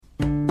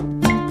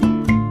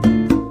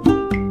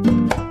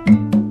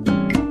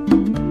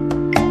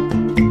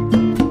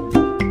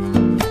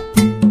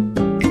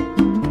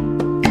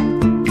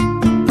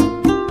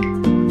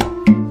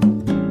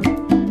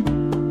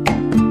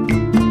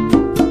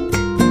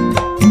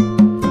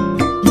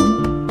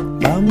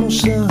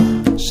Vamos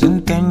a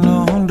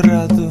sentarnos un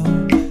rato.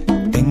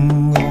 Tengo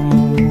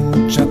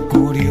mucha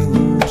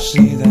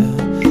curiosidad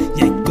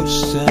y hay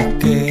cosas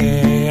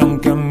que,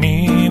 aunque a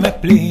mí me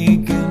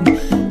expliquen,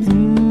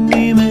 en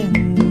mi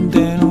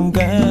mente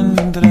nunca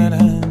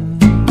entrarán.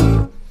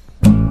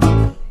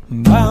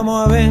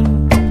 Vamos a ver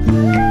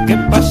que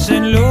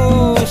pasen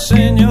los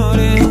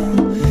señores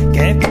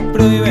que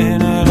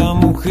prohíben a la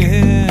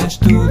mujer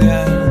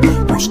estudiar,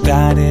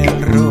 buscar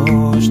el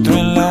rostro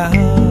en la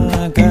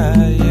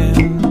calle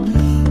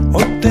o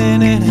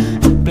tener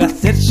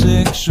placer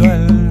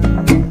sexual.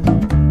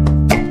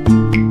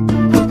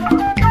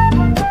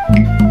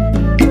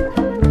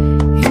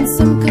 In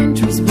some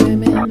countries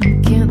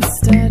women can't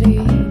study,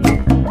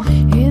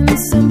 in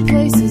some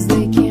places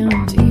they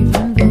can't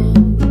even vote.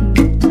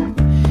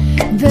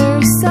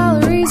 Their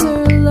salaries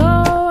are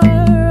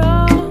lower,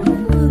 all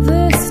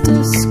this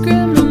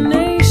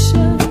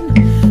discrimination.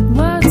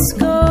 What's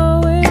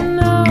going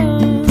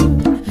on?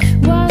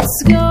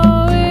 What's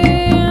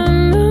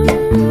going on?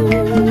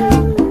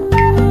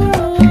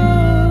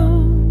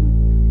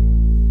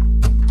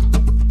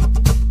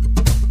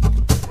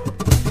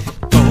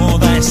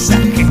 Toda esa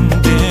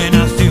gente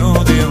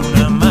nació de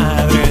una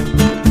madre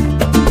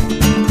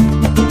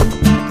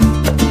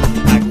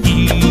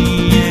aquí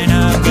en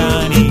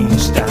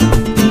Afganistán.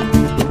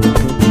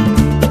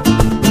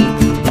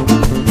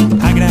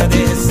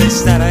 Agradece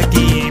estar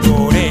aquí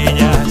por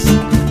ellas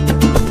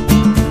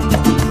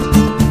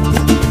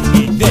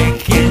y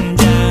dejen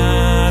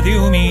ya de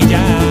humillar.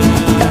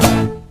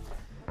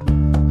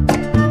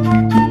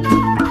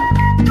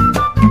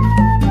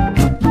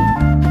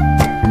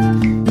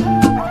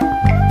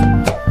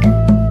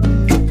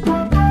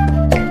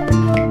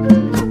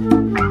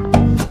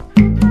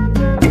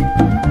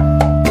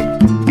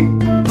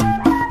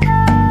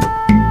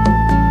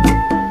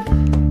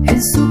 En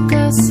su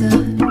casa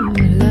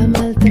la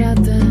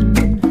maltratan,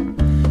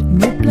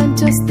 no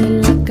planchaste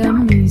la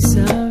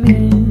camisa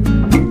bien.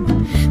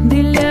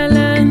 Dile a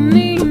la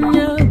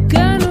niña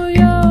que no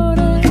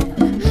llore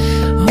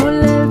o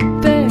le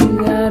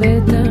pegaré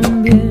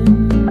también.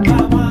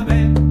 Vamos a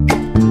ver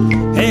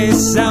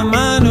esa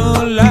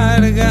mano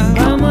larga,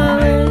 Vamos a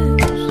ver,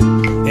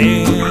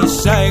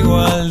 esa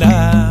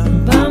igualdad,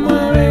 vamos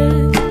a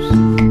ver,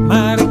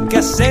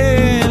 marcas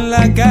en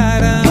la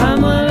cara,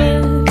 vamos a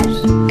ver,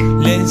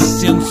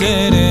 lesión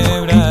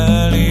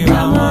cerebral y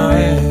vamos a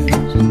ver,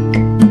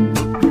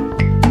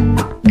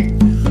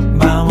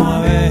 vamos a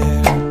ver,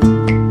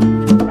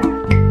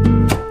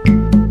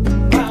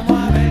 vamos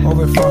a ver.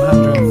 Over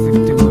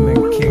 450 women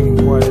killed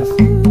in wars.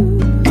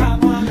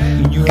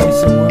 In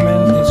US, a woman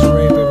is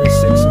raped every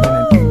 6 minutes.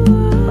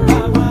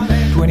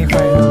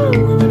 2,500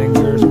 women and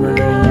girls murdered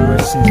in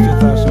US since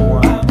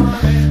 2001.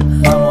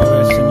 Vamos a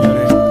ver,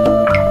 señores,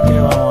 ¿qué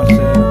vamos a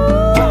hacer?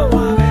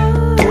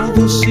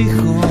 Todos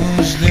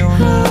hijos de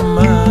una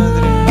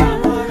madre,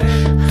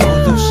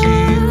 todos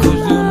hijos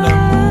de una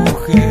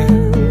mujer,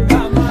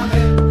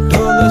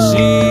 todos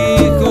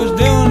hijos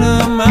de una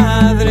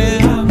madre,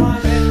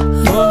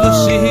 todos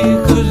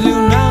hijos de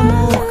una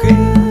mujer.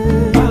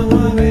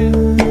 Vamos a ver. Vamos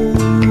a ver.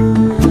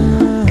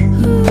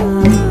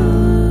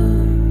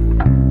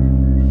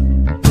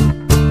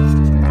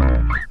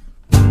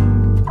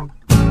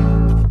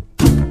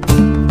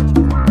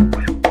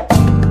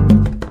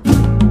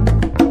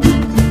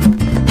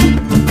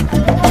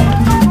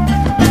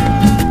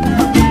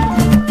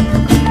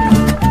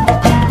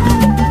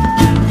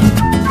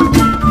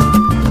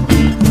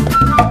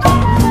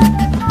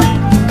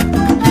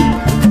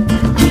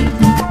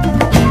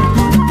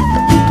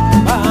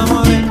 Vamos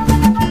a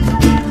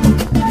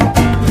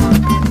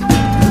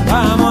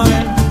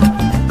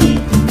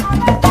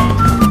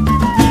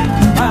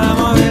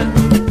ver.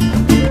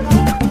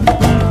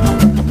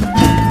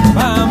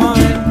 Vamos a ver. Vamos a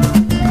ver.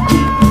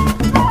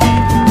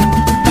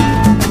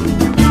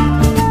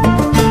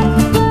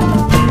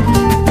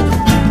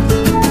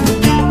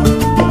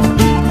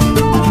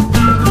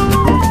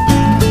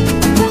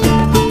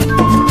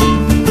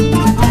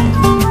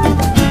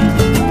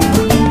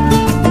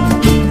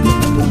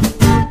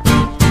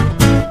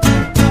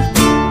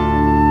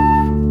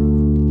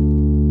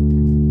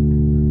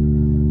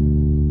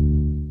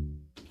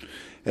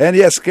 And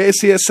yes,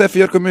 KCSF,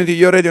 your community,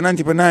 your radio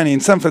 90.9 in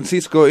San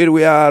Francisco. Here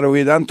we are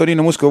with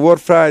Antonino Musco,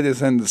 World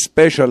Fridays, and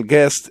special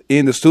guest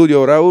in the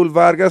studio, Raul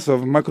Vargas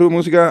of Makrú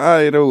Musica.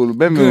 Hi, Raul.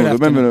 Benvenuto,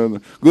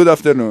 benvenuto. Good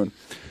afternoon.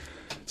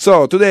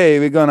 So today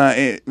we're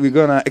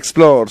gonna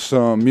explore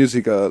some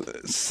musical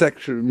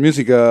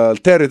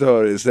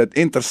territories that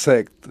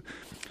intersect,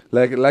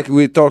 like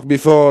we talked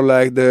before,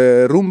 like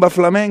the Rumba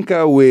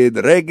Flamenca with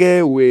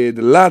Reggae, with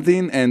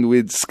Latin, and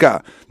with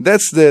Ska.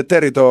 That's the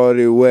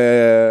territory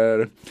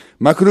where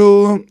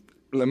Makrú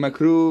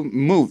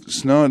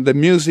moves, no? The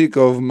music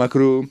of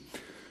Makrú,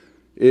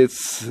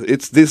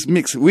 it's this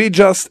mix. We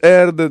just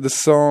heard the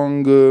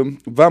song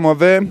Vamos a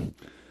ver,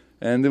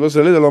 and it was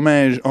a little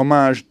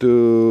homage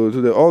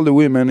to all the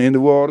women in the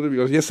world,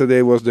 because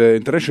yesterday was the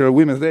International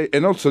Women's Day,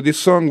 and also this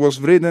song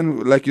was written,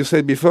 like you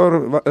said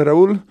before,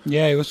 Raul?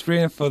 Yeah, it was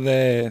written for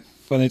the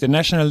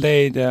International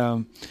Day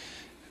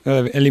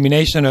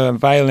elimination of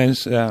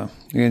violence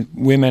against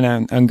women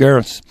and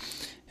girls.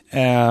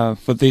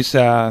 For this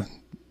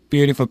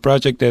beautiful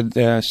project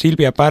that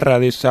Silvia Parra,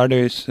 this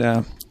artist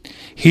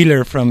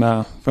healer from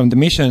the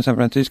mission San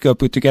Francisco,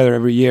 put together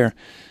every year,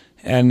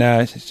 and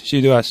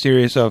she do a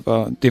series of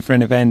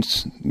different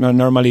events,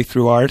 normally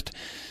through art,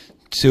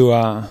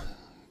 to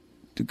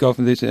go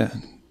for this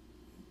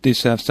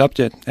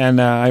subject.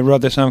 And I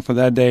wrote the song for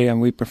that day,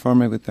 and we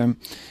performed it with them,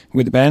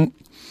 with the band.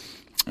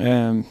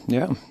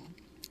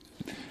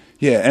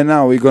 Yeah, and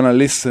now we're gonna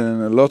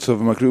listen lots of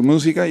Makrú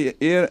Musica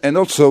here, and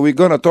also we're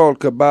gonna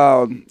talk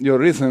about your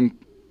recent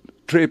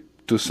trip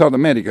to South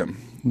America.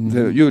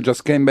 Mm-hmm. You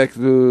just came back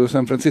to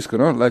San Francisco,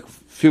 no? Like a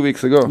few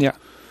weeks ago.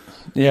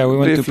 Yeah, we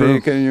went to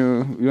Peru.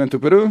 You went to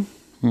Peru?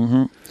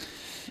 Mm-hmm.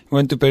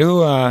 Went to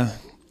Peru,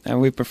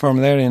 and we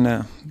performed there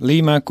in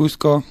Lima,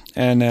 Cusco,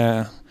 and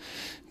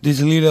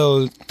this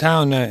little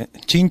town,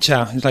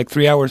 Chincha. It's like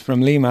 3 hours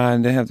from Lima,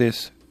 and they have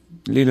this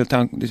little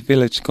town, this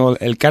village called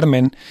El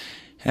Carmen.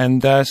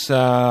 And that's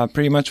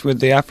pretty much where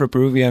the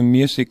Afro-Peruvian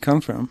music come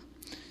from.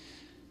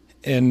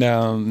 And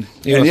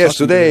yes,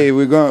 today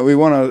we're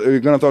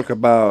gonna talk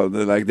about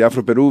the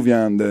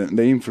Afro-Peruvian,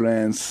 the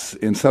influence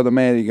in South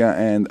America,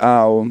 and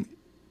how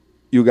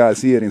you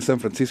guys here in San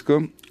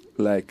Francisco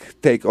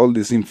take all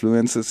these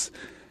influences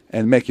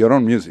and make your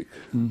own music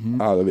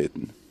out of it.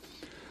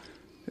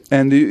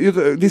 And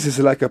this is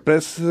like a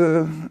press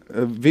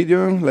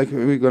video,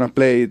 we're gonna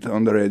play it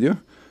on the radio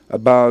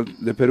about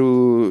the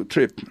Peru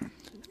trip.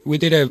 We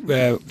did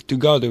to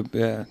go to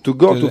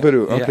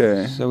Peru.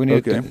 Okay. Yeah, so we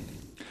needed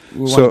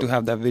we wanted to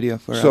have that video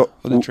for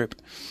the trip.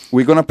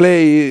 We're gonna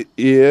play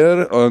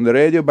here on the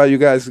radio, but you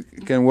guys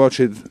can watch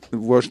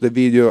the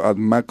video at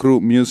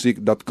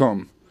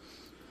makrumusic.com.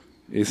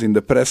 It's in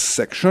the press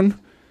section,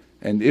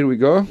 and here we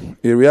go.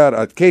 Here we are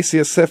at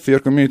KCSF, your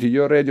community,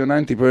 your radio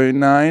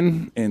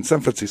 90.9 in San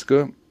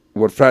Francisco.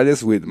 World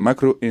Fridays with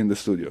Makrú in the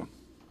studio.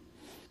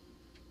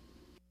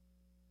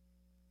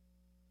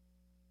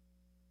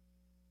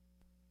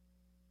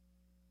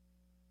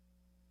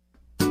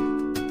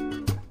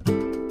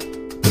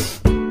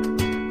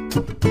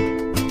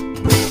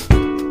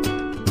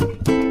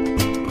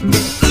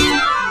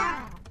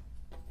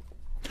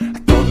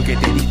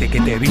 Que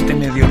te viste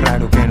medio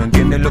raro, que no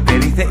entiendes lo que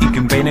dices y que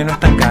un peine no es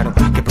tan caro.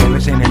 Que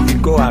pruebes en el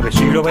circo a ver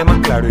si lo ves más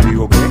claro. Y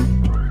digo, ¿qué?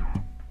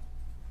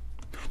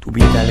 Tu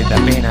vida les da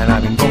pena, la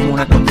ven como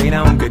una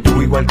condena. Aunque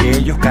tú, igual que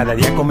ellos, cada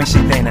día comes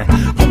y cenas.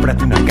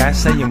 Cómprate una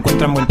casa y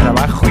encuentras buen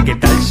trabajo. ¿Y qué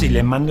tal si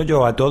les mando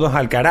yo a todos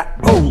al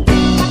carajo?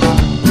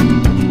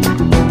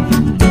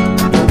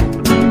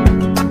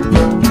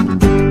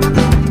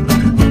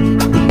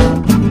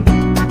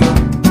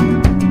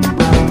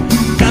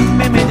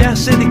 Cámbiame ya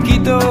ese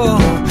disquito,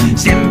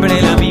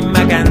 siempre la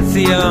misma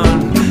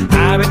canción.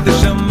 A veces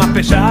son más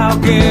pesados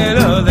que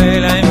los de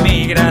la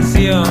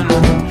inmigración.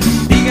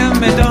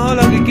 Díganme todo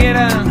lo que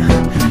quieran,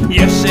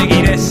 yo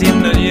seguiré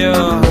siendo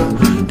yo,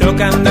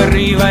 tocando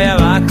arriba y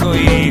abajo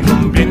y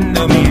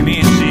cumpliendo mi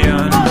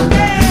misión.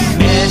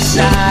 Me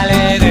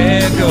sale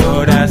de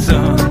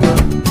corazón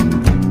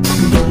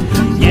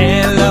y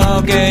es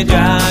lo que yo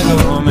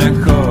hago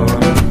mejor.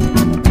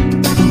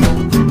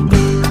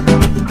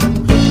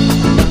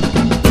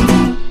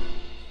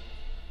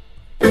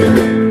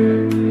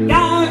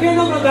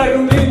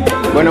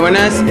 Bueno,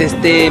 buenas,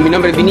 mi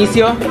nombre es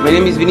Vinicio. My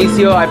name is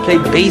Vinicio. I play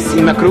bass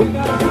in Makrú,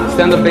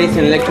 stand-up bass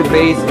and electric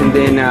bass, and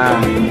then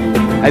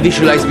I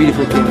visualize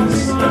beautiful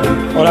things.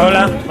 Hola,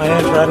 hola. My name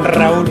is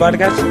Raúl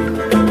Vargas,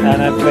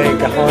 and I play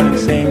cajon and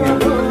sing in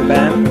the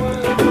band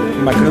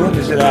Makrú.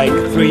 This is like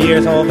 3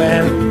 years old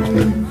band,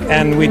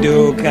 and we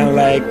do kind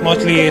of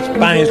mostly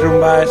Spanish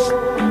rumbas,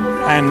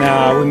 and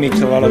we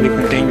mix a lot of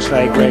different things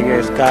like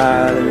reggae,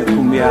 ska,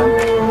 cumbia,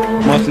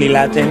 mostly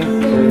Latin.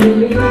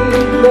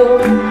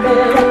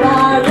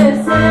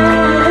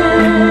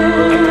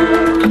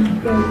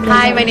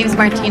 Hi, my name is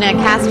Martina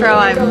Castro.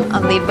 I'm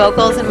on lead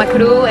vocals in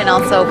Makrú and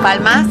also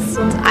Palmas.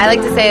 I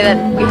like to say that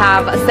we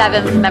have a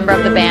seventh member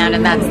of the band,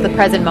 and that's the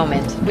present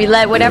moment. We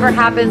let whatever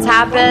happens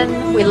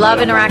happen. We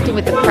love interacting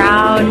with the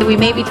crowd. We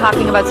may be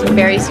talking about some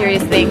very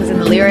serious things in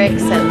the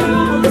lyrics and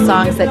the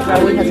songs that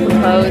Raúl has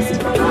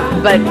composed,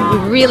 but we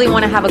really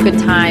want to have a good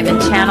time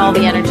and channel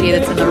the energy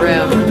that's in the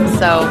room.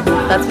 So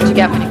that's what you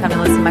get when you come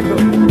and listen to Makrú.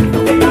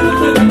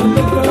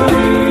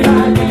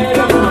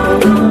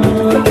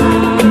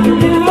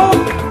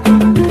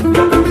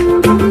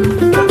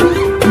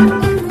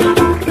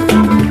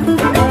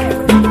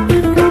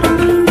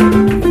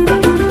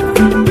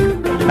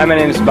 Hi, my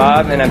name is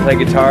Bob, and I play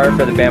guitar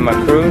for the band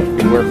Makrú.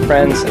 We're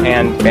friends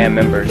and band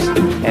members,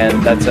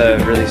 and that's a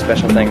really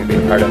special thing to be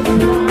a part of.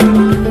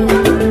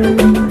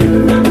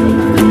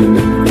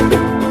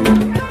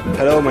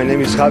 Hello, my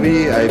name is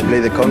Javi. I play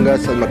the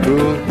congas at Makrú.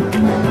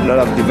 A lot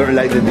of the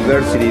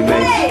diversity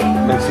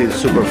makes it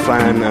super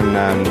fun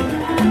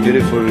and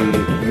beautiful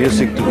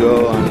music to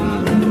go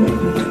and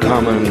to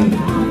come and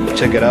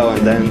check it out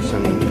and dance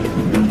and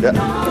yeah.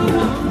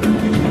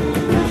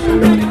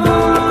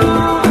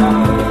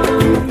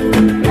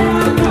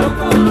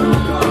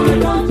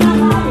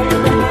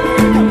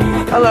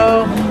 Hello,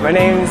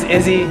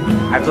 Izzy.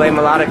 I play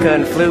melodica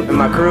and flute in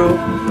Makrú.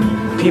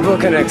 People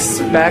can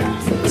expect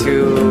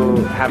to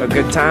have a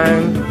good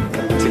time,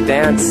 to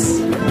dance,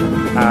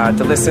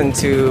 to listen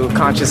to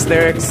conscious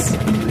lyrics,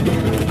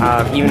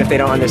 even if they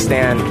don't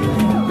understand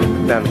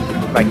them,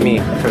 like me,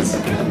 because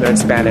they're in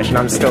Spanish and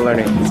I'm still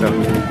learning. So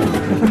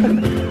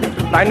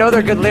I know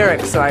they're good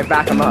lyrics, so I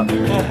back them up.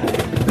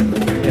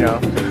 You know.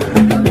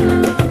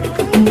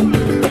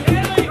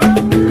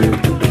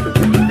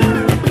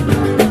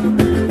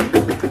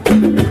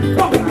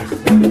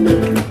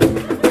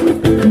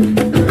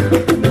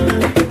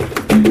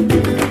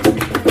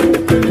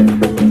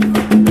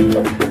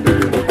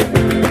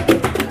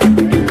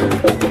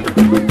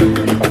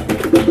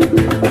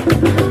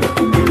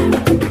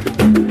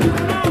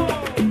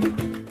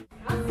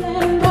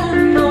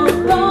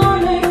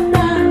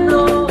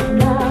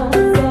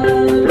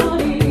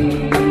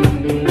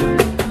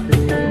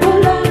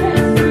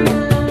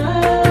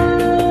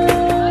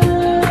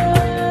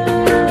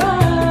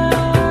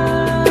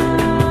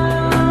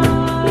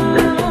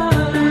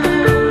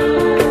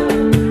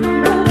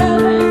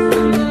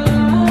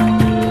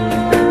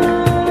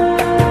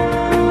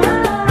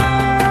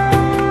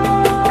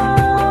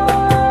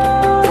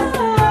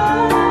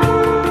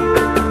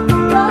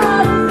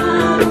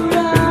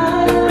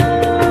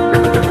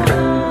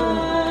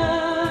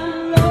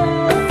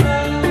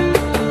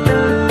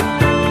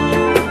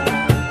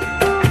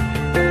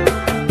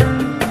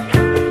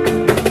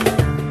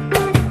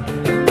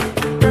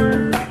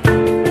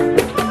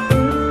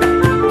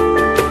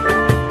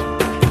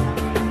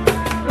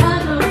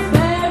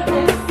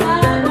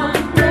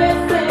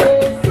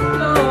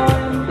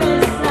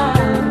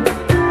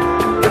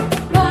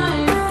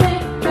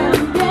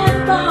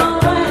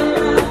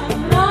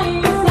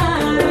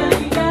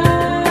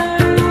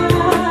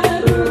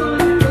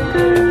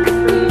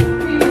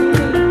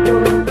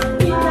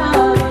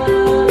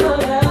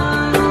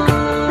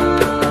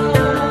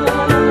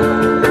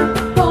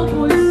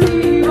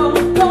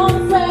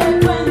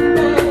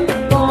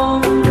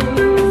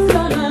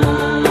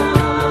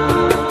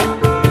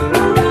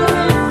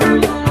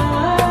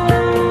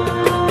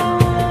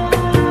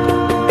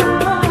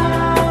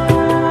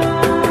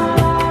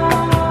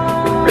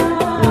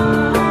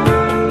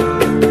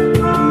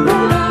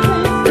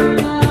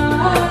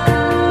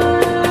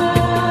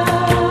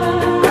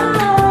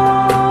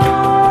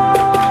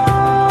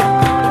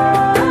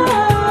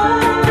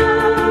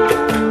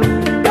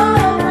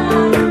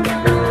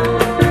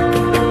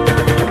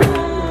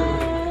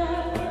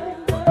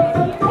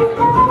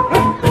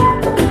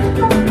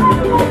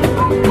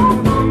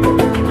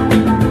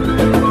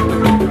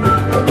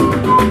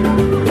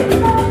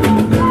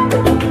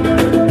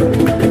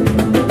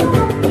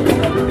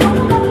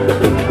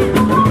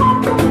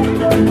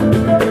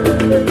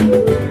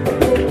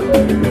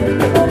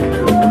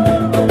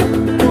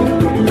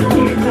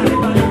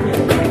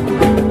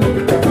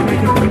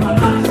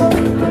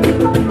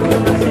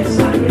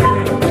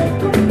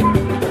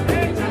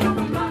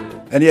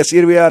 And yes,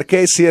 here we are,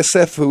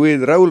 KCSF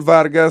with Raúl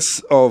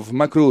Vargas of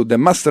Makrú, the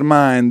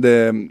mastermind,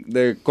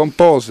 the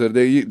composer,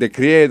 the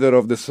creator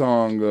of the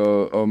song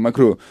of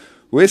Makrú.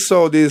 We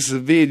saw this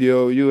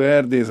video, you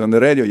heard this on the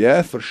radio,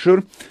 yeah, for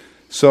sure.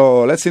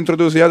 So let's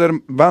introduce the other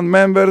band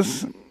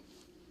members,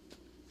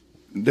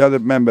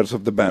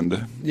 of the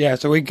band. Yeah,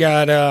 so we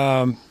got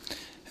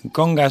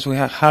congas, we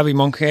have Javi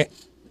Monge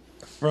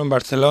from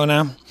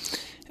Barcelona,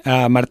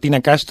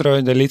 Martina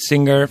Castro, the lead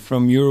singer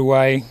from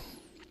Uruguay,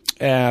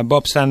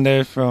 Bob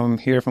Sanders from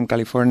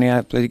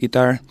California, plays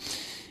guitar,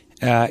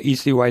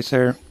 Easy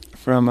Weiser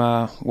from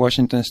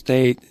Washington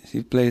State,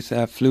 he plays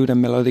flute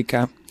and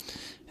melodica,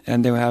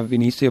 and then we have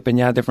Vinicio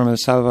Peñate from El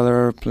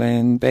Salvador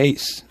playing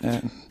bass.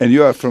 And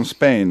you are from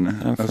Spain?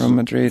 I'm from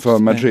Madrid.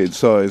 From Madrid,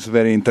 so it's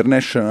very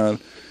international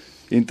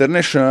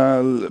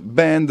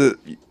band.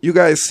 You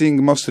guys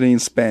sing mostly in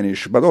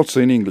Spanish, but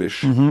also in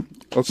English.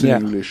 Mm-hmm.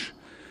 In English.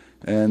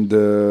 And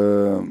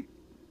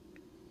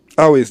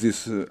how is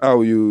this?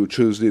 How you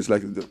choose this?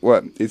 Like,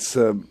 what? It's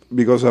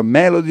because of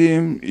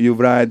melody you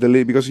write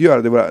because you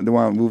are the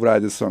one who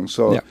write the song.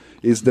 So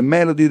is the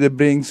melody that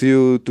brings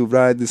you to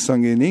write the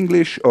song in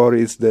English, or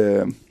is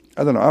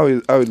I don't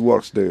know how it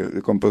works,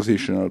 the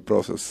compositional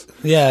process?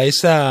 Yeah,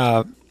 it's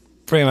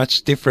pretty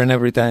much different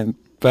every time.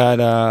 But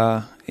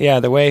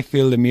the way I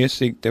feel the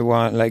music,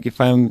 like if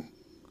I'm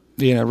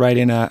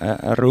writing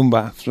a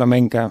rumba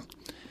flamenca.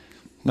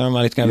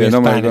 Normally it's going to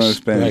be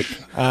Spanish.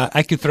 Like,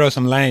 I could throw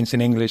some lines in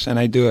English, and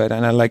I do it,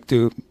 and I like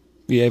to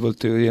be able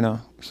to,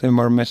 send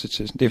more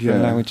messages,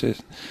 different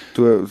languages.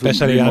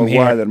 Especially a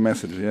wider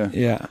message,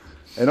 Yeah.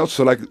 And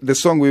also, like, the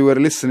song we were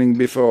listening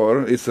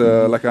before, it's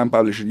like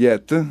unpublished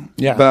yet.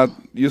 Yeah. But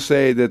you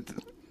say that...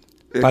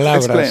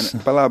 Palabras.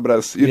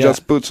 Palabras. You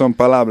just put some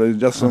palabras,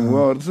 just some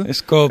words.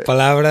 It's called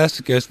Palabras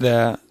because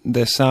the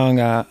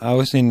song, I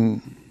was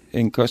in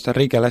Costa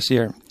Rica last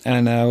year,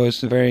 and I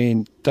was very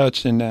in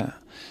touch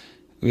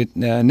with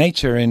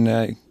nature in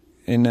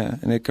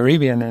the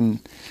Caribbean, and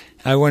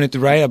I wanted to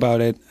write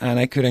about it, and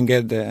I couldn't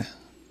get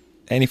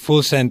any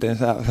full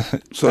sentence out.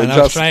 So and I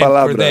was just trying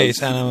palabras. for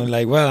days, and I'm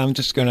like, well, I'm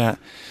just gonna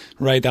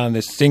write down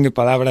the single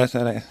palabras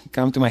that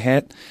come to my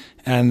head,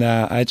 and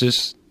I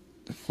just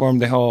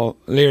formed the whole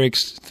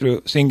lyrics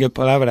through single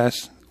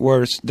palabras,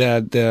 words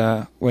that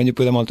when you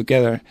put them all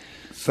together,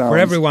 for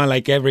everyone,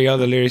 like every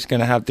other lyrics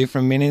gonna have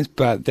different meanings,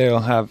 but they'll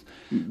have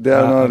They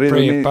are not a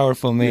pretty really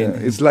powerful meaning.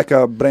 Yeah, it's like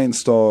a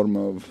brainstorm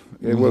of.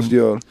 It was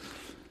your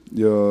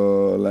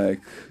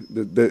like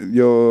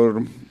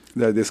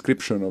the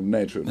description of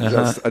nature,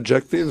 just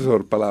adjectives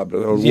or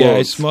palabras or words.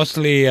 Yeah, it's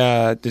mostly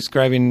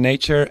describing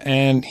nature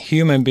and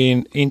human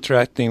being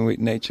interacting with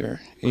nature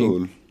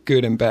in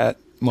good and bad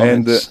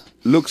moments.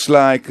 And looks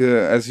like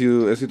as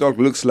you talk,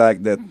 looks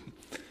like that.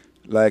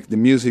 Like the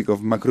music of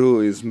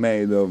Makrú is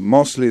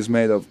mostly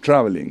made of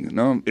traveling,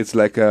 no? It's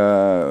like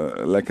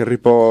a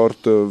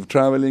report of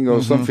traveling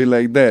or something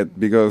like that,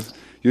 because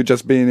you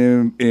just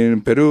been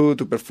in Peru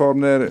to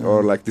perform there,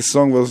 or like this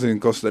song was in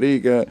Costa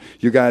Rica.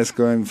 You guys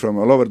going from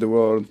all over the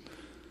world,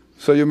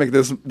 so you make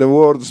the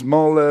world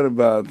smaller,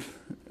 but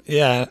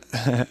yeah.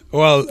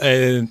 Well,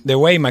 the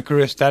way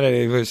Makrú started,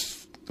 it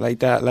was like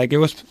that. Like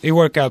it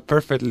worked out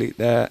perfectly.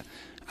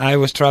 I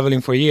was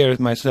traveling for years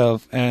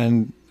myself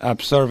and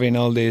absorbing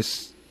all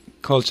this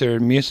culture,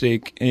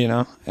 music,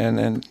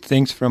 and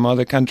things from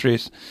other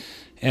countries.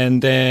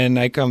 And then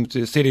I come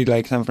to a city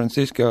like San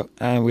Francisco,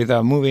 and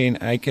without moving,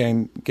 I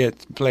can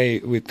play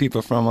with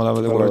people from all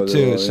over the world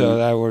too. So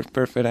that worked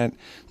perfect. And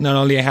not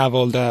only I have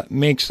all that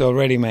mixed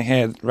already in my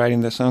head, writing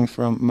the songs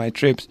from my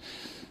trips,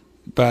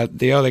 but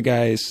the other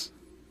guys,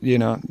 they're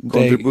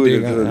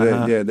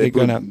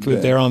gonna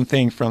put their own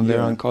thing from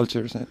their own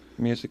cultures and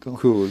musical.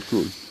 Cool.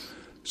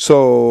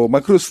 So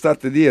Makrú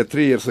started here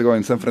 3 years ago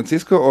in San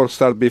Francisco, or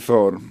start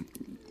before?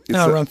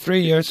 Around 3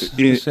 years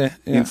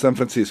in San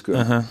Francisco.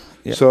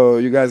 Yeah. So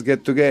you guys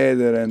get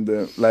together and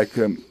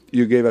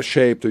you gave a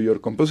shape to your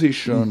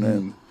composition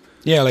and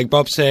like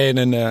Bob said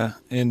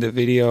in the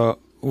video,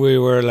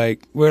 we're like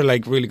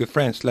really good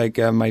friends, like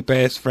my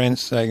best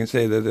friends. I can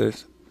say that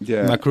there's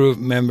Makrú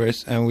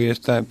members, and we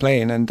started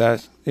playing, and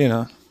that's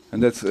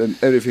and that's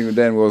everything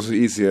then was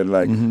easier,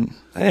 like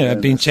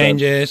been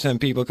changes and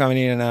people coming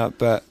in and out,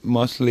 but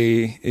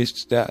mostly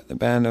it's that the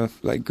band of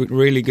like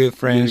really good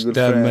friends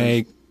that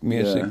make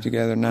music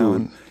together now.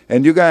 Cool.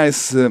 And you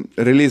guys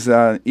released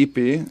an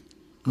EP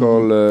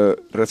called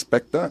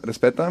Respeta.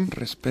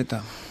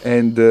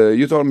 And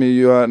you told me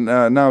you are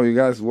now you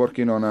guys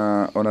working on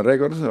a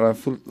record or a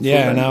full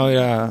now we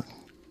are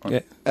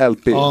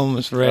LP,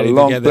 almost ready a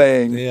long to get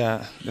playing.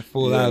 The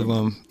full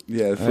album.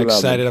 Yeah, full I'm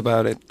excited album.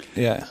 about it.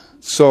 Yeah.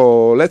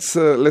 So let's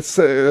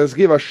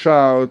give a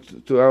shout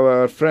to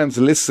our friends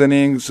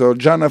listening. So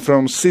Gianna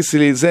from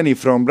Sicily, Zeni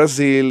from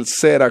Brazil,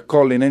 Sarah,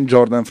 Colin and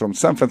Jordan from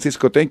San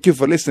Francisco. Thank you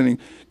for listening.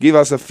 Give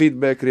us a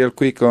feedback real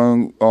quick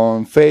on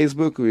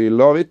Facebook. We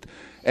love it.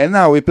 And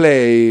now we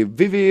play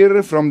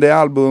Vivir from the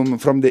album,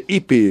 from the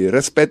EP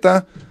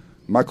Respeta,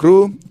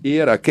 Makrú,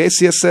 here at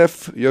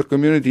KCSF, your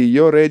community,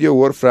 your radio,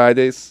 World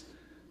Fridays.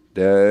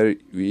 There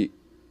we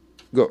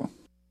go.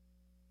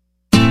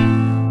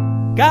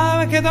 Cada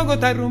vez que toco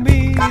esta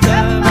rumbita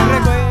me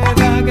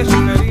recuerda que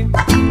soy feliz.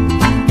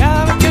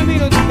 Cada vez que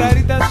miro tu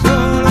carita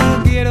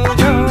solo quiero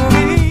yo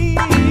vivir.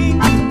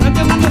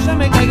 Aunque el mundo se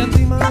me caiga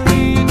encima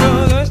y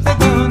todo esté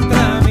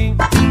contra mí,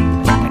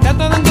 está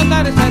todo en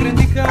total esa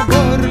rendija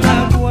por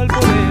la cual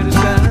poder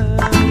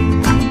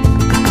salir.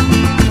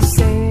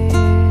 Sé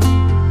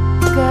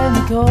que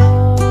en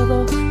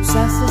todo se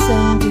hace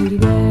sentir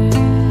bien.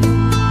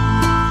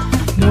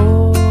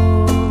 No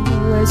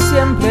es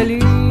siempre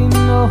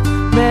lindo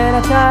ver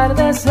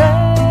atardecer,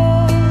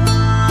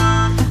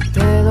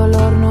 de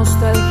dolor,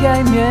 nostalgia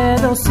y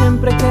miedo,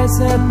 siempre que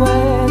se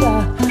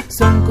pueda,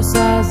 son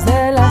cosas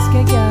de las que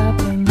hay que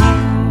aprender.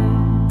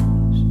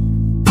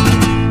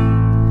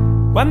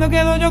 Cuando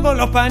quedo yo con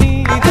los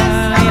panitas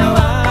y nos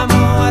vamos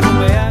a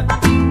rumbear,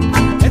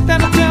 esta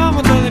noche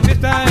vamos todos de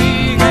fiesta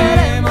y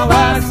queremos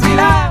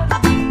vacilar.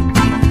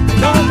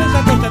 Todas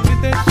esas cosas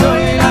tristes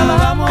hoy las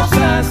vamos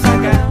a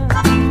sacar,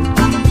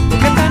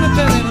 porque esta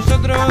noche de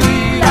nosotros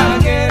y la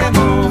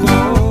queremos gozar.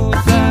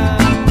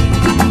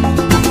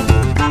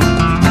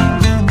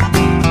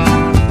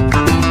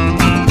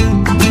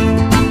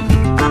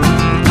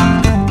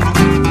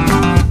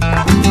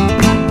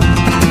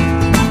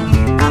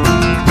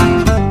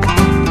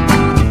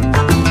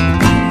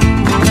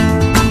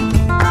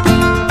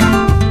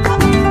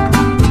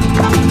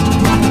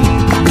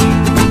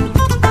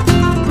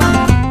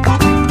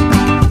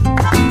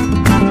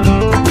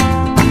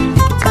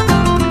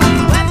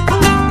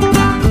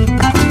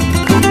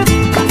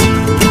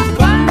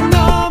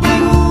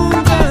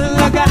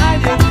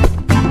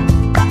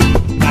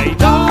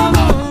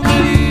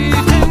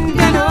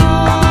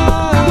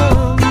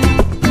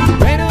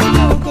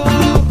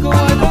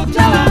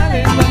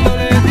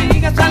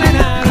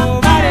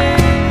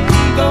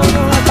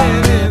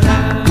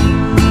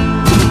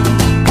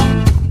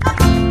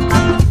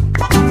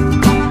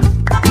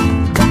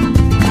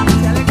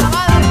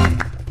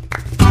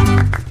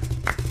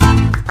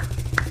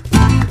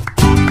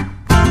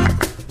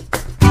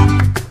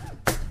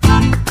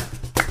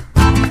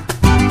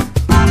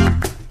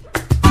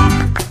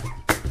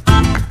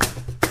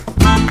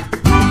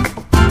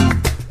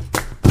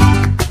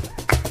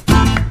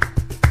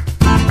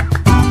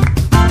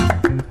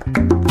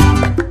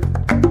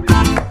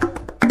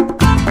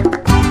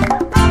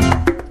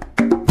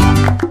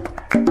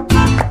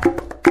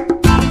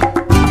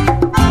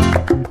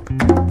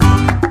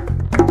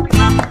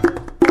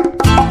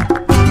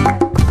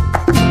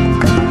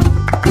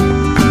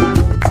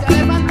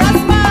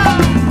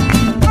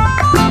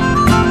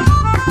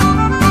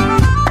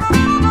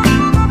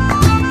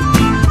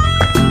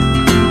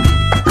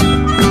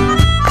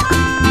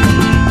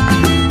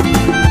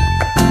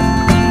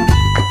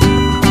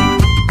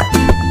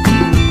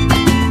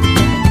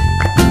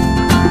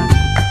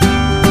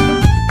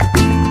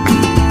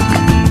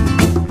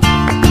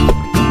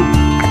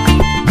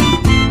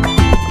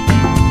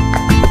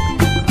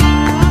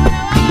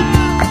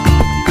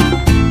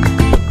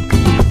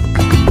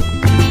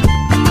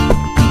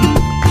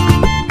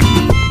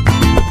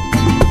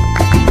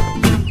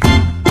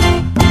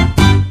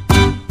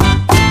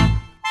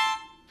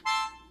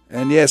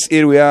 yes,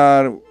 here we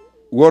are,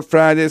 World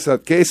Fridays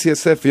at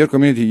KCSF, your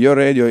community, your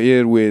radio,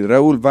 here with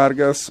Raúl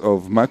Vargas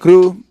of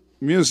Makrú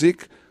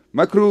Music.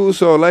 Makrú,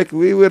 so like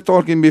we were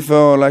talking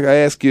before, like I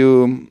asked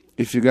you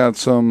if you got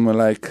some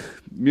like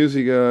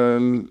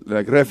musical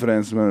like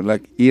reference,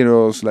 like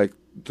heroes, like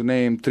to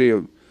name three.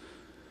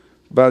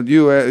 But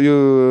you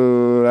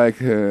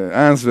like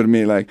answer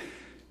me like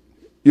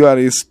you are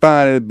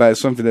inspired by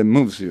something that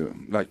moves you.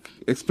 Like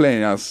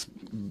explain to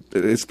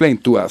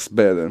us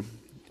better.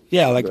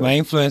 Yeah, like my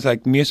influence,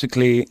 like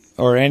musically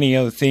or any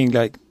other thing,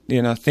 like,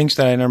 you know, things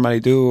that I normally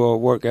do or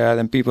work at,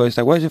 and people is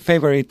like, what's your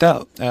favorite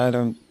out? I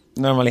don't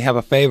normally have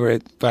a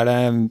favorite, but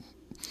I'm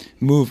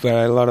moved by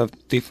a lot of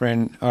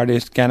different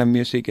artists, kind of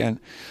music, and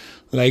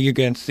like you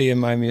can see in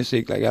my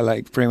music, like I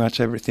like pretty much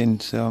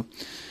everything. So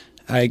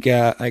I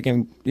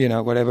can, you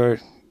know, whatever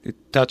it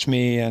touch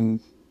me and,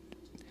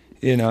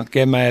 you know,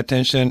 get my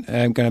attention,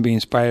 I'm gonna be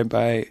inspired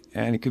by,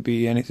 and it could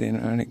be anything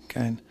or any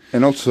kind.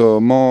 And also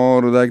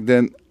more like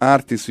than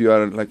artists, you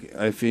are like,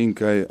 I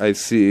think I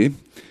see,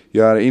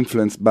 you are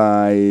influenced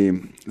by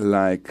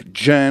like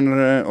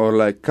genre or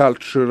like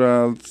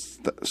cultural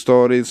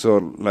stories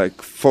or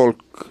like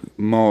folk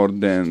more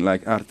than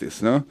like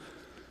artists, no?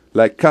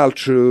 Like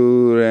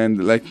culture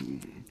and like...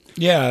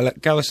 Yeah,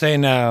 like I was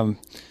saying,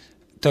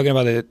 talking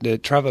about the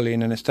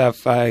traveling and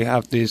stuff, I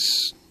have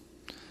this,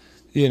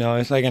 you know,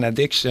 it's like an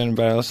addiction,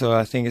 but also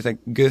I think it's a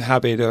good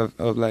habit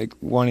of like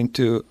wanting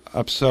to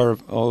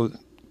absorb all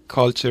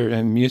culture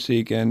and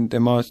music, and the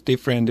most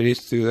different it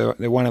is to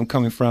the one I'm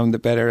coming from, the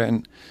better,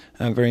 and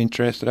I'm very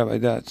interested about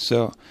that.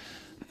 So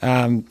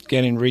I'm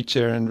getting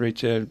richer and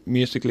richer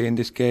musically in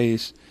this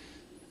case,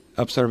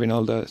 absorbing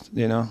all the,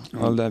 you know,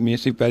 all the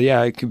music. But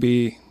yeah, it could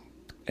be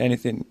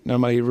anything,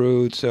 normally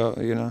roots, or,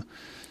 you know,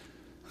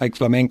 like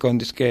flamenco in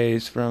this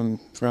case from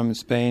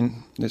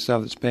Spain, the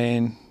south of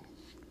Spain.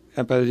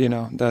 But, you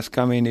know, that's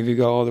coming, if you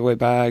go all the way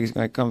back, it's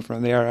going to come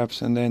from the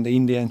Arabs and then the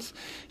Indians,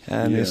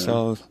 and it's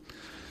all...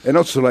 And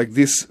also, like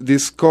this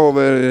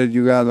cover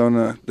you got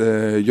on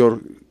your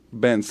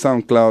band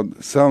SoundCloud,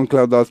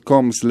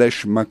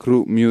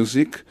 soundcloud.com/Makrú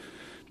Music.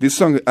 This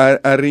song,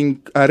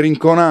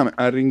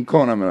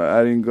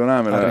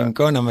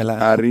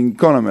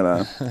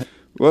 Arrinconamela.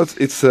 What?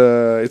 It's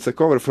a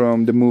cover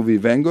from the movie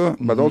Vengo,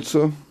 but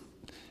also...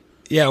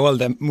 Yeah, well,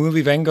 the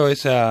movie Vengo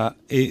is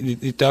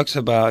it talks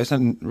about, it's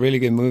a really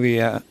good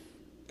movie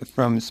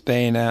from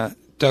Spain.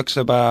 Talks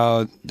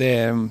about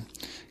the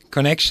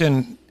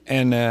connection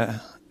and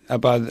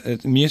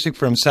about music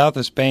from south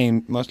of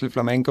Spain, mostly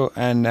flamenco,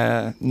 and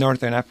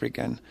northern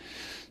African.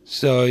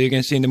 So you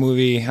can see in the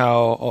movie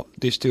how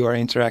these two are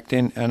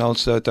interacting, and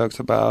also talks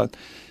about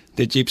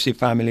the gypsy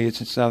families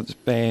in south of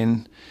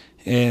Spain.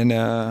 And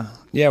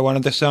one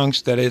of the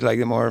songs that is like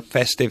the more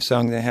festive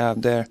song they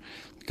have there,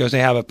 because they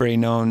have a pretty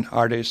known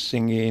artist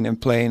singing and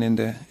playing in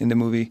the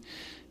movie,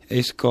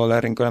 is called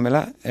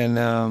Arrinconamela, and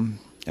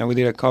we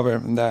did a cover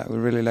on that. We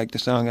really like the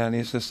song, and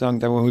it's a song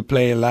that when we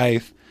play it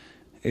live,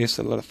 it's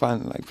a lot of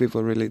fun. Like,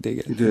 people really dig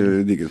it. They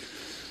really dig it.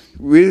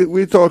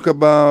 We talk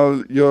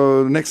about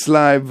your next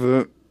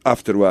live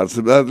afterwards,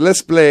 but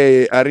let's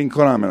play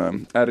Arrinconamela.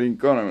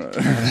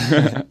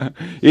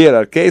 Here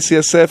at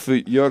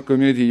KCSF, your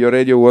community, your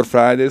radio, World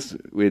Fridays,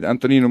 with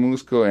Antonino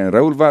Musco and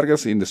Raúl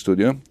Vargas in the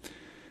studio.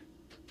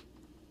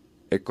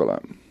 Eccola.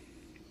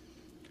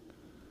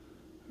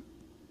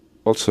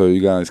 Also, you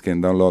guys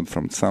can download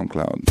from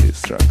SoundCloud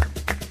this track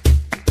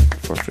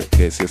for free.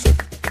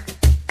 KCSF.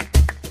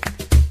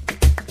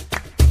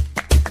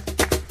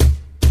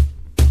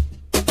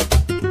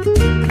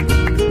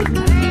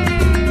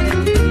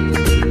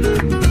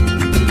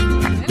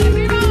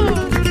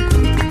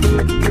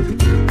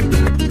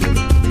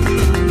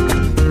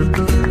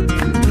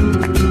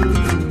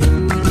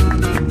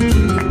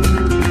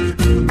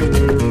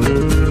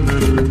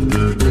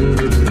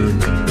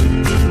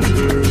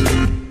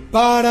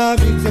 Para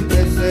mí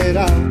siempre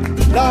será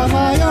la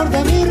mayor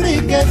de mi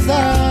riqueza.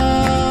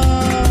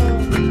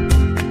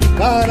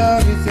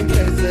 Para mí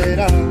siempre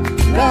será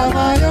la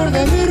mayor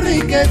de mi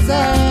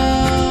riqueza.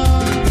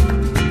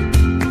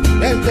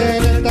 El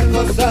tener tan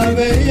cosa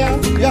bella,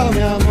 ya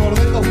mi amor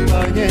de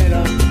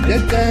compañera.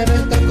 El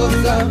tener tan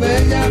cosa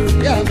bella,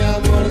 ya mi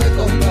amor de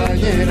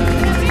compañera.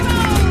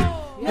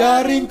 Y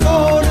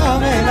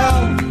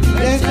arrinconamela,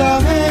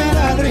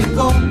 déjamela al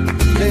rincón.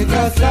 De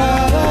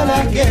casada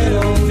la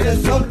quiero, de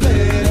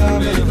soltera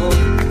mejor,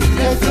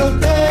 de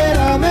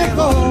soltera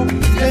mejor,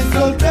 de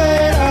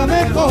soltera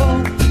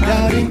mejor. Y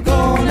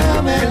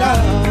arrinconamela,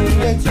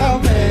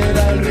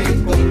 échamela al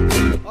rincón.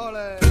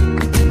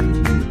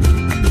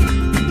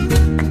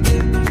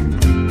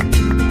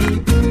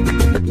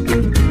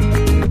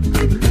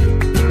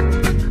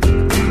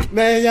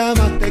 Me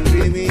llamaste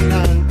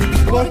criminal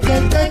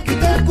porque te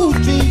quité el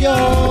cuchillo.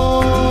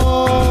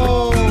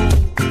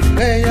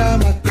 Me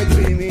llamaste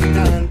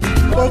criminal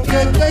porque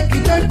te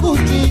quité el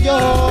cuchillo.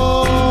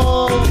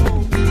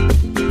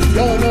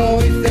 Yo lo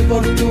hice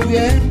por tu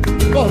bien,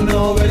 por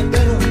no verte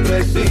en un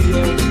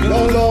tresillo.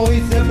 Yo lo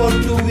hice por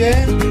tu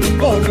bien,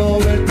 por no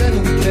verte en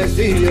un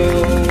tresillo.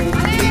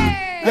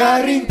 Y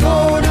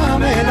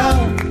arrinconamela,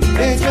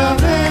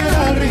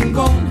 échamela al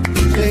rincón.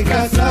 Si es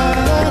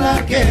casada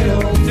la quiero,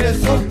 si es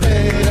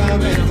soltera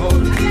mejor.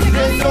 Si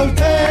es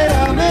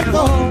soltera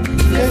mejor,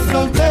 si es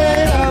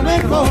soltera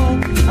mejor.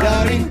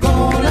 La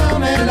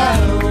rincónamela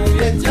y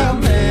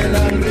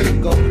échamela al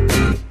rincón.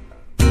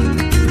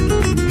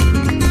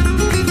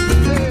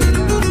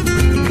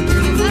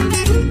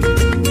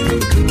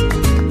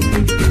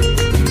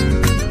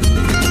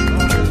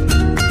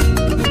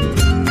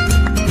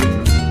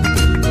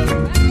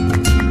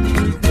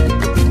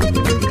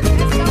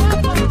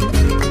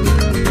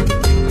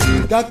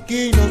 Que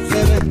aquí no se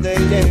vende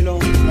hielo,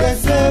 que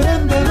se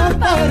vende más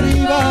para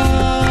arriba.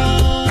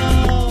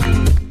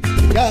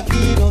 Que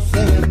aquí no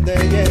se vende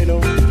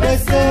hielo, que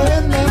se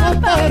vende más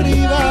para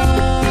arriba.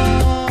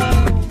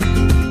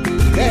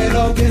 Que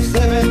lo que se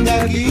vende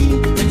aquí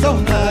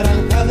son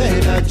naranjas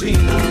de la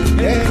China.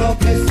 Que lo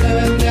que se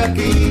vende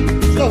aquí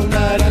son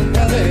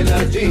naranjas de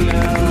la China.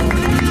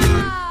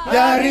 Y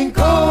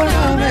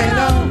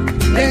arrincónamela,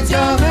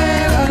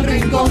 échamela al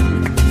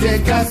rincón. Si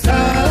es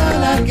casada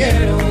la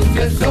quiero, si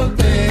es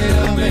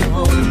soltera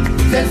mejor.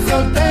 Si es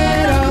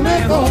soltera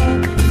mejor,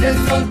 si es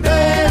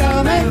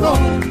soltera mejor.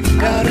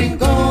 La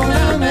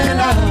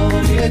rincónamela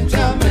y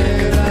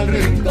échamela al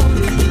rincón.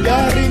 Y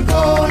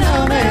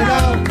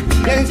arrincónamela,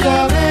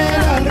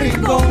 échamela al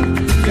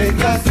rincón. Si es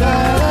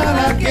casada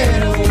la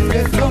quiero, si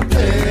es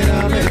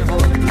soltera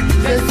mejor.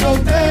 Si es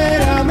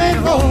soltera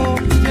mejor,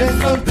 si es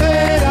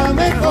soltera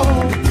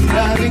mejor.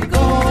 La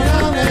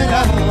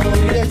rincónamela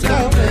y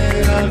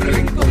échamela al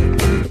rincón.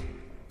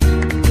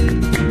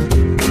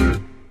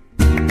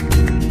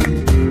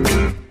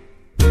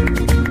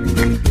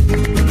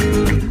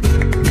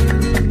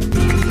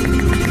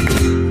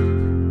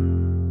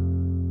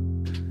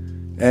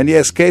 And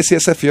yes,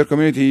 KCSF, your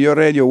community, your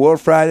radio,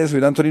 World Fridays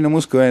with Antonino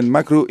Musco and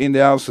Makrú in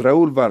the house,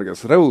 Raúl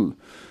Vargas. Raúl,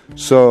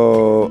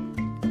 so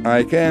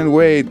I can't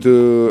wait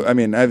to, I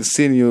mean, I've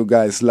seen you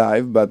guys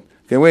live, but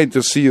can't wait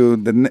to see you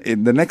the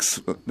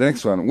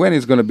next one. When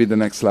is going to be the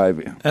next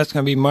live? That's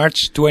going to be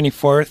March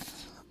 24th,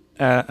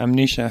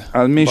 Amnesia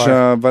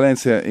Bar.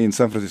 Valencia in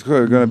San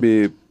Francisco. It's going to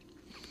be,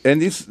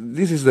 and this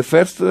is the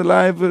first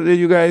live that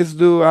you guys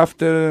do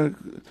after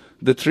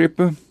the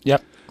trip?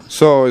 Yep.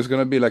 So it's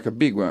going to be like a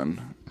big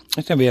one.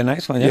 It's going to be a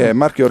nice one, yeah. Yeah,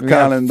 mark your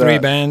calendar. 3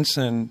 bands,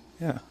 and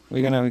yeah,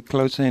 we're going to be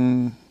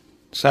closing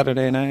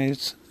Saturday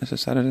nights. It's a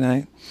Saturday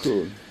night.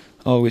 Cool.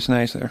 Always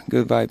nice there,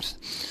 good vibes.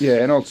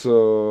 Yeah, and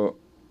also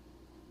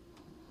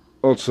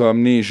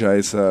Amnesia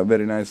is a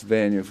very nice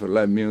venue for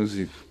live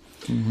music.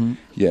 Mm-hmm.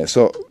 Yeah,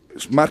 so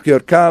mark your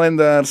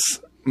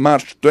calendars,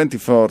 March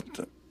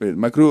 24th with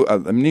Makrú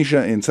at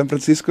Amnesia in San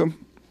Francisco.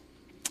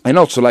 And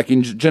also, like,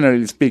 in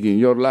generally speaking,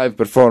 your live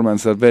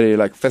performances are very,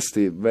 like,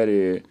 festive,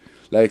 very,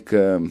 like,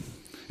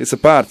 it's a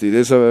party.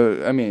 It's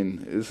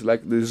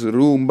like this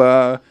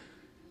rumba.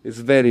 It's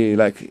very,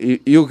 like,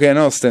 you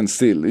cannot stand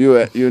still.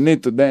 You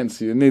need to dance.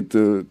 You need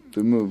to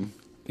move.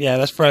 Yeah,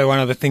 that's probably one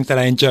of the things that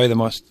I enjoy the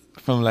most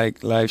from,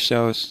 like, live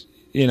shows.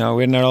 You know,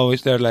 we're not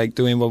always there, like,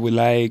 doing what we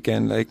like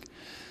and, like,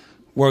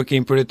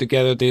 working, put it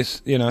together,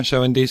 this, you know,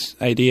 showing these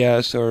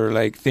ideas or,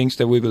 like, things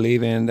that we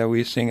believe in, that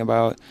we sing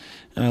about.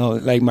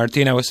 Like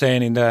Martina was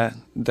saying in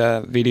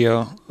the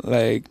video,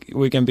 like,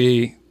 we can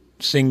be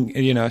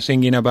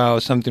singing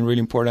about something really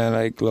important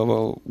like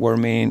global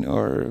warming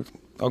or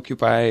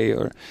Occupy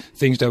or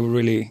things that we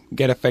really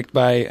get affected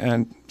by,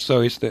 and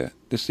so is the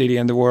city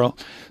and the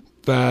world.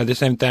 But at the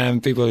same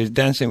time, people is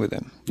dancing with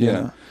them. You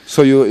know?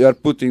 So you are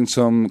putting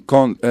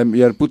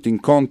you are putting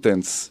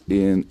contents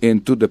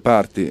into the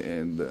party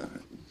and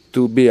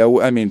to be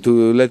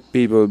to let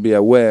people be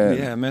aware.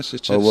 Yeah,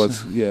 messages. Of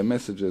what's,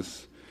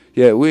 messages.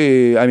 Yeah,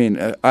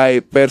 I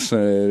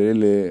personally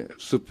really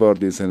support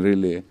this and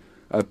really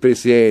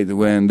appreciate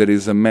when there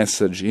is a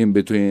message in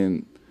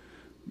between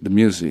the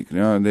music. You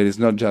know, there is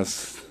not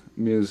just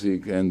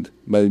music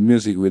but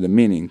music with a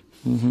meaning.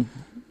 Mm-hmm.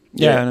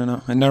 Yeah, I don't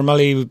know. And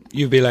normally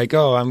you'd be like,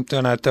 oh, I'm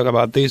gonna talk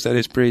about this that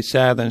is pretty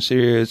sad and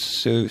serious,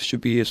 so it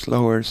should be a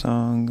slower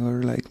song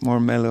or like more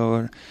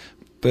mellow.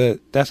 But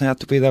it doesn't have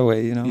to be that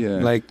way, you know.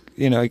 Yeah. Like,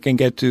 you know, it can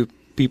get to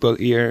people's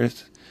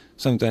ears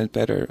sometimes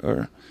better,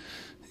 or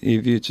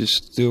if you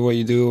just do what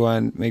you do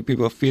and make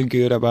people feel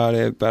good about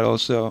it, but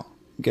also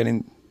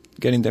getting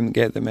them to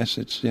get the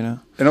message, you know.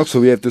 And also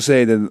we have to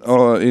say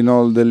that in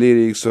all the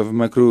lyrics of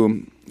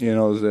Makrú, you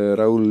know, the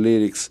Raúl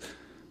lyrics,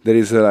 there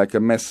is like a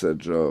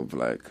message of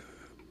like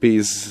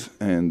peace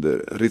and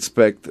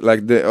respect.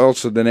 Like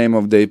also the name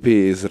of the EP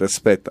is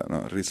Respeta,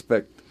 no?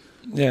 Respect.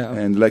 Yeah.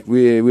 And like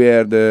we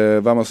heard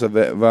Vamos a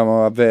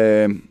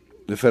ver,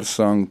 the first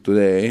song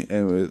today,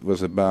 and it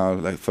was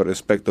about like for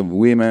respect of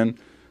women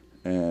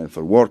and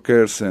for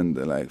workers and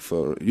like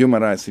for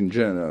human rights in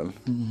general.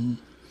 Mm-hmm.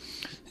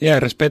 Yeah,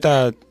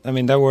 respeta, I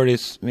mean, that word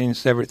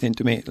means everything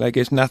to me. Like,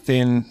 it's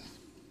nothing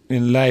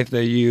in life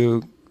that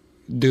you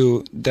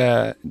do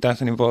that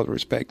doesn't involve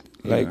respect.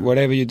 Like,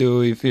 whatever you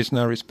do, if it's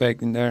not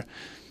respect in there,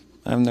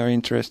 I'm not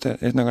interested.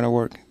 It's not going to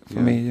work for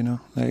me, you know.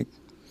 Like,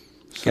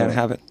 can't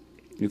have it.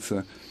 It's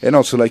and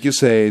also, like you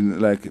say,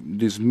 like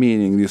this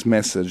meaning, this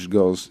message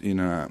goes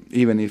in a,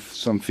 even if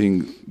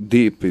something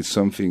deep is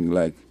something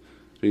like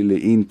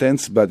really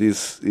intense, but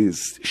is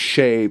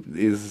shaped,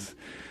 is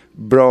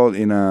brought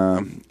in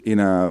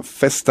a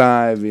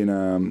festive,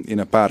 in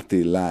a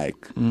party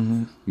like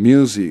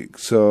music.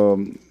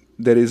 So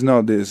there is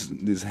not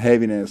this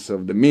heaviness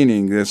of the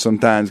meaning that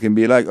sometimes can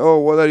be like, oh,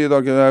 what are you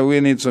talking about? We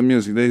need some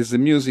music. There is the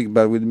music,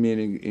 but with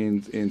meaning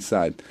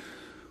inside.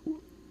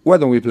 Why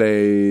don't we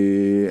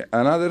play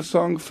another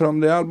song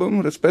from the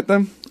album,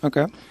 Respeta?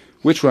 Okay.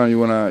 Which one you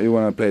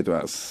wanna play to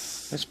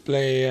us? Let's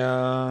play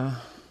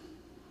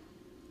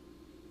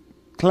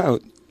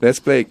Cloud. Let's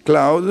play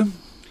Cloud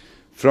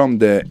from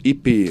the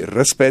EP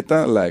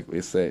Respeta, like we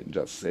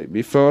just said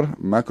before,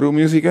 Makrú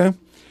Musica,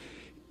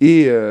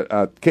 here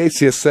at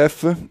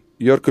KCSF,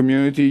 your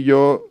community,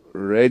 your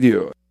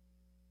radio.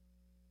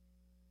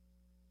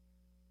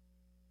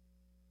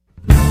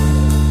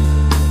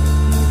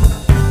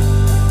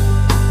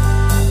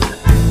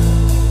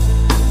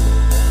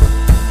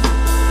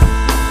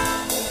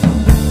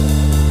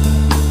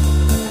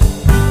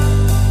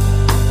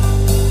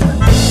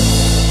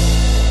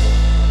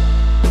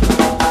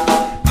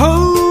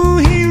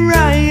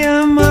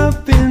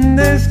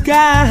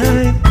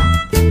 Sky.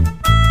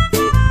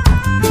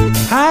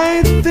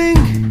 I think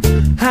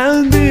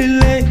I'll be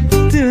late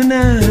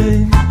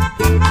tonight,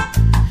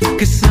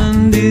 'cause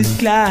on this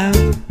cloud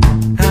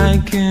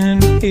I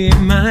can hear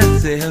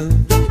myself,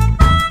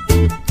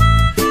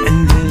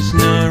 and there's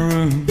no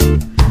room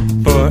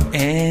for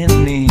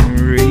any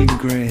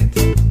regret.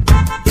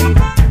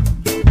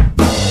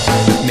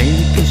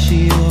 Maybe 'cause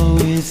she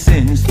always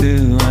seems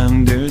to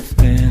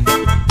understand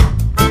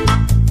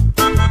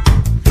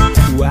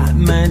what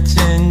my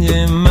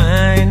changing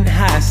mind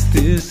has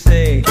to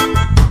say.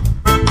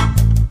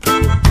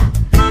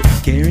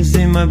 Carries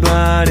in my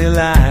body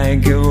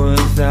like it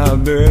was our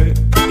birth,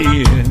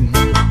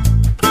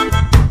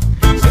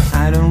 so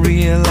I don't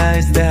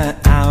realize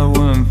that I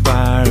went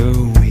far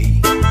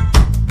away.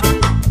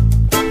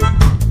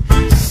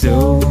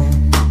 So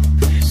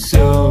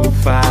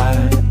far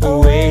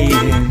away.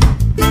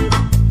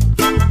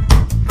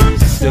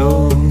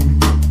 So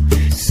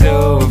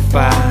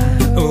far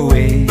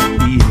away.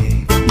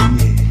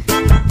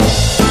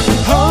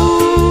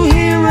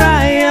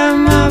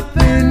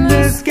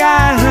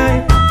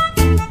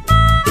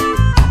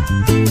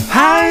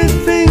 I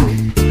think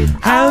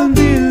I'll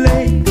be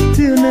late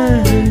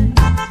tonight,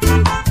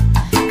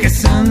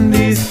 'cause on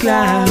this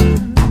cloud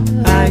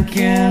I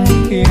can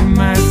hear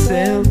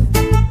myself,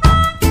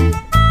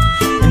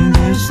 and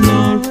there's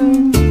no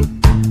room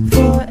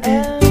for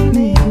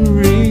any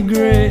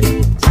regret.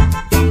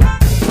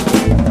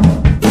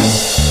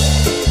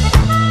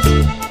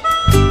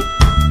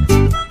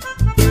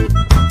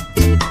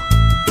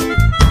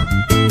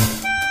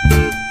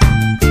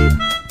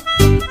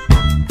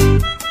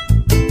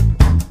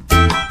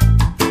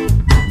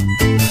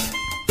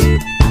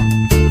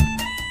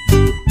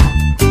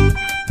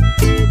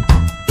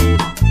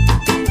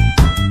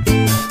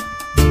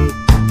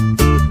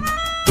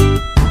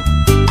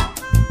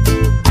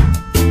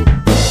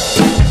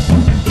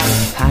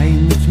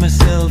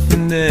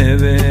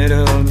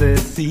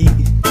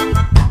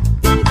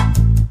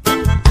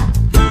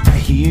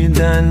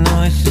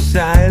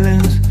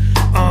 Silence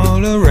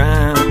all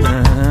around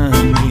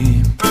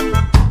me,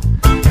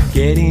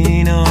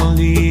 getting all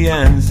the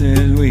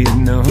answers with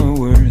no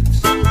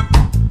words.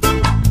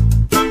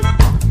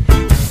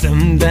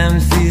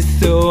 Sometimes it's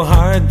so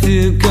hard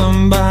to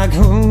come back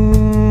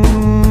home.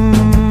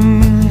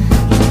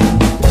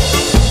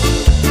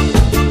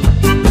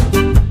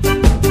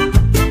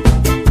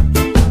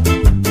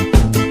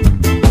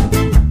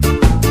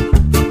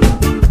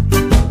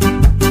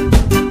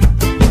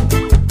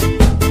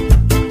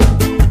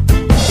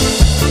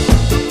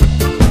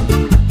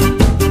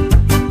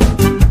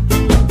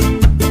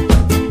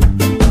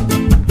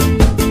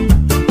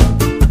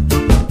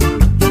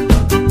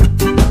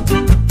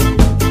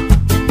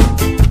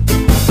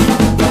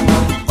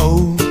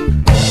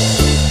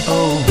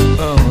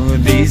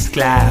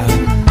 Cloud.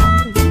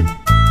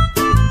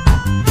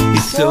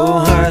 It's so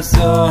hard,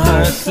 so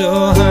hard,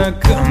 so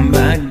hard, come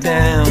back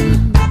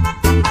down.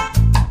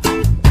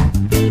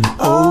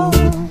 Oh,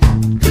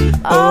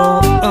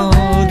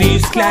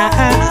 this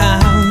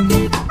cloud.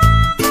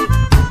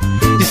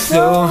 It's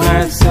so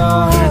hard, so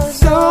hard,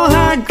 so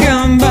hard,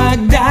 come back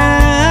down.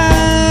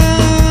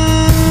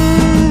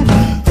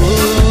 Oh,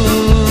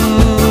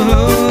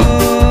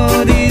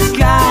 this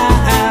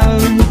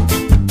cloud.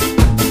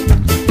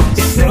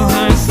 It's so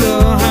hard, so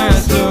hard.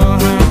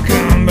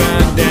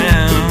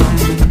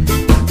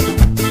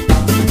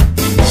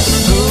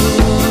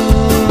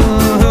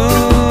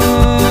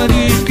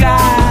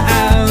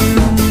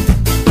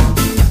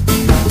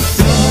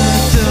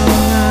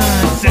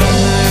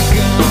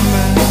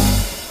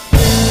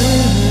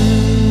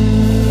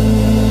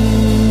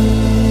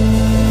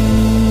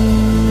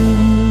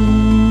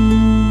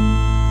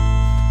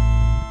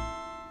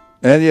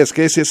 And yes,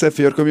 KCSF,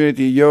 your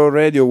community, your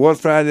radio, World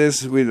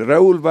Fridays with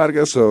Raúl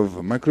Vargas of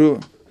Makrú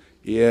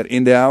here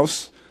in the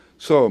house.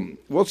 So,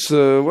 what's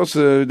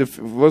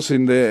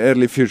in the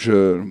early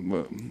future?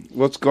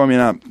 What's coming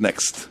up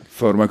next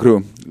for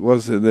Makrú?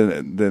 What's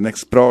the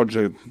next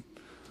project?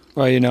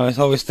 Well, it's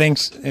always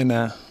things in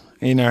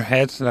our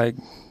heads, like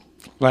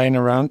flying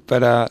around.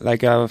 But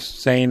like I was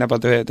saying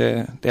about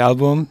the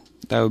album,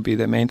 that would be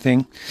the main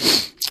thing.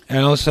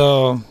 And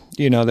also,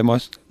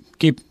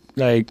 keep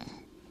like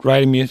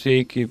writing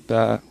music, keep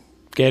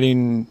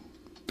getting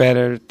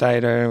better,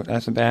 tighter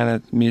as a band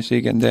at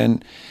music, and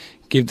then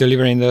keep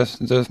delivering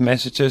those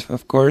messages,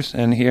 of course.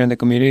 And here in the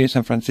community,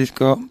 San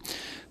Francisco,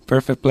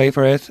 perfect place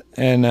for it.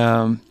 And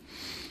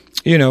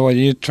when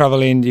you're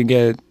traveling, you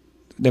get,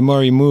 the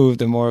more you move,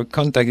 the more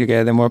contact you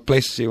get, the more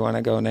places you want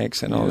to go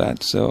next, and all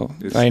that. So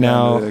it's right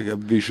now, like a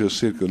vicious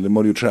circle. The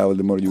more you travel,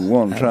 the more you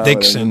want to travel.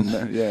 Addiction.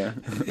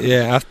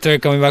 Yeah. After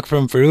coming back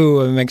from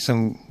Peru, I make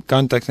some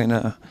contacts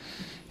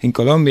in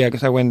Colombia,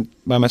 because I went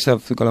by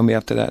myself to Colombia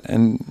after that,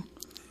 and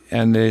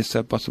there's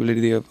a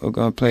possibility of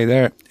going to play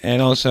there.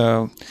 And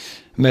also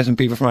met some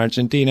people from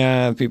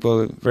Argentina,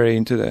 people very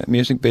into the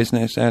music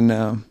business,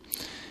 and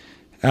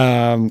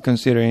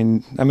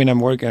considering, I'm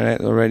working on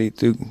it already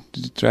to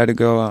try to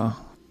go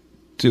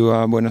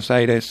to Buenos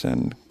Aires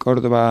and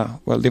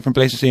Cordoba, different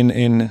places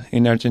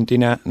in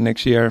Argentina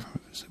next year.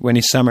 When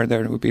it's summer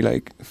there, it would be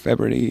like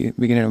February,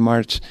 beginning of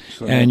March,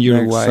 so and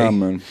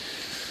Uruguay.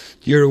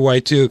 Uruguay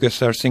too, because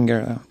our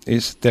singer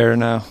is there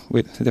now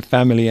with the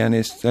family, and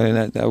is telling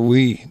that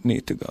we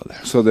need to go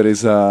there. So there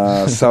is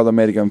a South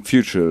American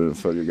future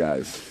for you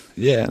guys.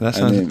 Yeah, that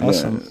sounds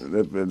awesome.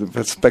 Yeah, the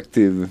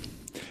perspective,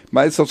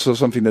 but it's also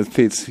something that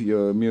fits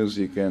your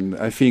music, and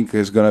I think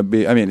it's gonna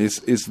be.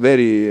 It's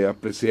very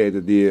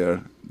appreciated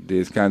here,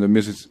 this kind of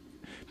music,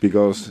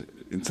 because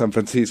in San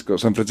Francisco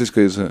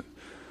is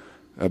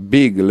a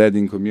big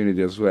Latin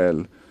community as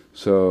well.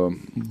 So,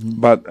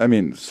 but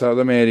South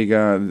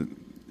America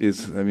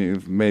is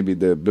maybe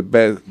the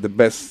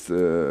best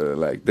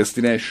like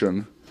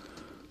destination.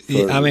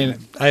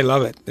 I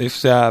love it.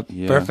 It's a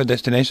perfect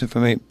destination for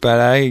me. But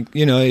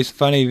it's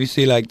funny if you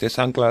see like the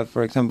SoundCloud,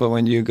 for example,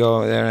 when you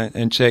go there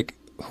and check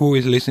who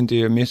is listening to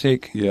your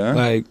music. Yeah.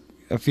 Like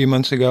a few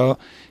months ago,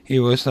 it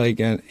was like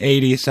an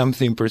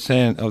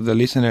 80-something% of the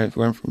listeners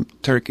were from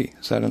Turkey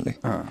suddenly.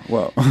 Ah,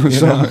 wow.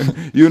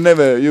 you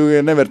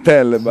never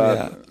tell about.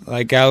 Yeah.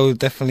 Like I would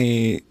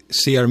definitely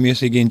see our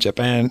music in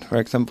Japan, for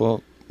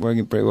example,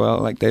 working pretty well.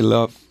 Like they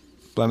love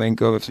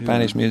flamenco,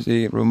 Spanish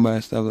music,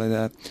 rumba, stuff like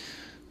that.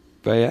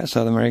 But yeah,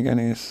 South American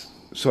is.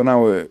 So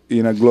now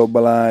in a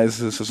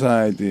globalized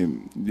society,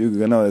 you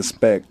cannot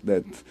expect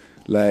that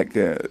like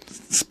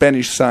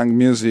Spanish sung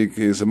music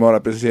is more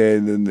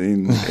appreciated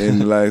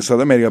in like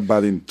South America,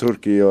 but in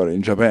Turkey or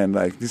in Japan.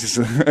 Like this is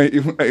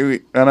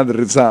another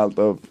result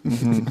of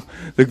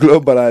the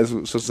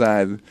globalized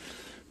society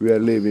we are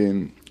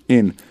living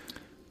in.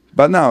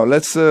 But now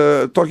let's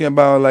talking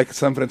about like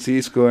San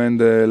Francisco and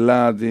the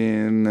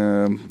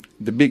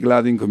the big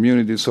Latin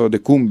community. So the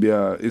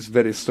Cumbia is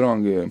very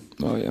strong here.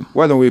 Oh yeah.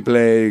 Why don't we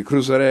play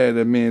Cruzaré?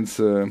 That means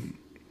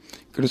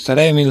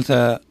Cruzaré means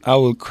I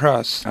will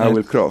cross. I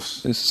will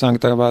cross. It's a song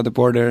talking about the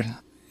border,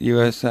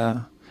 U.S.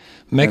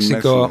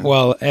 Mexico.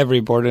 Well, every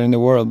border in the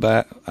world.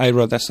 But I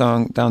wrote that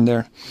song down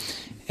there,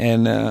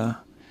 and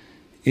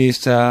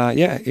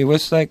it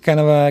was like kind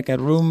of like a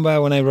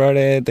rumba when I wrote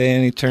it.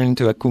 Then it turned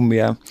into a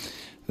cumbia.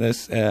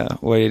 That's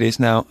what it is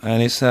now,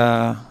 and it's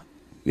a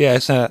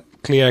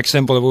clear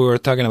example of what we were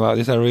talking about.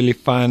 It's a really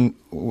fun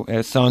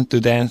song to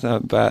dance,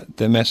 but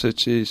the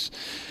message is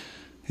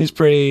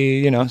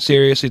pretty,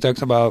 serious. It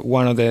talks about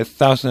one of the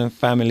 1,000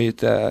 families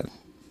that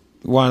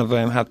one of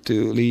them have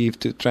to leave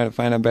to try to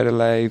find a better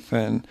life,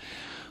 and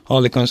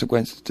all the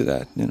consequences to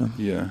that.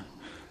 Yeah,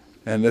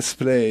 and let's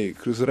play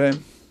Cruzaré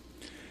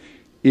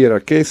here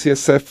at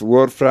KCSF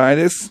World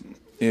Fridays.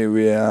 Here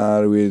we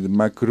are with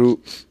Makrú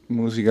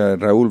Música,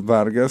 Raúl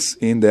Vargas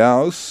in the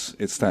house.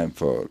 It's time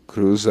for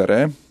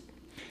Cruzaré.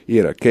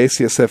 Here at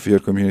KCSF, your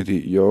community,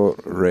 your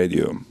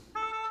radio.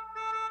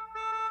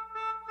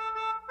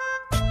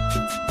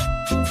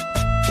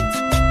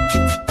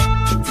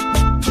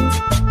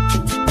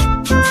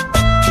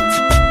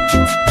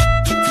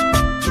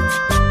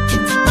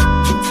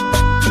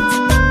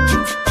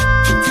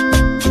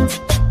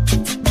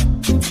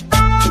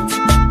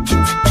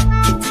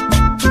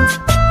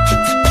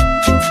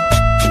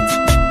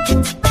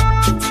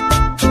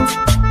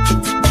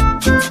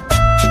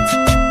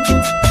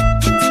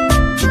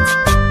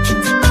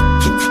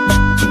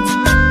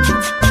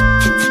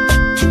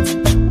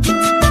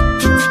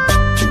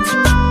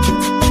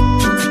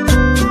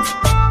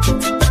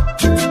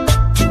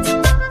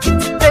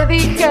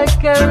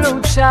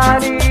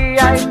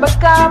 lucharía y para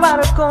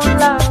acabar con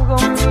la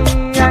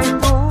agonía y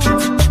tú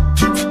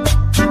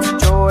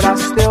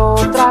lloraste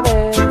otra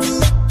vez.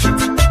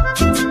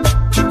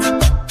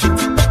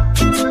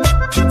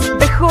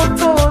 Dejo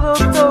todo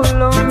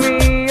lo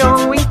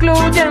mío,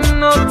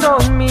 incluyendo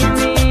todo mi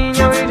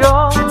niño, y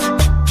yo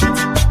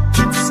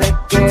sé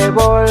que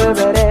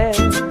volveré.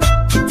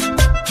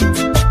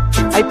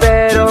 Ay,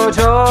 pero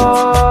yo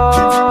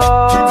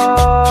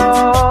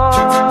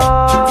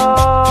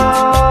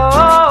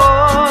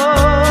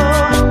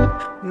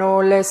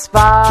no les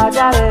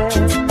fallaré.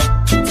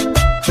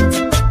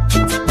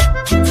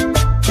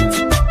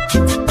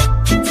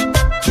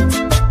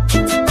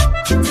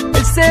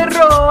 Él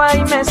cerró y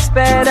me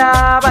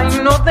esperaba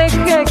y no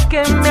dejé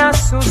que me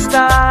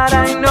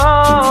asustara y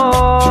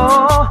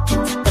no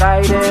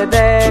traeré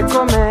de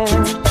comer.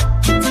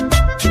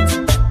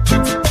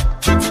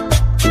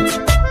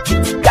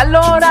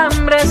 Calor,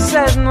 hambre,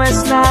 sed no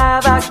es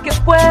nada que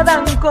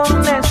puedan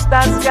con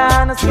estas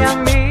ganas que a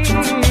mí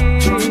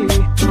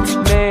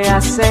me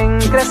hacen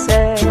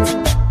crecer.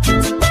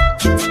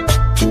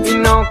 Y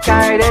no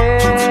caeré.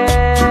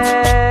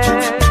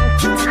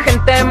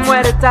 Gente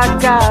muerta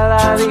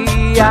cada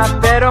día,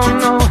 pero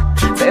no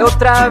de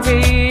otra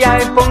vía.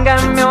 Y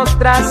pónganme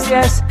otras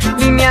 10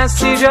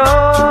 líneas y yo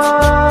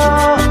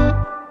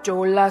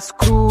las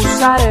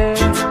cruzaré.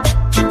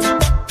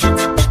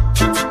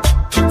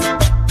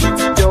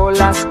 Yo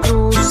las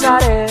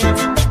cruzaré.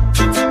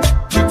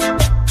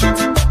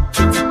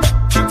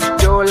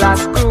 Yo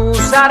las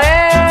cruzaré.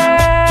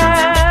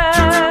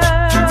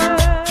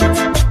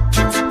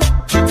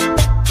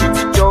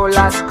 Yo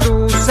las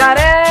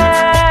cruzaré.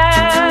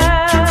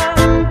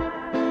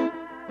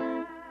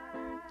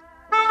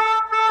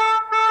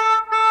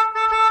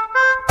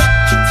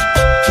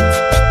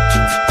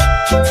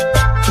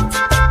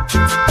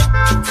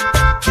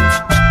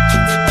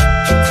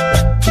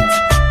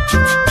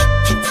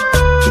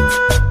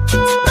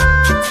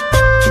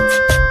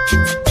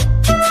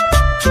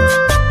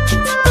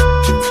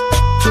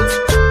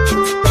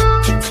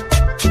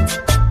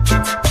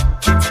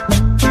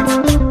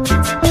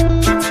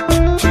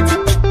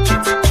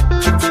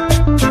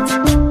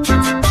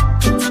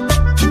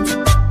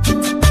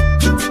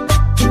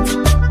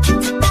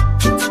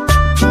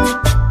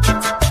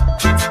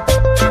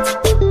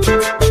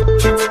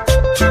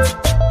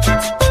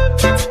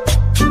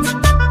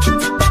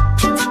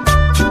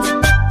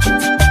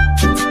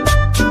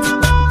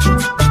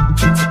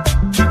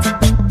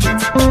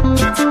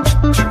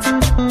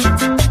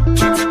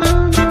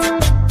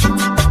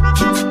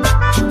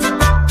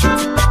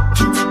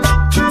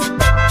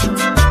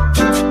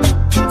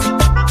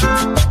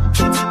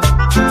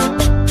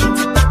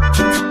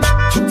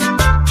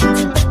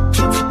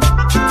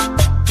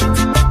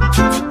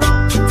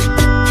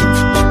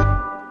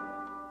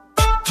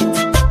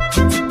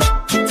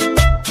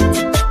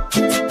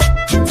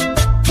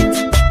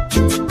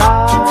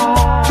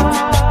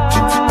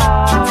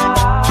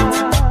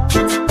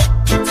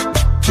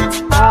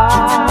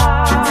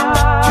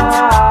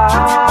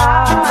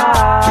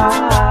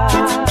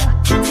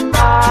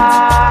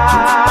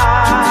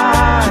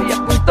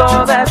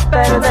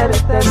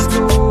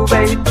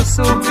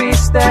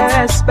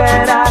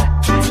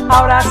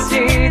 Ahora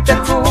sí te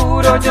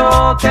juro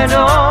yo que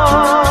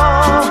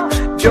no,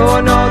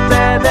 yo no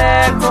te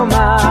dejo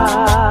más,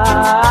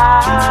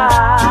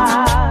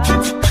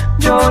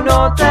 yo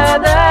no te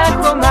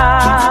dejo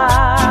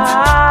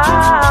más,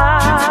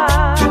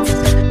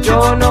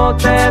 yo no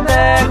te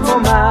dejo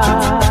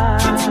más.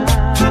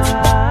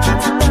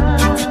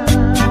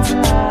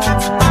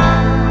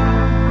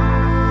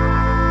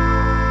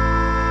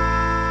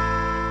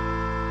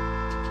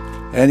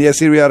 And yes,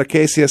 here we are,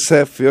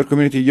 KCSF, your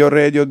community, your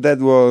radio. That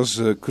was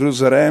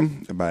Cruzare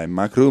by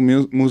Makrú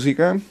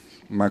Musica.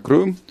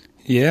 Makrú.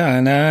 Yeah,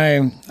 and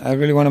I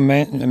really want to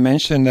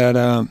mention that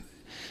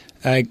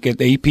like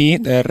the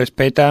EP,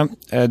 Respeta,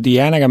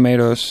 Diana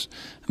Gamero's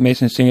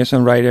amazing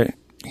singer-songwriter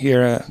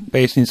here,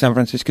 based in San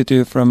Francisco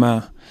too,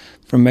 from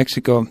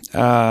Mexico.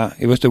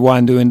 It was the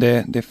one doing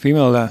the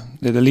female,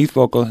 the lead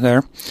vocal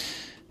there,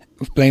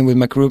 playing with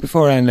Makrú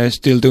before, and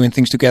still doing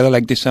things together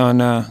like this on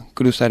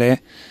Cruzare.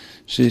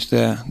 She's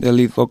the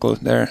lead vocal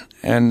there,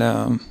 and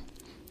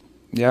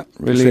yeah,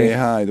 really. Say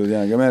hi to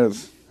Diana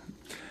Gamero.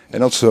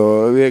 And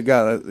also, we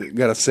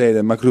gotta say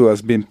that Makrú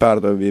has been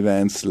part of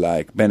events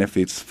like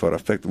Benefits for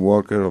Affected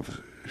Workers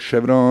of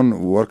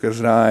Chevron,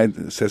 Workers' Right,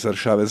 Cesar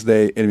Chavez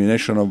Day,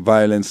 Elimination of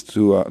Violence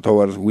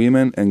towards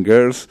Women and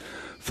Girls,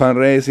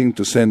 fundraising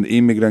to send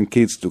immigrant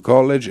kids to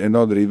college, and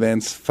other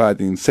events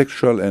fighting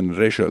sexual and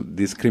racial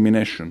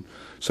discrimination.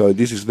 So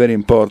this is very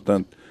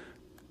important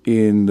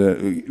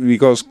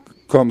because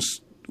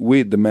comes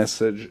with the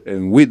message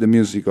and with the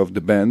music of the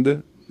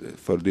band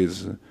for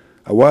this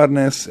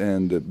awareness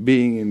and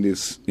being in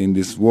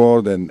this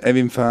world and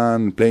having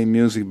fun, playing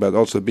music, but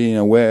also being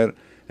aware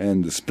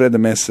and spread the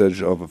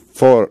message of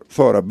for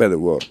a better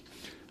world.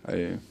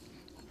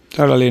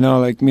 Totally,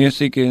 like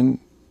music in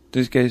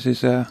this case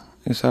is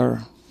our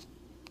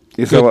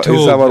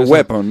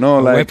weapon, no?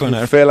 Like weapon.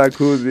 Fela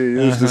Kuti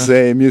used to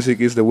say, music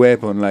is the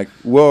weapon. Like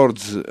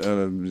words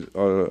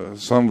or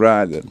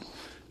songwriter.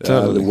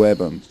 Totally. The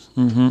weapons.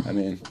 Mm-hmm. I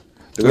mean,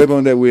 the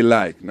weapon that we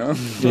like, no?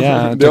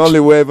 Yeah. The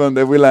only weapon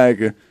that we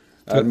like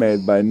are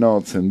made by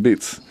notes and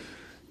beats.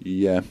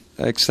 Yeah.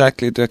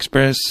 Exactly, to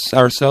express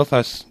ourselves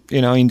as,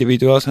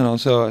 individuals and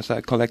also as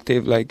a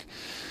collective. Like,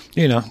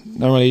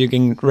 normally you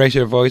can raise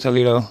your voice a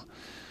little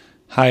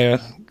higher,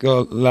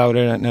 go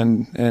louder,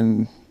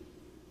 and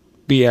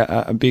be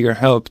a bigger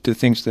help to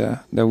things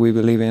that we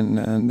believe in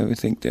and that we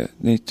think that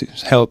need to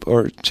help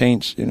or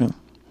change,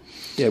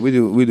 Yeah, Yeah,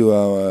 we do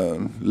our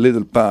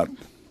little part,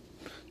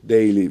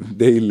 daily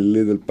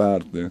little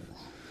part.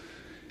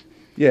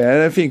 Yeah,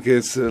 and I think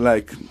it's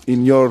like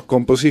in your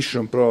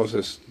composition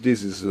process,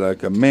 this is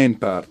like a main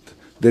part.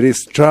 There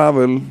is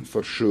travel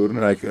for sure,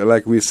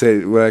 like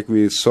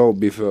we saw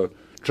before.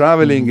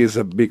 Traveling is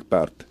a big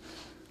part,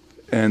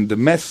 and the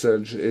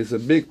message is a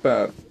big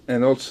part.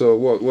 And also,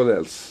 what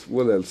else?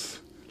 What else?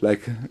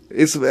 Like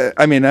it's.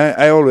 I mean,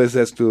 I always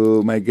ask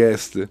to my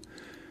guests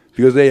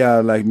because they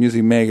are like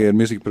music maker,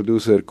 music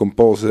producer,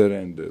 composer,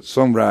 and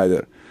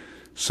songwriter.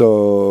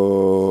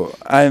 So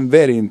I am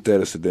very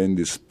interested in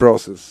this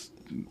process,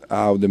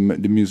 how the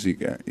music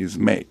is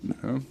made.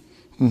 Huh?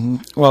 Mm-hmm.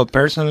 Well,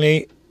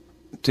 personally,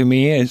 to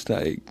me, it's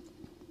like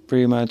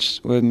pretty much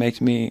what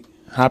makes me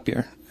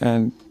happier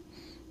and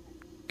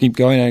keep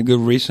going, and a good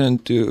reason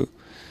to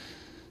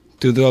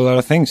do a lot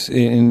of things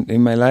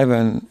in my life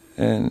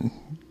and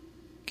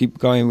keep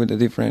going with a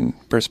different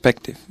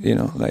perspective,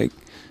 like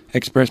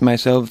express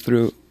myself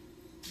through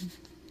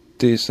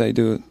this. I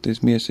do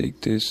this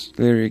music, this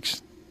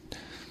lyrics,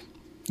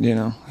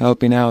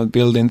 helping out,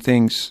 building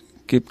things,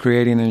 keep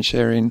creating and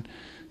sharing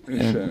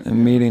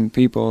and meeting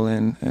people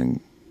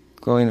and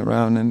going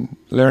around and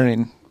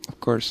learning, of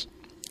course,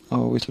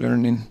 always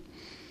learning.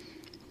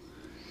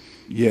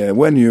 Yeah,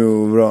 when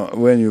you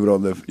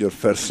wrote your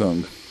first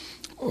song?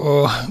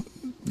 Oh,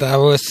 that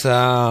was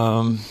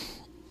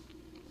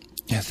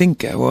I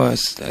think I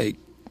was like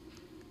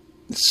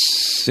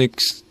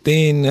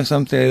 16 or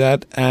something like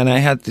that, and I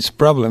had this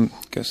problem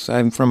because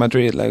I'm from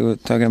Madrid, like we were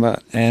talking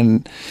about,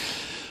 and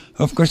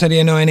of course I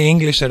didn't know any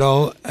English at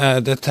all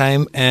at that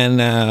time, and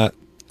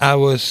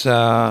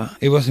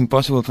it was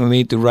impossible for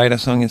me to write a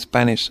song in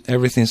Spanish.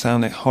 Everything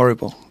sounded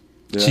horrible.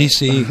 Yeah.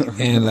 Cheesy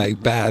and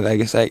like bad. I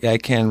guess I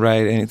can't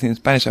write anything in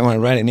Spanish. I want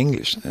to write in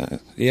English.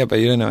 Yeah, but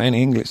you don't know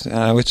any English.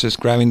 I was just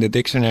grabbing the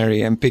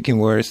dictionary and picking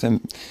words and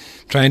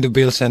trying to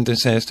build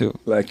sentences to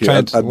like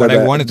what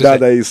I wanted to say.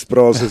 Dadaist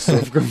process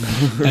of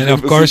and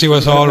of course it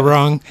was all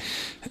wrong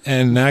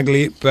and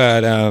ugly.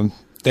 But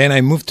then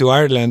I moved to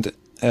Ireland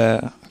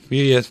a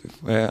few years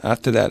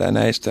after that, and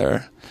I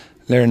started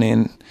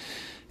learning.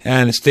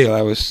 And still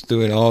I was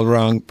doing it all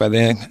wrong. But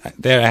then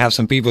there I have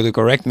some people to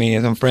correct me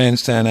and some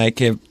friends, and I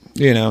kept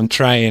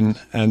trying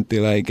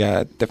until I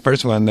got the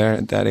first one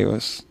there that it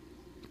was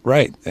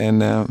right.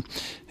 And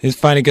it's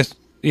funny because,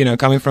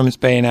 coming from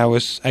Spain, I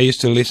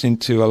used to listen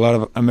to a lot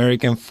of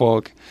American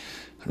folk,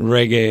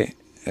 reggae,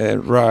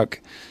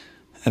 rock.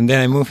 And then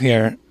I moved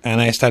here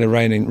and I started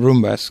writing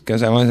rumbas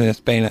because I was in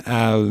Spain.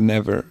 I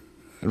never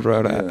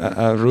wrote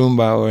a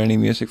rumba or any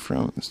music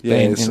from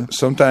Spain. Yeah,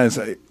 sometimes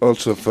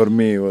also for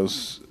me it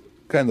was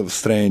kind of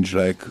strange,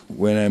 like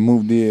when I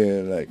moved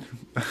here, like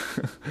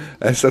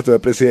I started to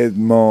appreciate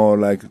more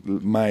like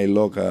my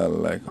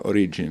local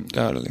origin.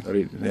 Totally.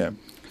 Yeah.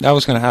 That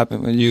was going to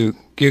happen when you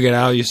get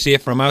out, you see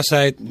it from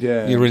outside.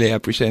 Yeah. You really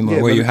appreciate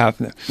more what you have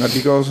there. Not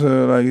because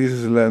this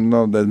is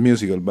not that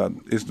musical, but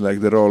it's like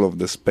the role of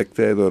the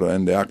spectator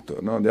and the actor.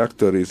 No, the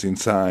actor is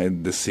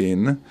inside the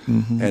scene,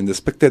 and the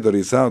spectator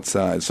is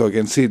outside, so you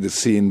can see the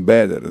scene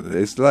better.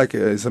 It's like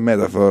it's a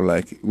metaphor.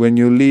 Like when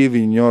you live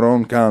in your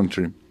own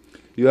country,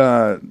 you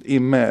are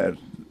immersed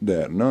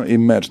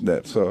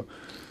there. So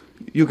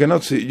you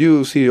cannot see.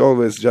 You see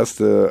always just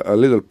a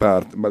little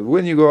part, but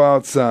when you go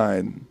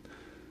outside,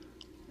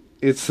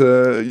 it's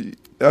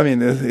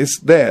it's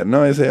there.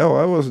 No, I say,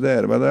 I was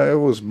there, but I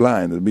was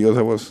blinded because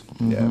I was.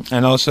 Yeah.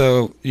 And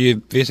also,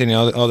 you visiting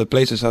all the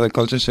places, other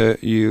cultures, so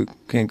you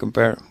can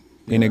compare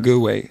in a good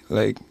way.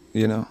 Like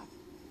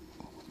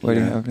what do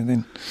you have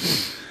everything.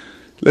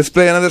 Let's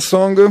play another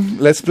song.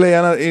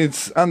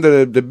 It's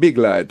Under the Big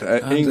Light,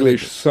 an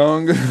English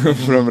song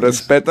from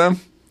Respeta.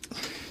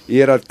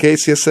 Here at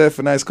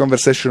KCSF, nice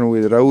conversation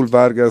with Raúl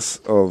Vargas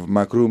of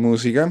Makrú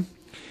Música.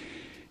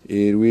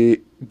 Here we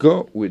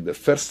go with the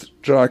first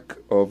track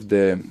of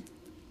the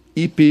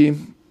EP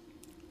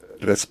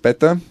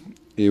Respeta.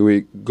 Here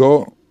we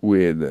go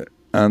with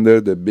Under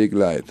the Big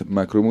Light.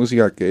 Makrú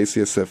Música,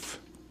 KCSF.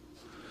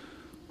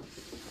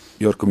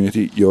 Your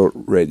community, your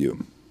radio.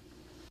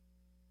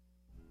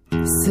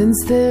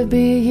 Since the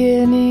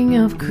beginning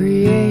of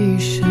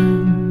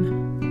creation,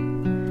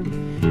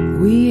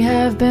 we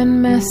have been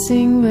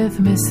messing with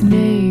Miss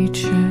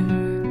Nature.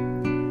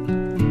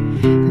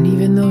 And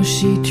even though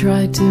she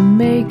tried to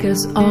make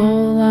us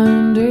all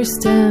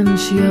understand,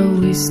 she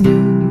always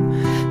knew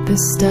the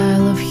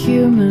style of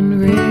human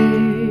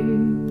race.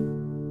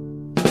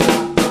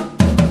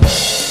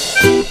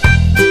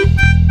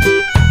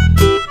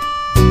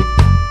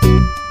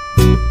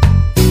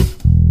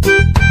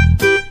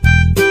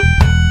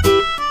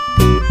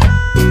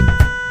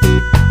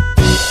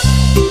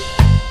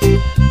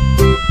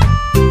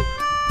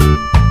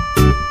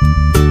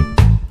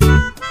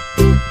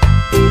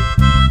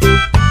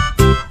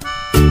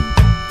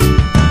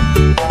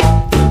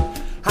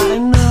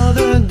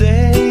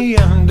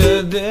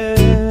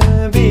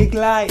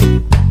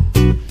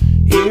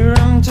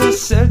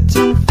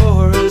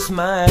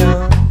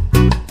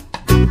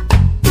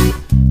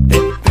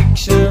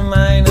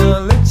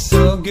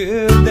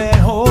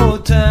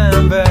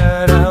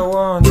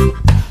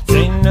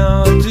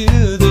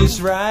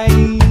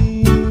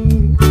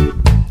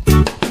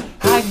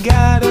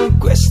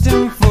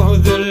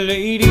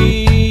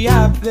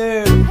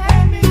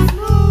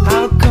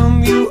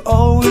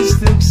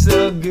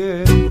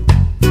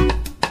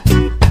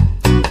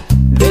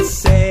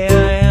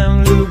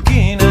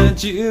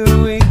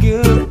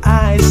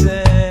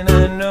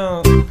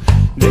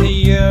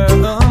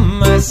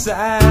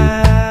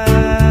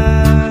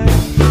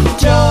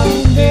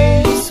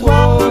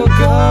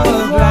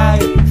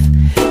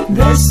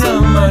 There's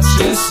so much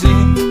to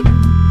see.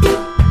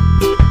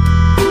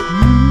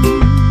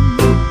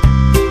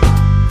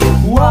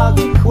 Walk,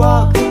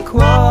 walk,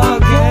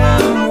 walk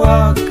and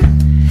walk.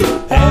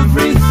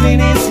 Everything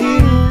is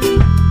here.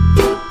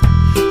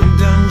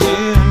 Don't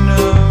you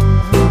know?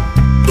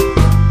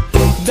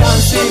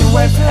 Don't sit and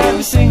wait for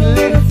every single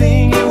little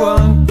thing you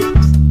want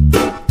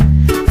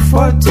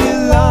for too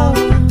long.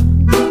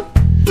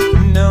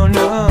 No,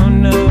 no,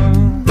 no.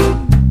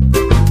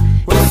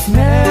 It's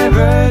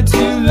never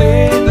too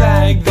late,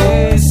 like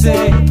they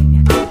say,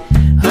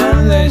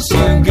 unless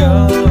you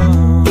go.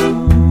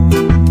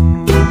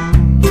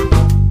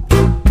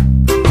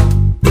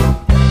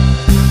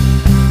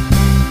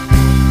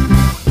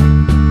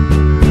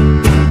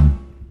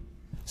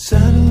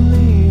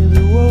 Suddenly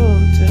the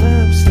world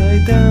turned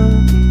upside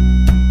down.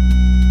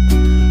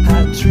 A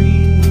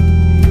tree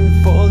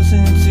falls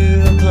into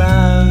a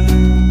cloud.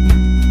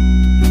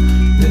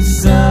 The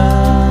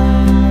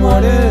sun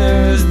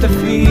waters the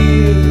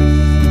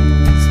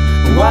fields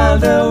while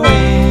the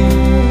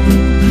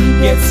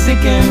wind gets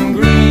sick and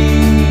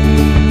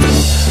green.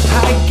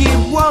 I keep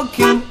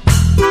walking.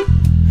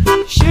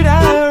 Should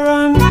I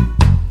run?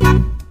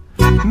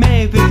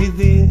 Maybe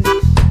this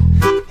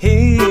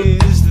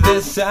is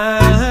the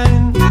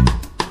sign.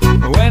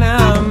 When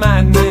our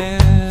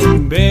madness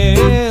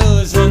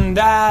builds and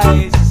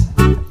dies,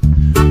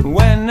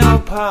 when no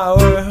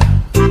power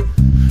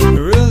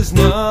rules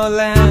no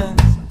land,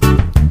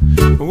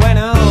 when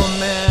all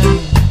men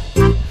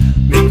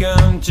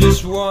become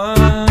just one.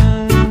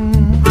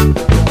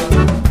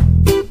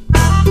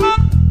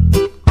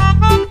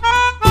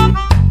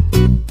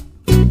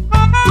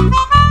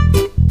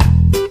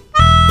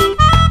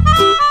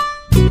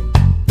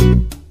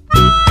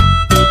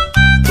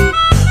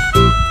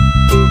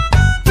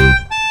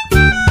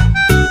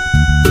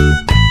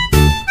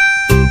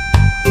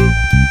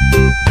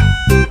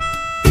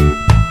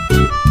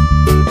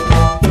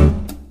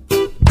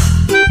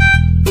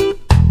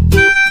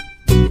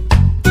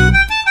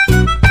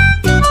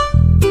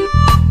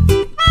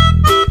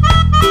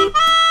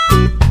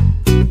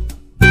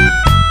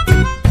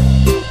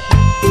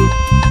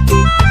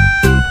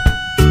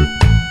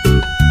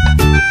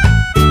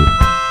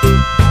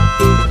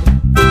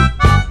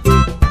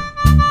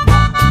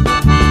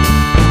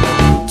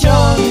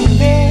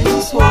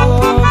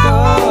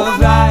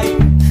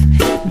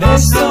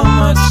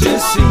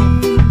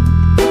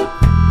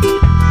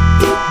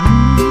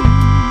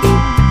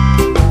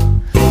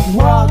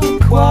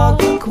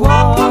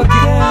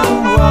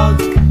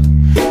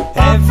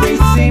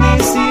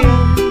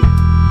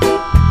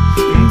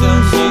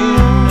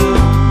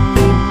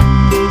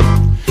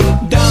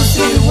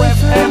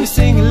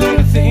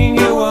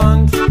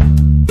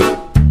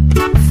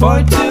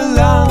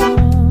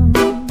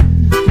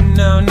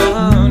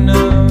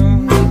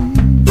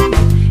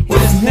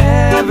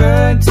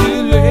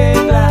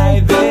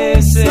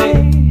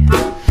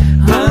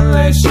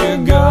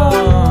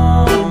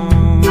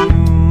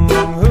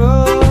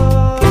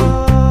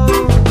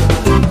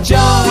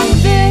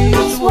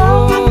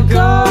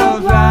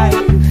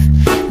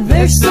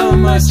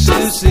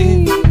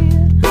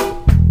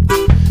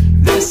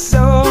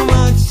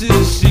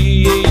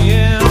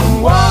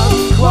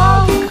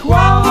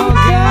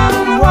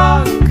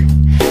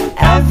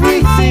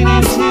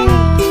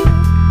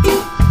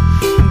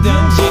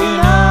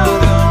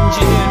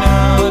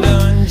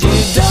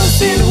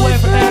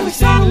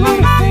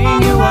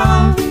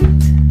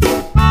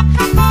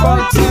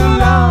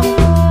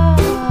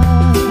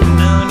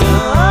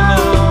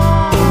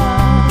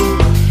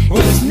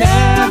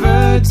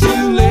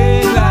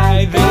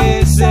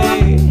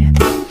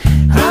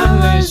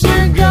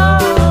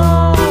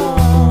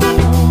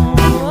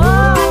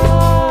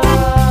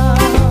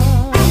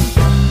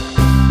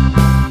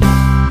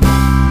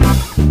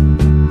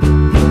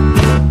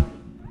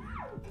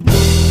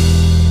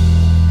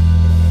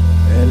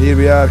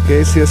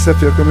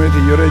 KCSF, your community,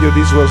 your radio.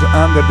 This was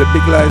Under the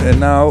Big Light, and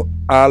now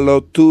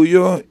Allo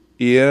Tuyo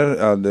here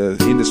in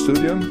the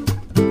studio.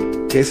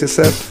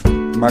 KCSF,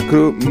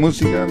 Makrú,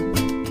 música.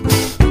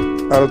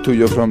 Allo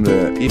Tuyo from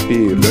the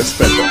EP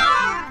Respeto.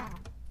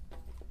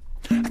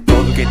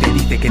 Todo que te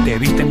dice que te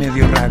viste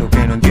medio raro,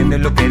 que no entiendes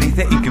lo que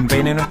dices y que un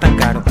peine no es tan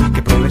caro,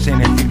 que pruebes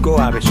en el circo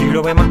a ver si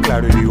lo ves más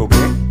claro. Y digo, ¿qué?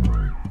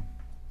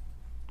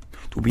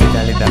 Tu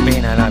vida les da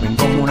pena, la ven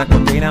como una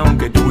condena,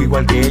 aunque tú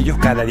igual que ellos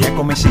cada día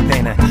comes y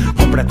cenas.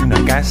 Cómprate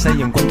una casa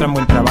y encuentran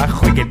buen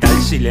trabajo, y qué tal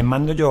si les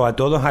mando yo a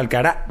todos al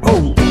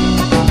carajo.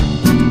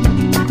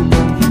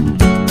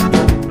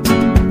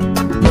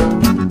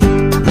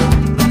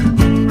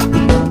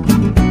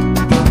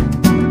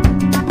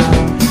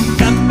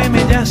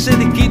 Cámbiame ya ese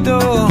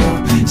disquito,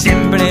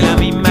 siempre la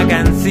misma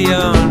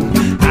canción.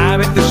 A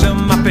veces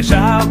son más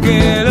pesados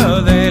que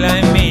los de la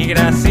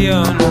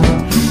inmigración.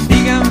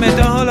 Díganme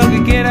todo lo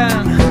que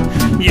quieran,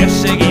 yo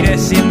seguiré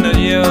siendo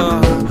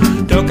yo,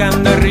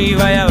 tocando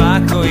arriba y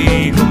abajo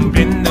y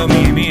cumpliendo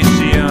mi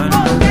misión.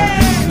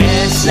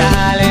 Me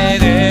sale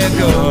del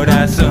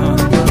corazón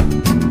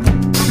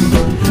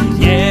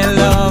y es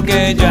lo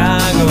que yo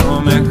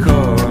hago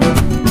mejor.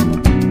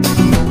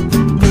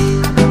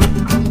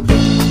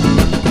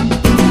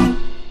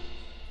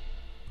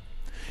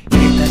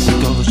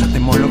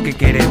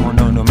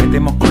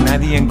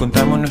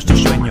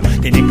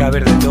 que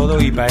haber de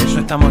todo y para eso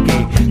estamos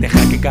aquí.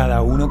 Deja que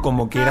cada uno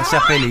como quiera sea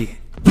feliz.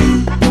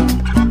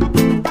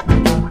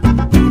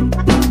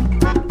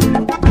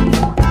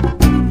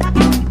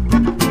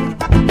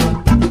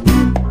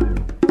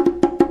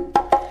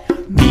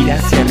 Mira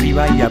hacia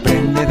arriba y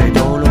aprende de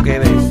todo lo que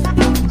ves.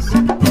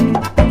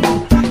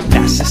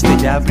 Las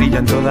estrellas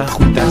brillan todas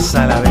juntas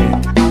a la vez.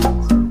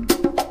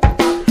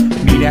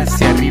 Mira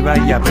hacia arriba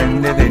y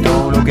aprende de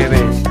todo lo que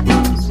ves.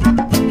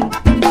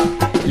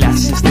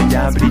 Las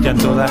estrellas brillan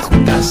todas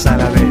juntas a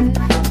la vez.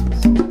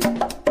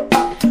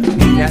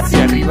 Mira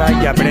hacia arriba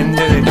y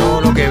aprende de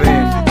todo lo que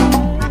ves.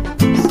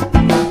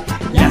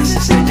 Las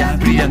estrellas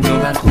brillan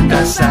todas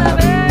juntas a la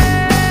vez.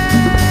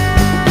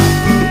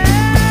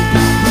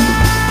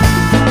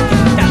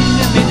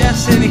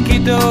 Ese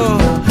disquito,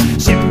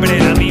 siempre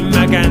la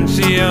misma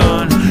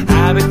canción.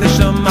 A veces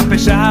son más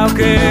pesados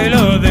que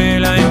los de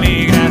la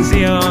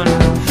inmigración.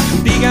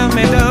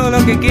 Díganme todo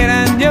lo que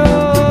quieran, yo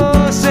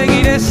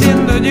seguiré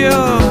siendo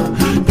yo,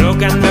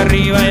 tocando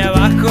arriba y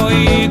abajo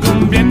y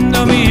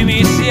cumpliendo mi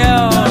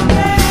misión.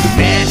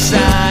 Me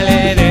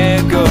sale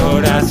del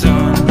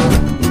corazón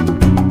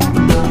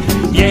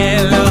y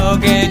es lo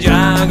que yo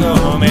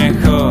hago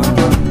mejor.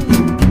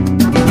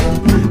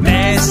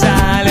 Me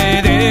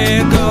sale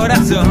del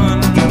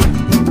corazón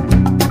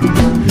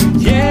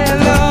y es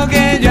lo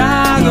que yo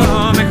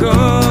hago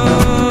mejor.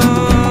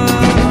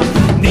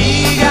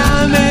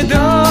 Díganme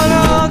todo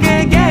lo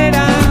que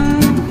quieran,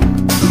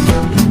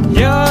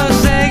 yo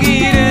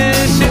seguiré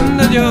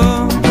siendo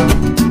yo,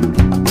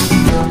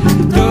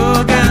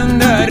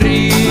 tocando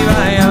arriba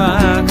y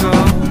abajo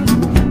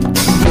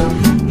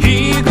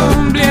y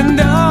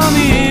cumpliendo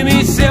mi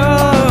misión.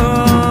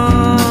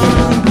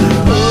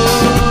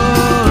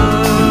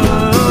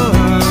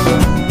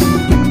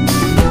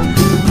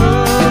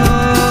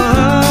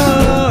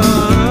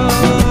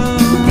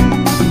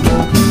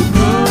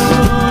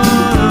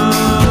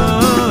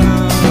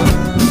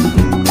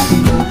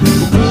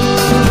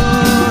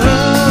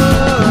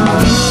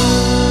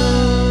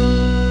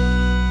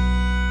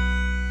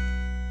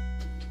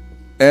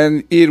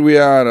 And here we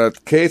are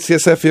at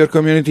KCSF, your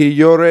community,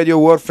 your radio,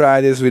 World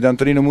Fridays with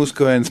Antonino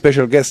Musco and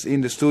special guest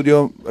in the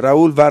studio,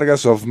 Raúl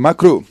Vargas of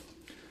Makrú.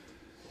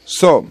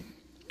 So,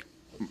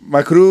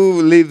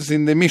 Makrú lives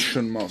in the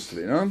Mission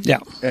mostly, no? Yeah.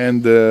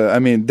 And, I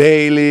mean,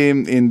 daily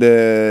in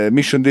the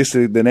Mission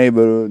District, the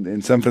neighborhood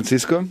in San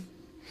Francisco.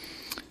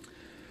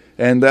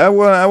 And I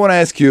want to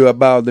ask you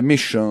about the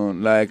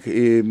Mission, like,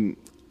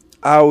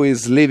 how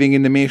is living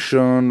in the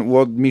Mission,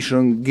 what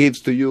Mission gives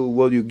to you,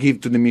 what you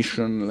give to the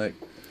Mission, like...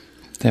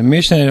 The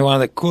Mission is one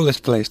of the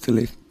coolest places to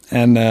live,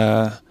 and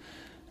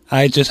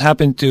I just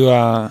happened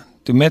to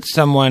met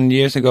someone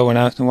years ago when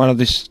I was on one of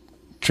these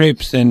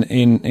trips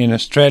in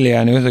Australia,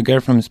 and it was a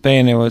girl from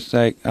Spain. It was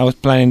like I was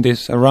planning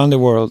this around the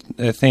world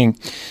thing,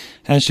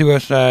 and she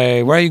was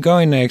like, "Where are you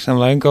going next?" I'm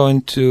like, "I'm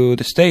going to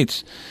the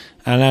States,"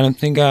 and I don't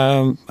think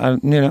I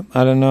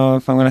don't know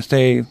if I'm gonna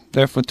stay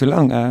there for too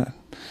long. I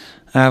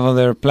have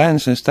other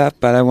plans and stuff,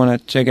 but I want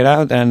to check it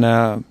out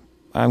and.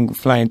 I'm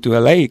flying to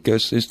LA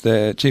because it's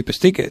the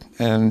cheapest ticket.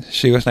 And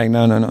she was like,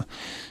 no.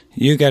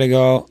 You got to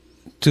go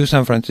to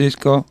San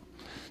Francisco,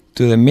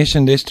 to the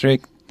Mission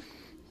District,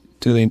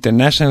 to the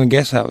International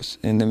Guest House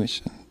in the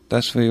Mission.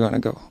 That's where you want to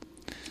go.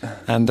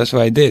 And that's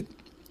what I did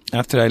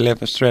after I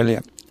left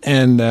Australia.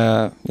 And,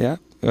 it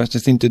was the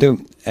thing to do.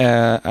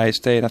 I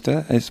stayed after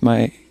that. It's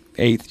my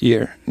 8th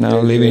year now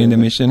living in the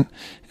Mission.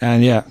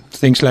 And,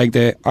 things like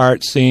the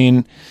art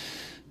scene,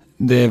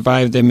 the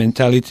vibe, the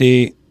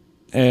mentality,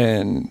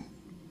 and...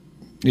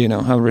 you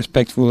know, how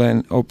respectful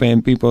and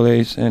open people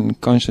is and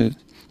conscious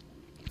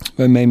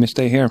what made me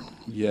stay here.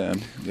 Yeah,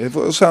 it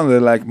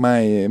sounded like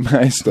my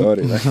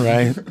story. Like,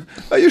 right.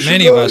 You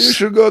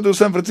should go to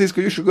San Francisco,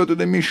 you should go to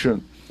the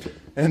Mission.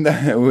 And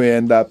we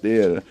end up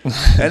here.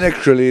 And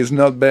actually, it's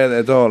not bad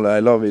at all. I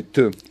love it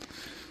too.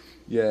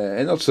 Yeah,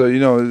 and also, you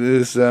know,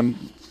 this,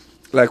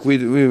 like we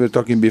were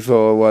talking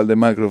before while the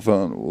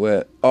microphone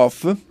were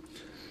off.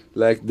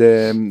 Like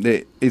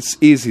it's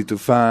easy to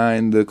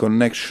find the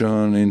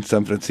connection in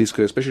San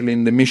Francisco, especially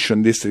in the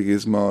Mission District.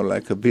 It's more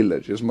like a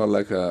village. It's more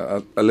like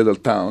a little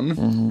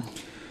town,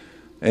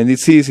 and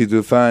it's easy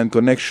to find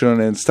connection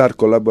and start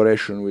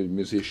collaboration with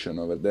musicians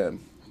over there.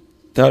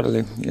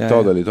 Totally, yeah.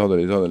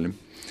 Totally.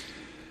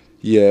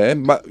 Yeah,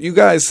 but you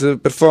guys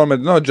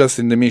performed not just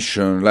in the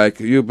Mission, like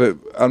you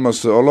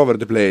almost all over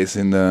the place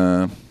in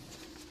the.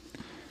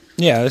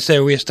 Yeah, let's say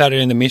we started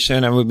in the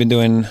Mission, and we've been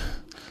doing.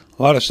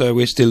 A lot of shows.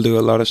 We still do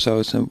a lot of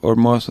shows, or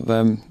most of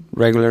them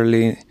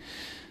regularly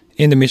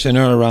in the Mission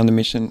or around the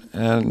Mission,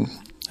 and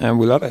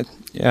we love it.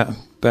 Yeah,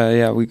 but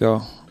yeah, we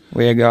go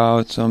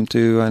out some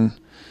too, and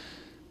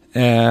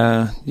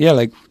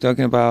like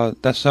talking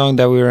about that song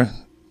that we were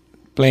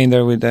playing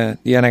there with the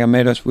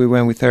Anagameros. We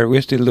went with her.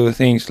 We still do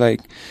things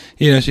like,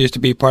 you know, she used to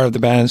be part of the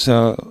band,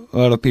 so a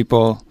lot of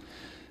people.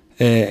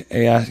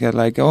 Ask her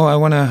like, "Oh, I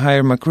want to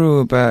hire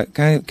Makrú, but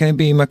can it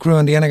be Makrú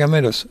and the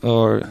Anagameros?"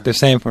 Or the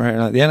same for her,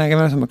 like, the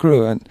Anagameros and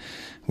Makrú. And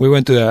we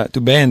went to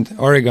Bend,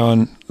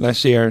 Oregon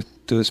last year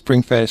to the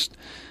Spring Fest,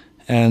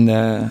 And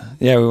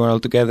we were all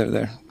together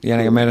there.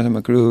 Diana Gameros and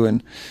Makrú,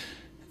 and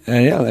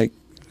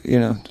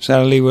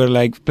suddenly we're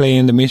like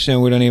playing the mission.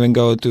 We don't even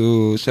go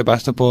to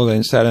Sebastopol,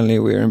 and suddenly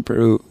we're in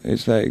Peru.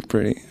 It's like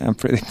pretty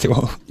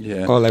unpredictable.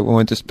 Yeah. Or like we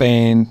went to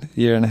Spain a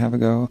year and a half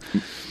ago.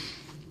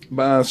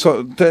 But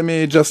so tell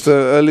me just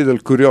a little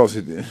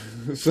curiosity.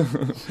 So,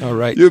 all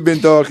right. You've been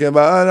talking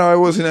about, I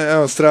was in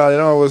Australia,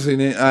 I was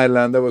in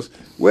Ireland,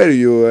 where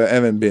you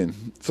haven't been?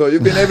 So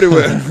you've been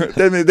everywhere.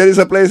 Tell me, there is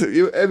a place, have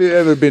you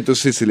ever been to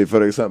Sicily,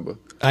 for example?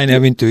 I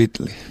never been to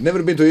Italy.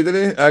 Never been to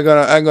Italy?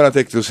 I'm gonna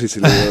take to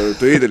Sicily or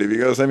to Italy,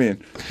 because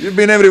you've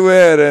been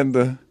everywhere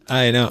and...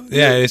 I know.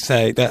 Yeah, it's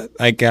like that.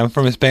 Like, I'm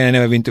from Spain. I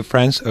never been to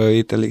France or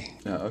Italy.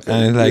 Oh, okay.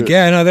 And it's like,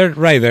 they're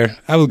right there.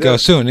 I will go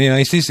soon.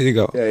 It's easy to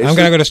go. Yeah, I'm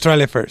gonna go to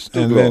Australia first.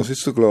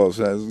 It's too close.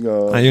 Let's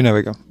go. You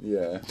never go.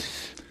 Yeah.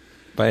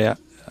 But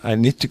I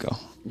need to go.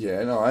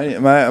 Yeah, no.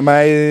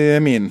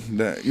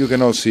 You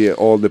cannot see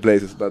all the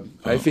places, but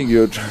I think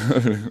you've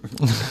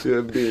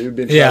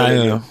been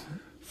traveling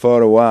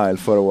for a while.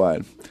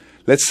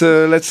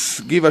 Let's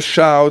give a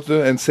shout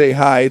and say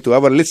hi to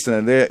our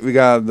listener. We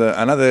got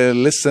another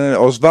listener,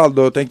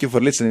 Osvaldo. Thank you for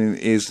listening.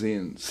 Is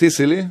in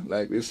Sicily,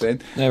 like we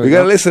said. We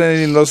got a listener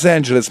in Los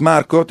Angeles,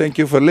 Marco. Thank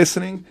you for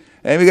listening.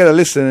 And we got a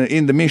listener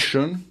in the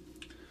Mission,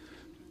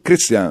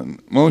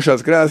 Christian.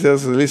 Muchas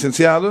gracias,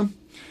 licenciado.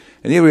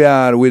 And here we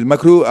are with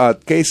Makrú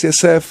at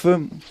KCSF.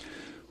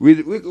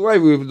 Why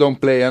we don't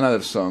play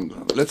another song?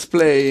 Let's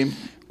play.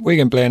 We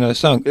can play another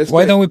song.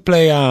 Why don't we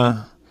play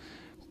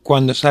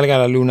Cuando Salga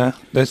la Luna?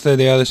 That's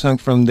the other song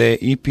from the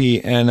EP,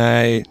 and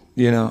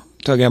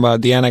talking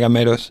about Diana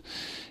Gameros.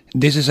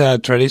 This is a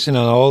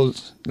traditional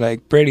old,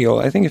 like pretty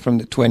old, I think it's from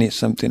the 20s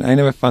something. I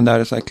never found out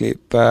exactly,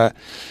 but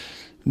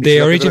the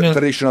original...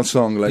 traditional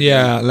song.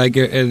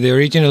 The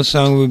original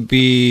song would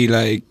be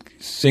like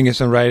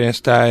singer-songwriter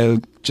style,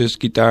 just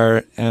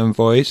guitar and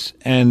voice,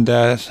 and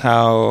that's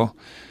how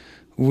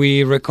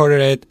we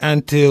recorded it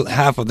until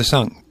half of the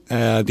song.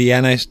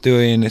 Diana is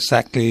doing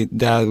exactly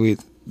that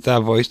with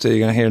that voice that you're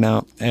gonna hear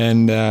now,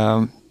 and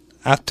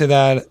after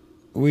that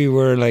we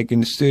were like in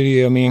the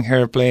studio, me and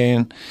her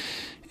playing,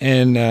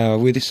 and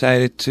we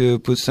decided to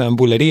put some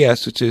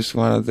bulerías, which is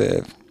one of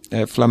the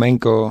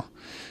flamenco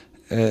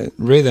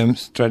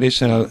rhythms,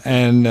 traditional,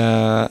 and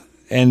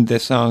end the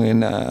song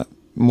in a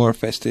more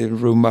festive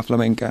Rumba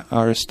Flamenca,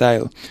 our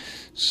style.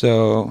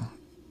 So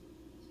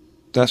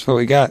that's what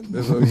we got.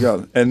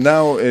 And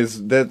now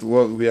is that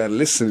what we are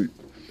listening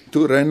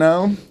to right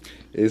now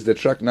is the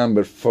track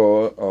number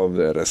 4 of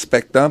the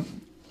Respecta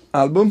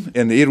album.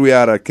 And here we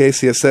are at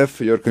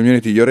KCSF, your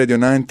community, your radio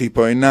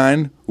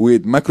 90.9,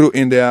 with Makrú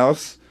in the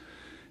house.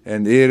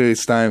 And here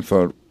it's time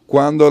for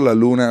Cuando la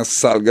Luna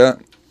Salga.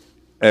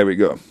 Here we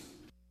go.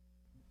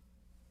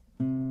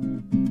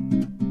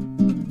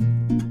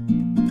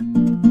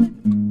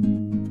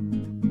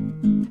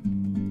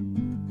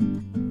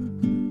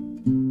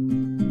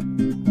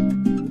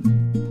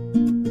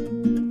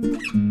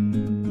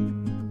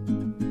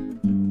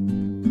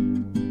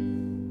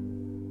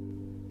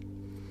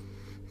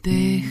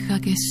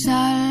 Deja que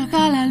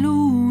salga la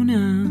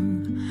luna,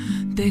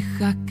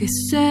 deja que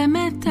se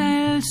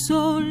meta el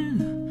sol,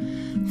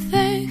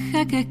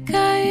 deja que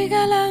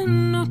caiga la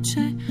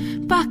noche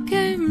pa'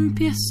 que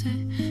empiece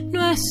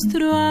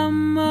nuestro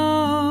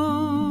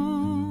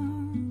amor.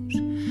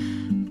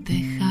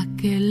 Deja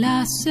que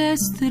las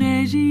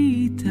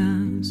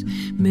estrellitas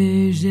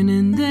me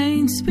llenen de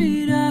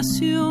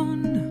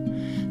inspiración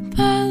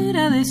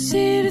para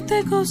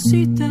decirte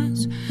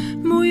cositas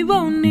muy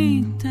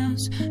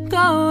bonitas,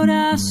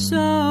 corazón.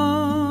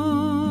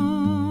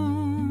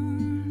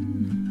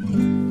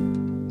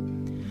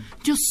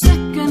 Yo sé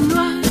que no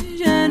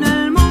hay en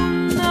el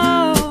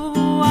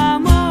mundo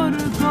amor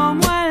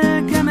como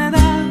el que me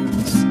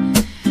das,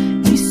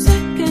 y sé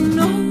que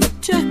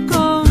noche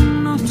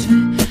con noche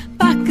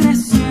va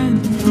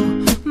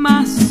creciendo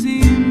más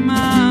y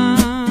más,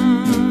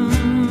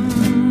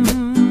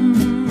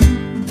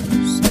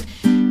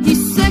 y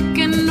sé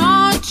que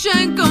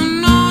noche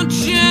con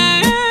noche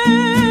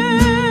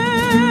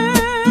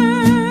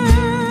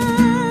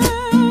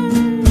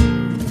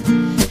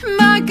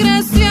va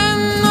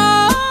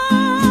creciendo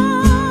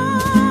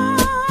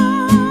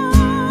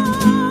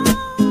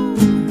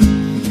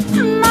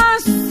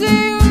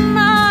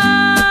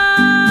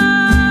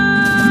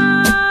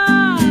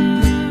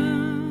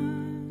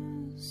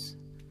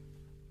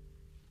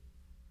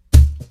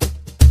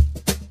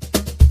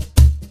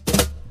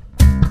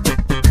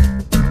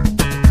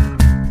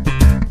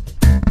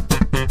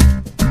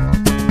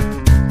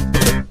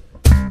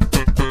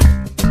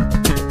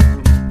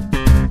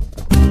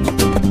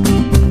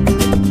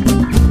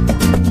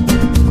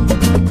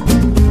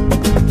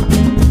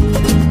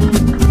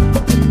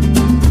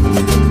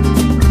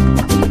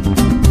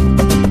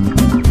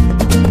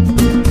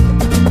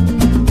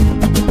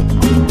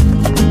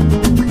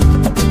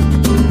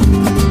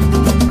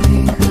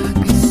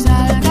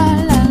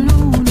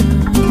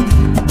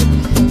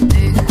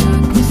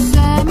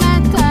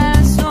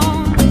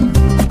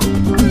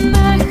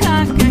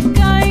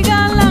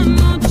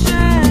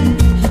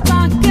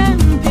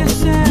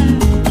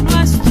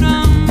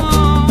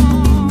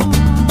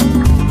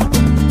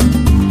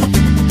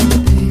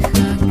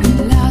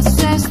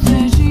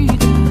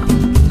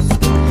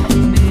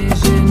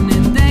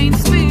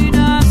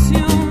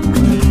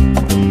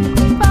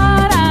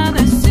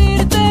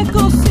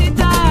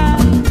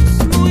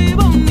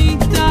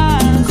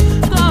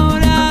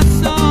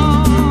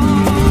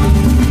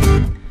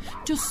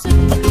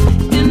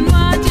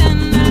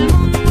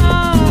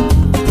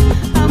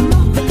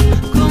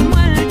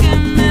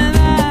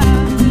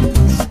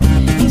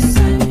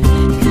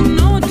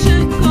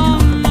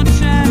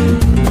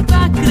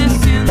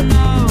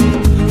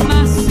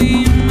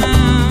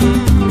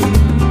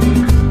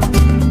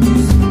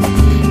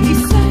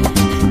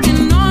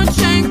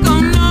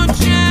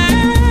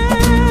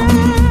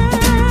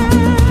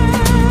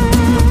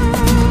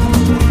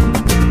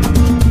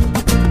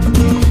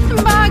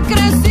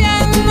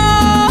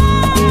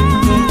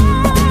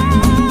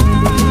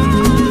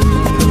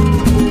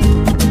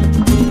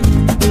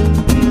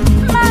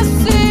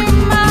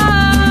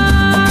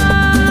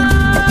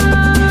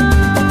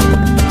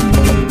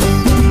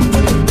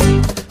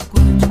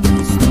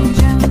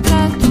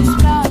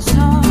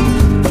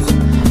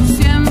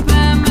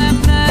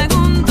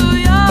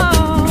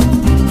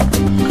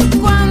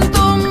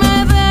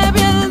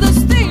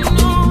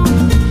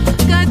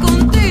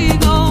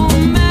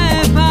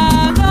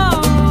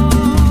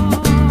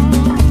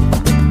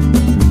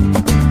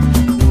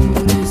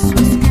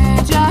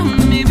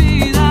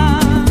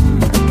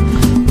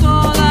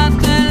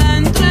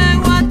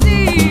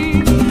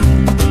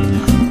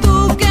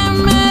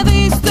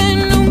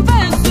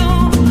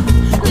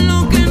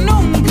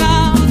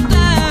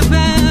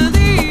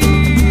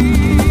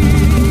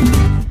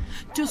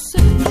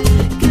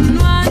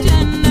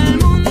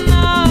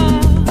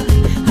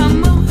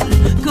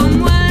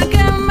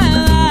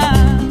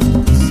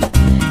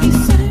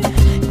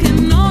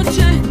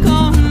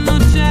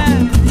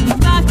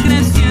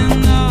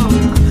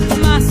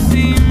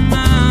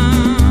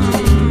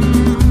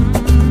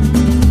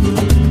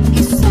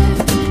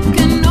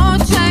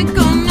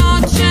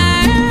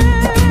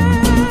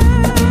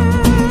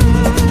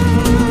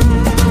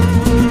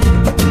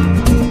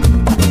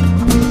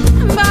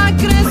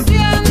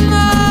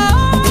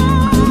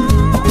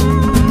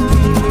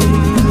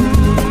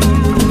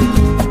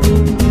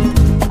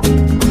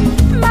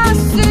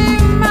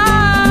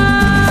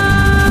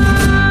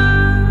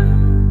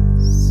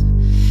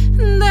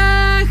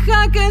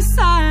hasta que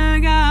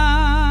salga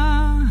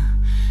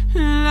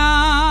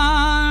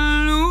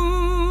la luna.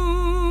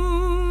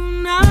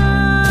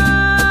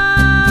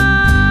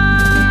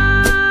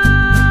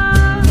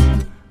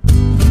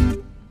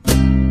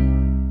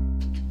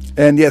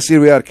 And yes, here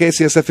we are,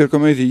 KCSF, your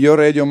community, your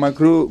radio,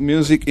 Makrú,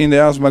 music in the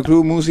house,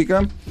 Makrú,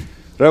 música.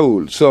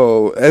 Raúl,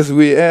 so as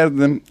we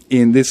heard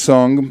in this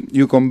song,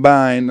 you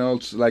combine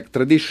also like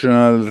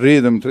traditional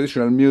rhythm,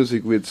 traditional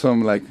music with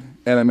some like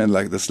element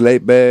like the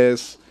slave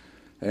bass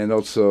and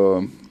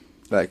also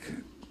like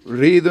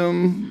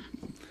rhythm.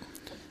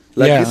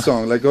 Like this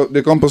song, like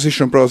the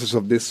composition process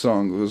of this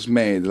song was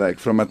made like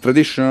from a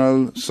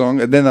traditional song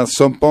and then at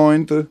some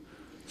point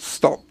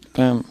stopped.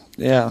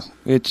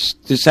 It's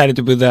decided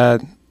to put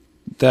that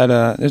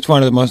it's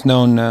one of the most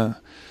known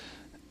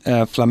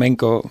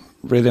flamenco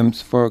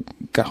rhythms for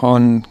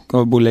cajon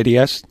called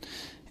bulerías,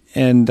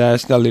 and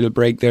that's the little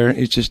break there.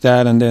 It's just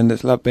that, and then the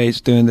slap bass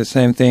doing the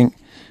same thing,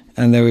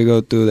 and then we go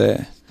to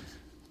the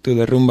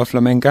Rumba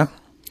Flamenca,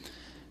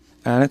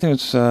 and I think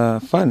it's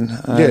fun.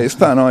 It's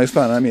fun. No, it's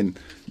fun. I mean,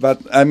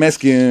 but I'm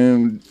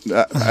asking,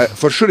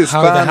 for sure it's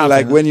fun.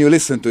 Like when you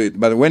listen to it,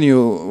 but when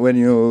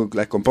you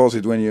like compose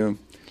it, when you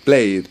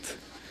play it.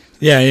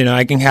 Yeah,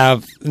 I can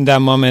have in that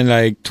moment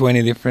like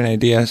 20 different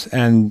ideas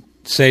and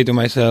say to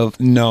myself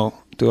no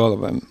to all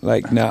of them.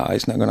 Like, no,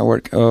 it's not gonna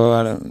work.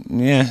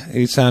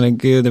 It sounded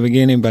good at the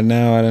beginning, but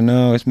now I don't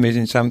know, it's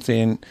missing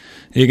something.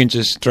 You can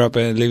just drop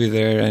it, leave it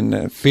there, and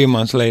a few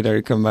months later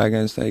you come back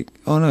and it's like,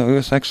 oh no, it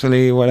was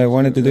actually what I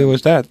wanted to do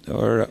was that.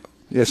 Or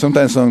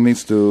sometimes song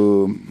needs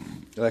to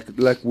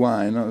like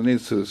wine, it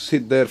needs to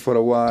sit there for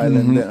a while,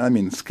 and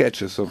then,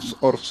 sketches of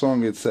or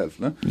song itself.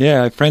 No?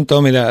 Yeah, a friend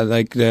told me that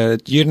like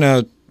you're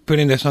not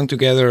putting the song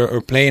together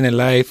or playing it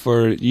live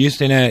or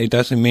using it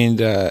doesn't mean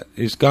that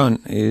it's gone.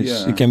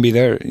 It can be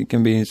there. It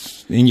can be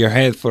in your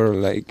head for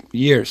like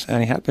years,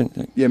 and it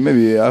happened. Yeah,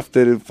 maybe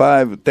after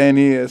 5-10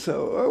 years.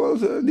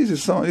 This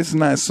is a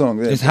nice song.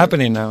 It's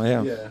happening now.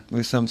 Yeah,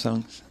 with some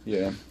songs.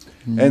 Yeah.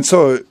 And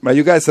so,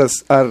 you guys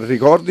are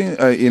recording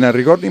in a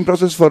recording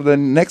process for the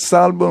next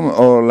album,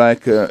 or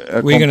like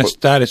we're gonna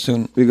start it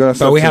soon. We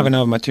have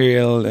enough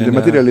material. The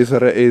material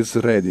is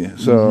ready,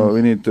 so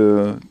we need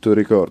to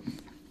record.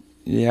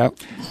 Yeah,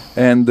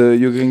 and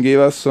you can give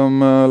us some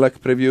like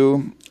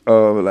preview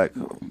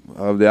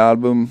of the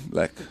album.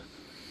 Like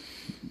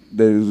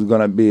there's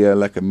gonna be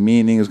like a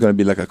meaning. It's gonna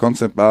be like a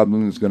concept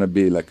album. It's gonna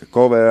be like a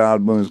cover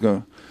album. It's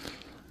gonna.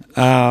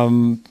 I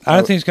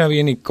don't think it's gonna be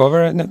any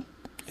cover.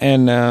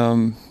 And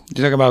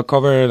you talk about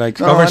cover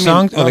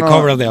songs or the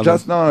cover of the album?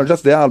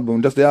 Just the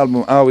album. Just the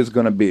album. How it's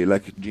gonna be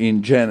like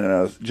in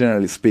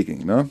generally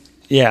speaking, no?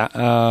 Yeah,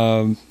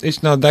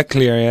 it's not that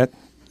clear yet.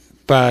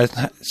 But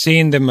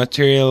seeing the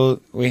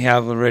material we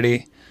have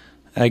already,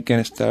 I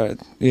can start,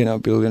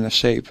 building a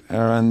shape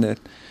around it.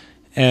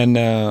 And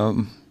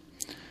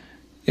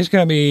it's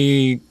going to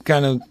be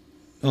kind of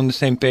on the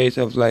same pace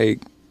of like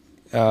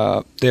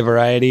the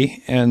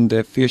variety and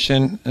the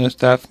fusion and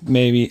stuff.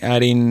 Maybe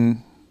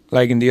adding,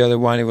 like in the other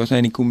one, it was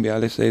any cumbia,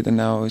 let's say, that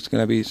now it's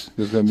going to be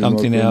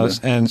something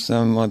else and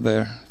some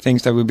other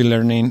things that we'll be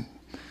learning,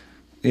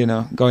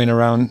 going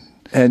around.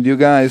 And you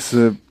guys...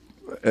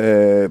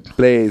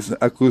 plays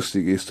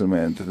acoustic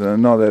instrument,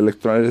 not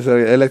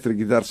electric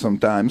guitar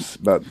sometimes,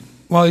 but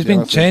it's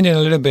been changing a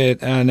little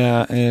bit. And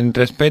in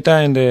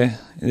Respeta and the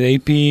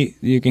EP,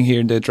 you can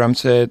hear the drum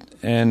set,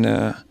 and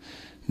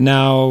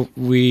now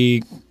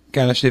we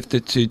kind of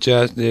shifted to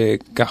just the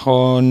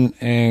cajon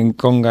and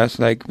congas,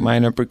 like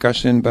minor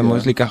percussion, but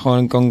mostly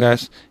cajon,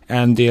 congas,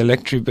 and the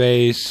electric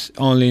bass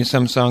only in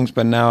some songs.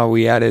 But now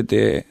we added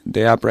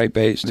the upright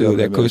bass to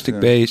the acoustic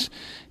bass.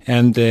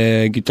 And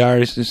the guitar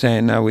is the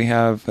same. Now we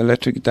have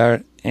electric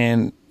guitar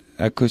and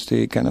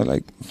acoustic, kind of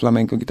like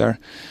flamenco guitar.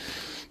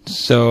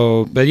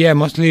 So, but yeah,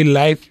 mostly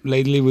live.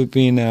 Lately we've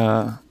been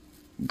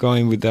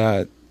going with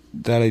that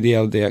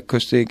idea of the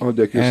acoustic.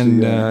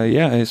 And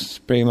it's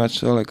pretty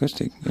much all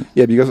acoustic.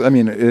 Yeah, because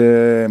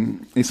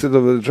instead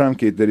of the drum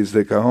kit, there is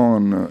the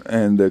cajon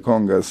and the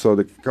congas. So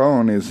the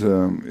cajon is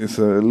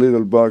a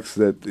little box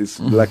that is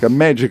like a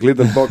magic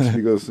little box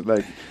because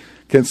like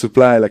can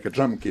supply like a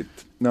drum kit.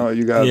 No,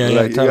 you got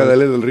you got a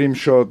little rim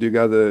shot, you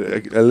got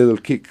a little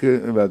kick,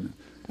 but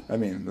a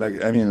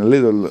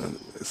little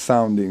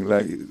sounding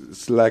like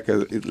it's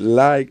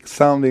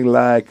sounding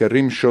like a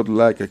rim shot,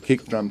 like a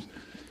kick drum.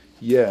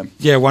 Yeah.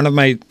 Yeah, one of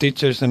my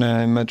teachers in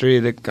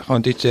Madrid, the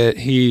cajon teacher,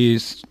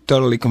 he's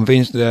totally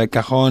convinced that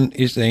cajon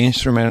is the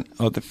instrument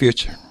of the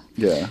future.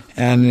 Yeah.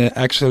 And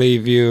actually,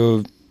 if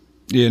you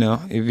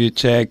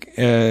check,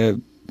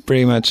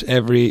 pretty much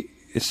every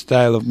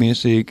style of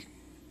music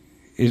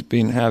it's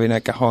been having a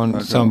cajon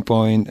at some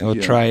point, or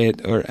try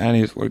it, and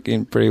it's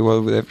working pretty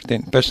well with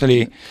everything.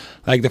 Especially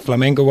like the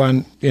flamenco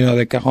one,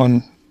 the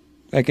cajon.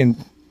 I can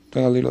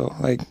talk a little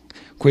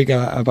quick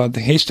about the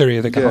history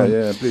of the cajon.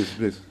 Yeah, please.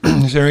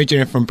 It's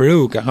originated from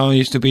Peru. Cajon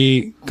used to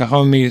be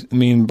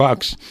mean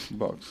box.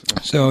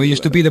 So it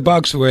used to be the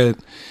box where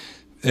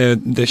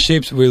the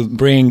ships will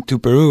bring to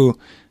Peru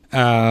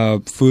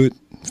food,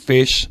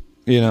 fish.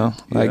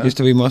 It used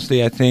to be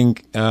mostly, I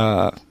think,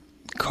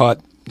 caught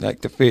like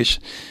the fish.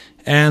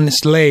 And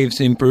slaves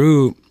in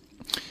Peru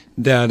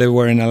that they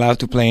weren't allowed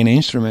to play an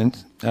instrument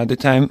at the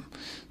time.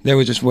 They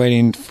were just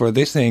waiting for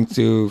this thing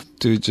to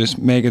just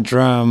make a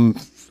drum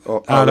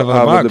out of a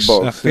box,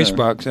 a fish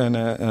box, and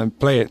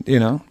play it, you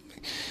know.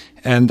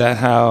 And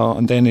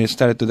then it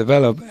started to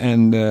develop,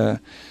 and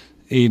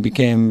it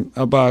became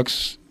a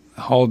box,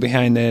 a hole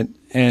behind it,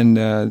 and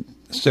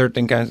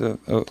certain kinds of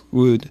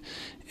wood.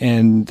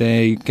 And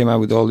they came out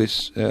with all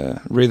these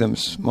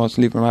rhythms,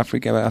 mostly from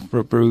Africa,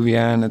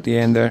 Afro-Peruvian at the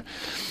end there.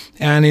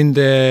 And in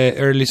the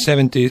early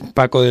 70s,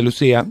 Paco de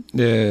Lucia,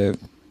 the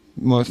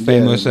most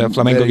famous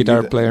flamenco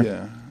guitar player.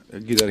 Yeah, a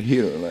guitar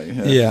hero.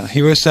 Yeah,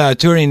 he was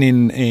touring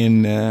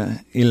in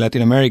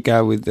Latin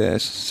America with the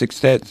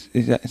sextet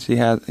he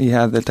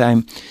had the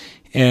time.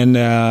 And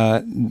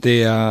the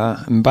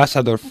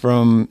ambassador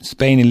from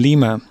Spain in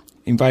Lima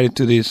invited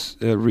to this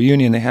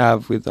reunion they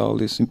have with all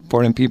these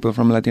important people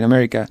from Latin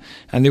America.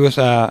 And there was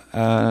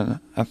a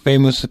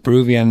famous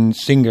Peruvian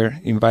singer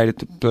invited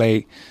to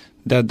play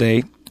that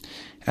day.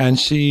 And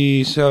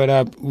she showed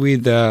up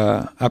with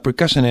a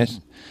percussionist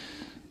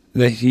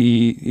that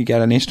he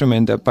got an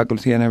instrument that Paco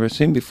Lucia had never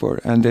seen before,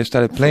 and they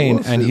started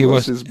playing, and he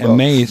was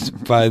amazed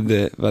by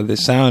the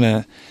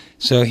sound.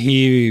 So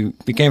he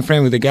became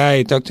friends with the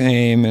guy, talked to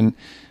him,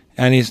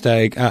 and he's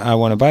like, I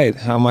want to buy it.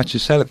 How much you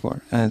sell it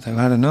for? And it's like,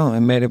 I don't know. I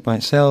made it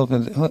myself.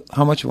 And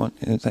how much you want?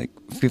 And it's like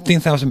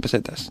 15,000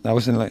 pesetas. That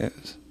was in like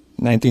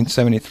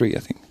 1973, I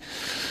think.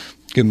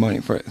 Good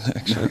money for it,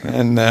 actually.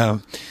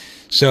 And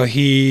so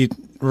he.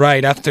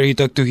 Right after he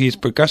talked to his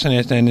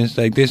percussionist, and it's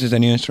like, this is the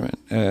new instrument,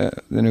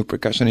 the new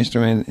percussion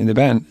instrument in the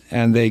band.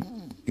 And they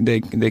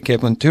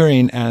kept on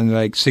touring, and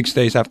like 6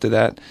 days after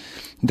that,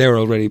 they were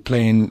already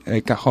playing a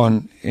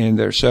cajon in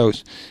their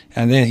shows.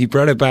 And then he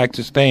brought it back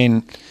to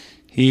Spain.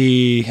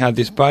 He had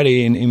this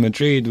party in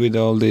Madrid with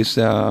all these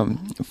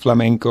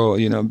flamenco,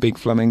 big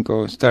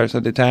flamenco stars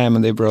at the time,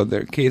 and they brought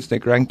their kids, their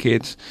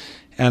grandkids,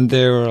 and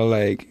they were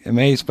like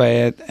amazed by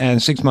it.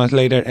 And 6 months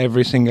later,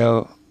 every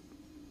single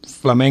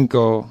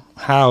flamenco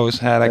house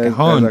had a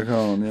cajon,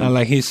 and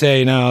like he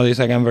say now, it's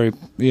like I'm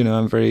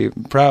very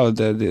proud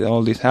that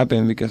all this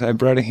happened because I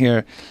brought it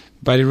here.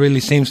 But it really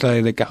seems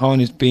like the cajon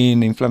has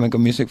been in flamenco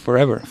music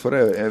forever.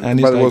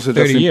 And but it's was like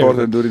just 30 years.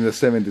 important during the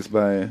 70s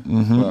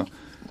well,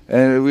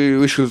 and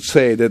we should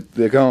say that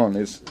the cajon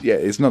is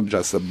it's not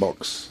just a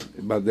box,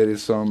 but there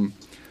is some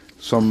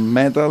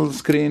metal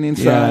screen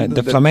inside.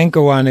 Yeah, the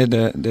flamenco one is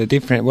the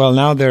different. Well,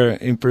 now they're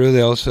in Peru.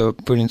 They also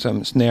put in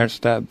some snare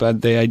stuff.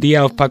 But the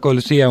idea of Paco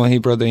Lucia when he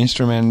brought the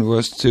instrument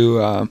was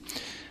to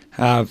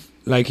have,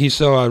 like, he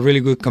saw a really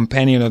good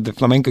companion of the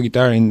flamenco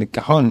guitar in the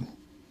cajon.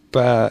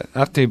 But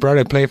after he brought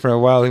it, play for a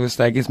while, he was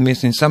like, it's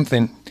missing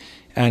something,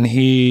 and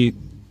he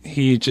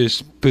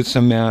just put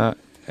some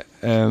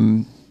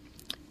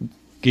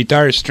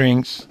guitar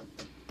strings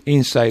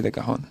inside the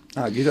cajon.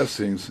 Guitar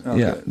strings.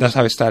 Okay. Yeah, that's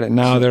how it started.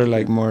 Now they're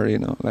like more,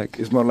 like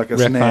it's more like a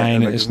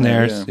refined snare, like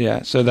snares.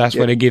 Yeah, so that's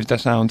what it gives the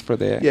sound for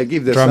the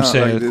give the drum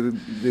sound, set.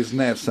 like the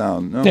snare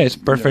sound. No? Yeah, it's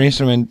perfect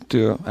instrument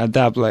to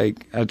adapt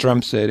like a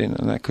drum set in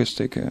an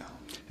acoustic.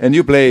 And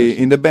you play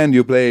in the band.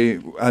 You play.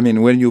 I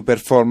mean, when you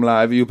perform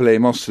live, you play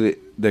mostly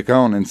the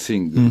cajon and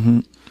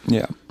sing.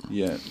 Yeah.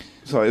 Yeah.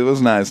 So it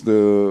was nice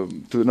to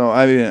know.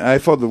 I mean, I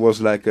thought it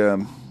was like.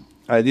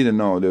 I didn't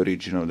know the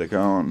origin of the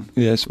cajon.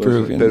 Yes,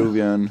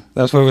 Peruvian.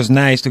 That's why it was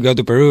nice to go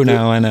to Peru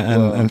now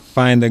and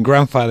find the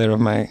grandfather of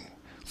my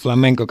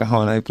flamenco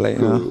cajon I play.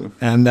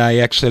 And I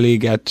actually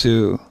got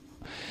to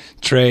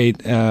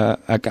trade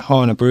a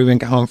cajon, a Peruvian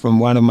cajon from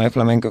one of my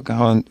flamenco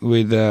cajon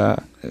with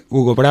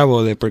Hugo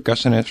Bravo, the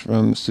percussionist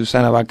from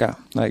Susana Vaca,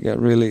 like a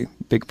really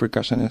big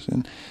percussionist.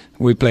 And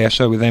we play a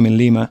show with them in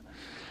Lima.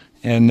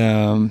 And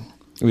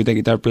with the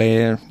guitar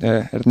player,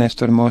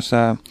 Ernesto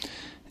Hermosa,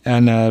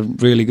 and a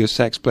really good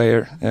sax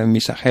player,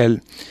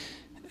 Misagel.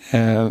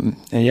 And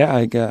yeah,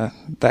 I got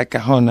that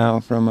cajon now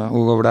from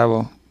Hugo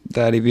Bravo.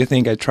 That if you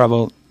think I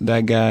travel,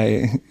 that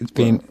guy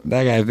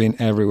has been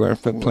everywhere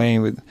for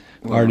playing with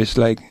artists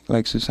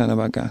like Susana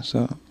Vaca.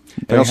 So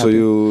and also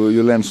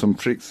you learn some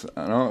tricks.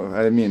 No?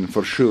 I mean,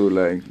 for sure,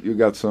 like you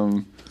got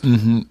some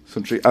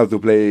tricks how to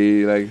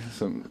play like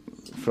some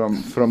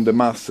from the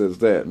masters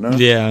there. No?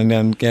 Yeah, and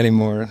I'm getting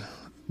more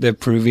the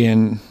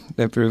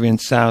Peruvian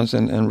sounds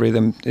and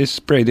rhythm is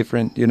pretty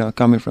different,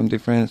 coming from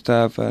different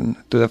stuff and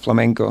to the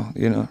flamenco,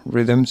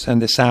 rhythms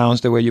and the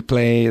sounds, the way you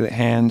play, the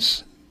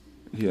hands.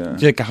 Yeah.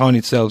 The cajon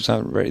itself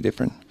sounds very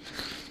different.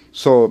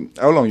 So,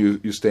 how long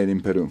you stayed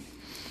in Peru?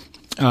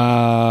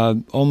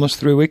 Almost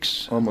 3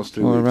 weeks. Almost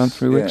 3 or weeks. Around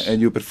 3 weeks.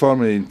 And you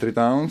performed in 3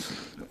 towns?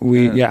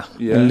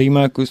 In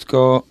Lima,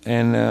 Cusco,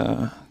 and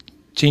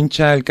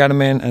Chincha, El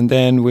Carmen, and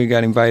then we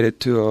got invited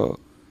to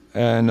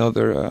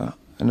another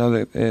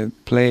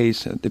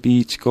place at the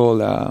beach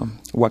called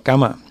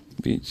Huacama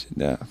Beach.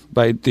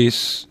 By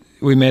this,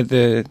 we met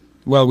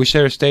we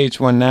shared a stage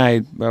one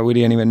night, but we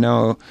didn't even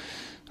know,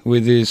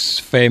 with this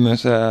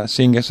famous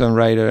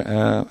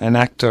singer-songwriter and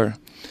actor,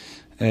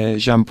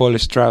 Jean-Paul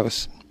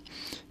Strauss.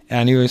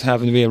 And he was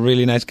happened to be a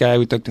really nice guy.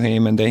 We talked to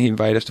him, and then he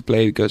invited us to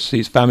play because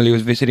his family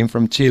was visiting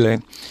from Chile.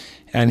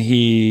 and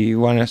he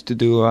wanted us to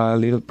do a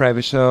little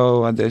private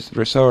show at this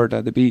resort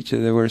at the beach that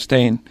they were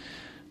staying,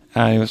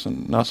 and it was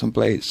an awesome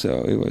place.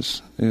 So it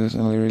was a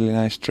really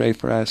nice trade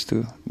for us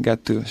to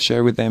get to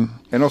share with them.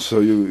 And also,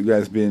 you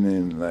guys been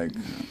in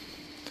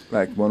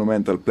like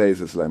monumental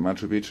places like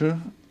Machu Picchu.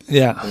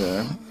 Yeah.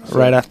 So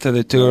right after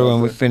the tour,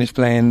 when we finished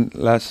playing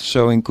last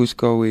show in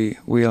Cusco,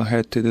 we all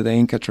had to do the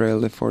Inca Trail,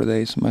 the 4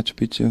 days Machu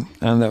Picchu,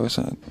 and that was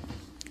an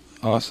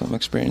awesome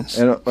experience.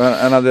 And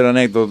another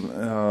anecdote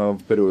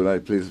of Peru,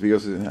 like, please,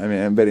 because I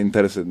mean I'm very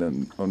interested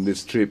on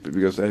this trip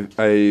because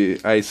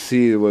I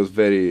see it was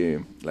very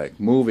like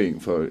moving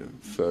for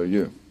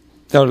you.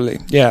 Totally,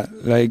 yeah.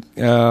 Like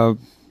when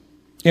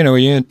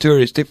you're on a tour,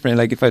 it's different.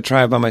 Like if I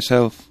try by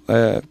myself,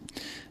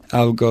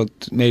 I'll go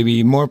to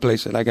maybe more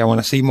places. Like I want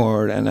to see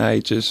more, and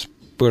I just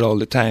put all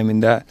the time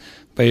in that.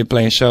 But you're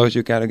playing shows,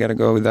 you gotta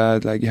go with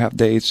that. Like you have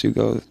dates, you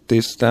go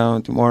this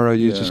town tomorrow.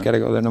 You just gotta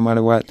go there no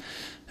matter what.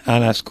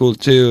 And that's cool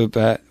too.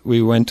 But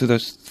we went to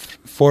those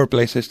 4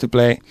 places to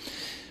play.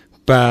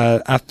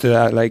 But after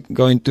that, like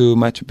going to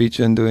Machu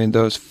Picchu and doing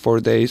those 4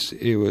 days,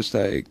 it was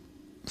like,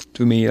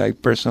 to me,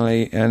 like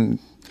personally, and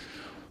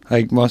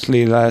like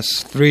mostly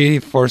last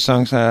 3-4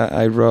 songs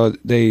I wrote,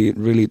 they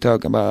really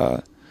talk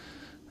about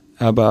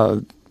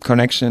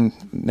connection,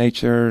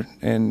 nature,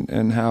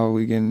 and how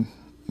we can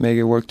make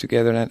it work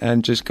together,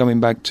 and just coming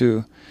back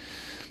to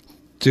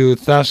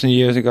 2,000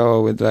 years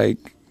ago with like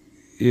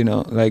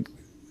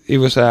it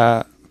was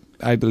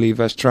I believe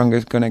a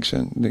stronger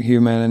connection, the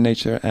human and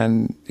nature,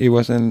 and it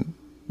wasn't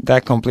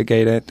that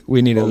complicated.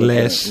 We needed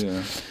less.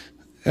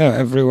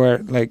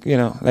 Everywhere, like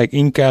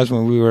Incas,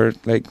 when we were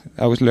like,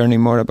 I was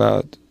learning more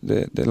about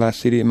the last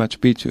city, Machu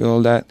Picchu,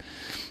 all that.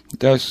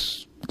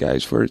 Those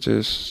guys were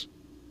just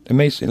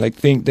amazing. Like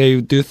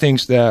they do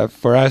things that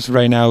for us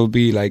right now would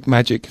be like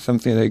magic,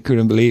 something they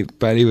couldn't believe.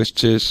 But it was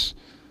just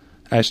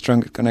a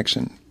stronger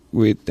connection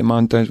with the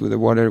mountains, with the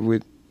water,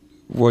 with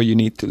where you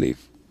need to live.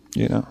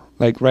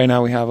 Like right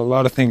now we have a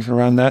lot of things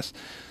around us,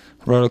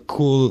 a lot of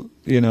cool,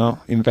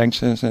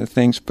 inventions and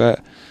things.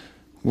 But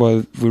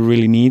what we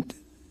really need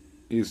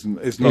is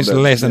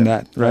less than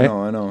that, right?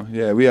 I know.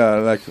 Yeah, we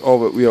are like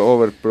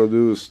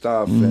overproduced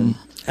stuff,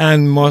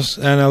 and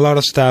a lot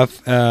of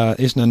stuff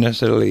is not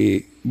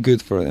necessarily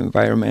good for the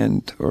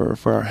environment or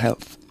for our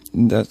health.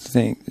 That's the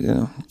thing,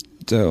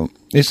 So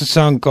it's a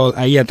song called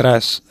Ahí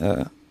Atrás,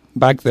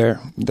 Back There,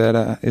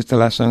 that is the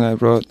last song I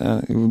wrote.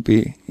 It will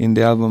be in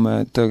the album.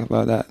 I talk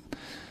about that.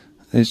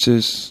 It's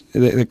just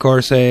the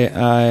chorus say,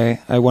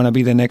 I want to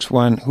be the next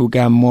one who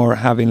got more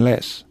having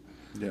less.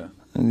 Yeah.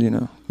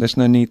 And there's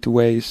no need to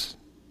waste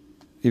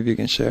if you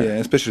can share. Yeah,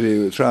 especially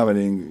with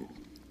traveling,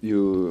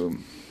 you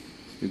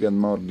get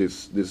more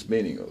this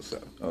meaning also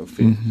of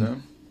things. Mm-hmm.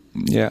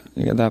 Yeah,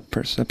 you get that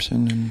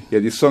perception. Yeah,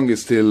 this song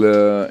is still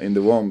in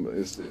the womb.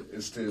 Is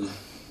still.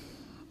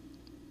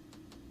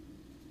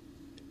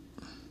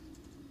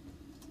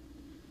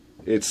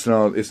 It's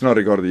not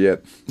recorded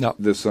yet. No,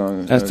 the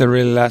song. That's the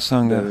really last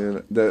song. Okay.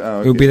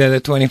 It will be there the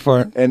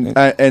 24th.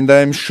 And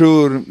I'm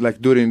sure,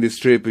 like during this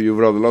trip, you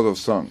wrote a lot of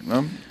songs.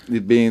 No,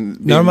 it being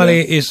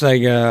normally it's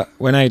like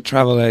when I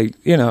travel, like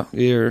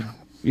you're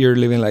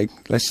living like,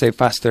 let's say,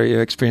 faster.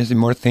 You're experiencing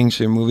more things.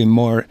 You're moving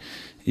more.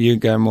 You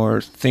got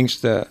more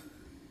things that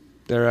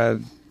are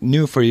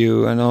new for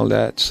you and all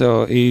that.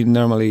 So it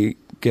normally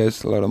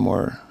gets a lot of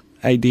more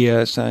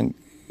ideas, and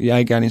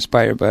I got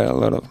inspired by a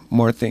lot of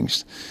more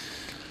things.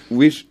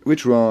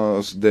 Which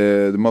was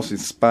the most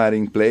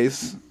inspiring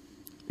place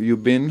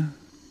you've been?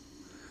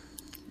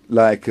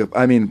 Like,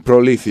 I mean,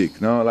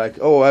 prolific, no? Like,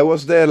 I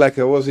was there, like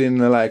I was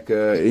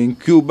in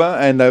Cuba,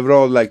 and I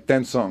wrote like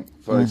 10 songs,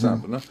 for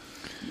example, no?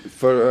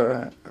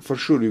 For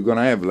sure, you're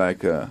gonna have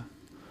like.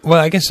 Well,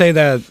 I can say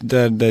that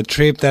the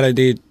trip that I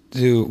did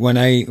to when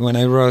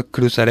I wrote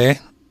Cruzaré,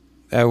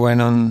 I went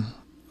on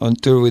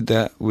tour with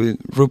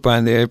Rupa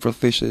and the April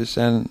Fishes,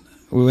 and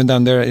we went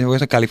down there. It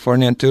was a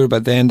Californian tour,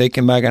 but then they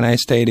came back and I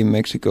stayed in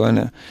Mexico,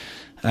 and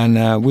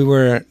we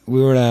were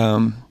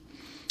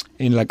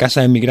in La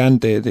Casa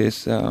Emigrante,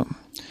 this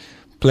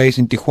place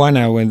in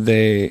Tijuana, where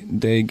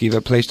they give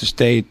a place to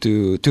stay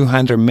to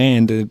 200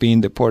 men that have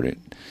been deported,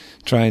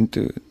 trying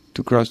to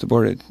cross the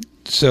border.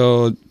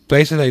 So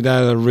places like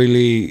that are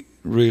really,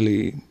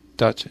 really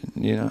touching,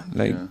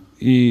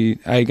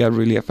 I got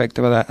really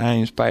affected by that and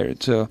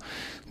inspired. So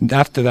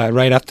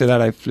right after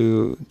that, I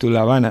flew to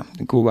La Habana,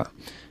 in Cuba.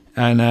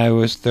 And I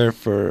was there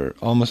for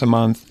almost a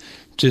month,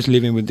 just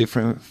living with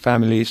different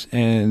families.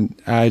 And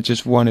I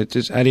just wanted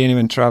I didn't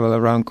even travel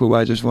around Cuba.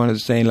 I just wanted to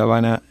stay in La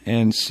Habana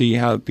and see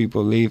how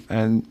people live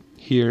and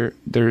hear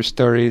their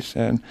stories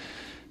and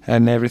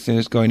everything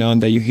that's going on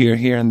that you hear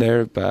here and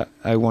there. But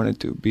I wanted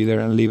to be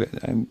there and live it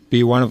and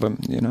be one of them,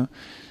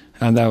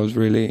 And that was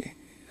really,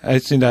 I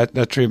think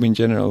that trip in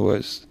general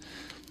was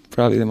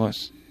probably the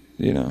most,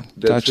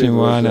 touching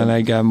one, and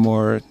I got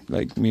more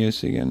like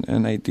music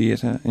and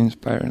ideas and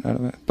inspired out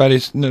of it. But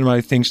it's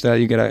normally things that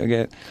you gotta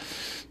get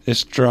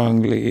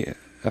strongly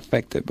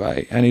affected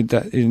by, and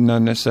it's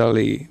not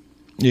necessarily,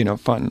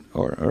 fun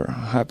or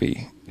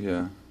happy.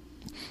 Yeah.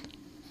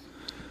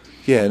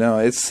 Yeah, no,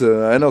 it's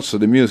and also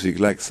the music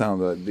like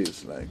sound like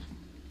this, like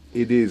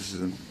it is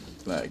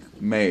like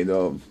made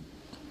of.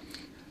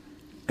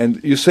 And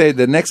you say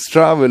the next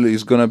travel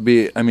is gonna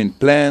be, I mean,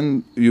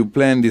 you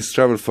plan this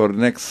travel for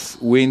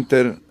next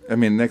winter, I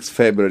mean next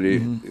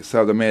February,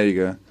 South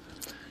America.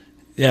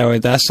 Yeah, well,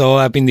 that's all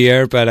up in the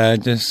air, but I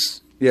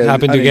just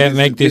happen I to mean,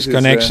 make these this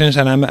connections,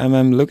 and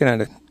I'm looking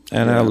at it,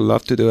 and Yeah. I would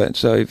love to do it.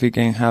 So if it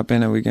can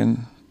happen and we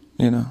can,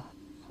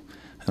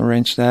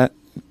 arrange that,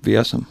 it'd be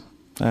awesome.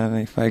 And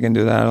if I can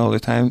do that all the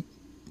time,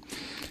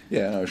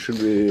 Yeah, no, it should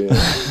be.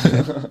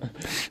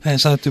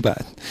 it's not too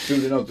bad.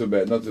 Should be not too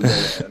bad, not too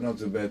bad, not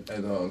too bad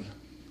at all.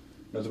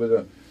 Not too bad at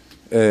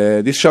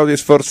all. This shout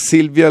is for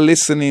Silvia,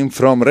 listening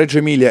from Reggio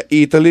Emilia,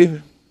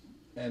 Italy,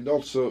 and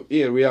also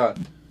here we are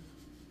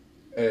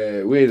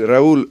with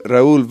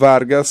Raul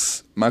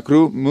Vargas,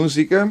 Makrú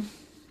Musica.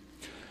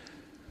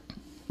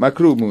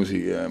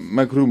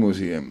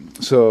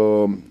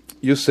 So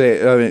you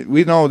say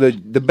we know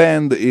that the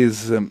band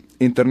is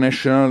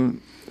international,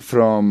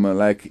 from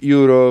like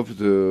Europe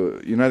to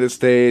United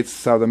States,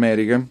 South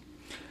America,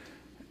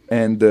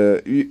 and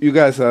you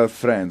guys are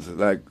friends,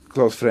 like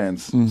close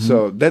friends.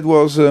 So that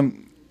was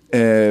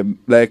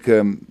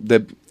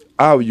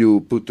how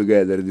you put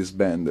together this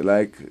band,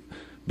 like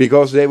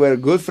because they were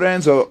good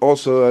friends or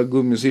also a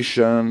good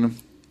musician.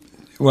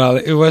 Well,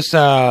 it was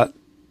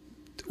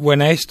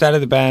when I started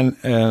the band.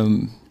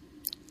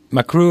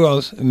 Makrú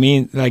also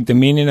the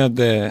meaning of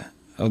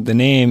the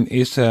name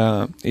is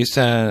a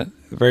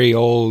very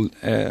old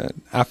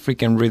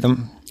African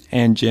rhythm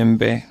and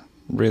djembe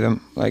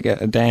rhythm, like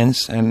a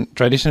dance and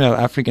traditional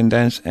African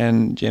dance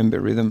and djembe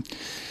rhythm.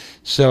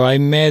 So I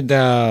met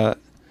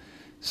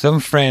some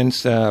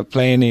friends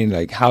playing in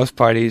like house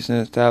parties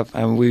and stuff,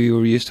 and we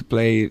were used to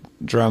play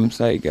drums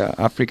like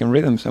African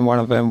rhythms, and one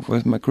of them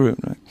was Makrú,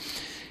 right?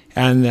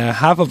 And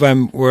half of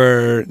them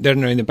they're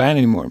not in the band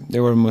anymore. They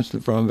were mostly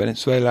from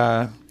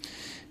Venezuela,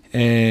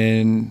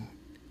 and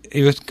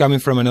it was coming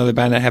from another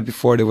band I had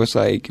before. There was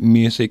like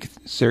music,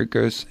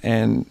 circus,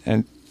 and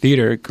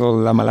theater called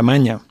La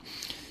Malamaña.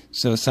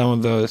 So some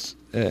of those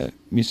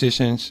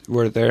musicians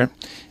were there,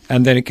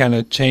 and then it kind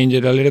of changed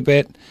it a little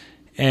bit.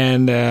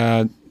 And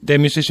the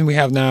musician we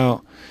have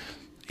now,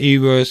 they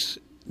were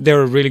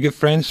really good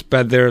friends,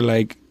 but they're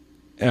like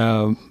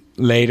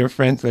later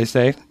friends, let's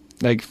say.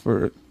 Like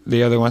for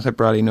the other ones, I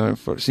probably know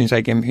since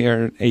I came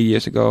here 8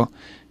 years ago,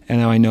 and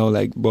now I know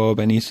like Bob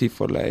and Izzy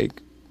for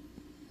like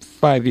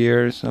 5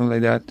 years, something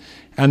like that.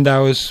 And that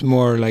was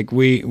more like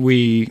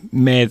we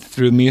met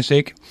through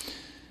music,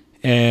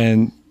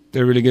 and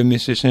they're really good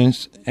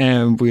musicians,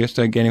 and we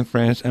started getting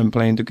friends and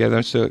playing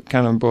together. So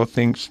kind of both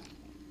things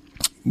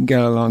get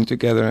along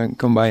together and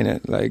combine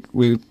it. Like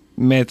we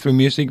met through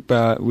music,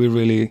 but we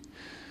really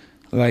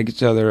like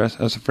each other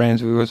as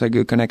friends. It was a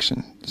good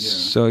connection. Yeah.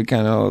 So it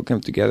kind of all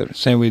came together.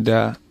 Same with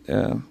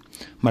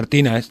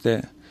Martina.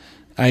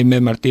 I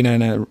met Martina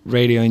in a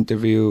radio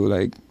interview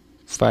like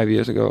 5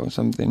 years ago or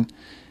something,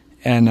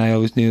 and I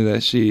always knew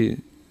that she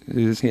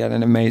had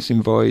an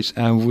amazing voice,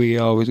 and we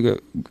always got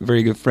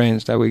very good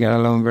friends, that we got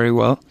along very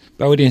well,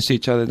 but we didn't see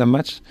each other that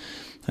much,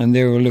 and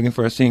they were looking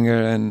for a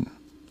singer, and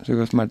so it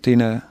was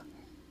Martina.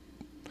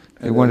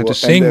 They wanted to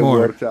sing more.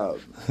 Worked out.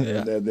 Yeah.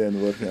 And that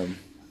didn't work out.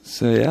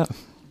 So yeah.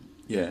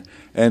 Yeah,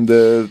 and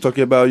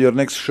talking about your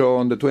next show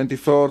on the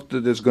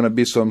 24th, there's gonna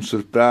be some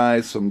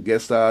surprise, some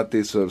guest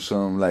artists or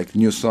some like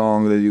new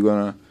song that you're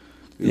gonna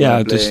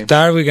play. To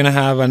start, we're gonna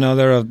have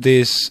another of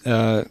these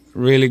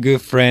really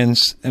good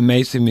friends,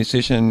 amazing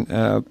musician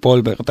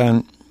Paul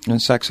Bertin on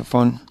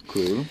saxophone.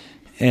 Cool.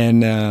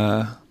 And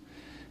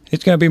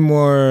it's gonna be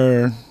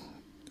more,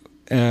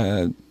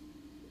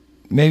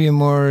 maybe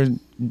more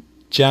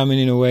jamming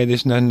in a way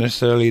that's not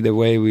necessarily the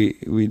way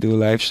we do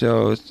live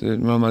shows. They're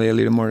normally a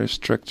little more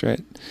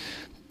structured,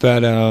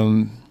 but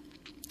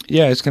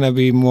it's gonna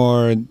be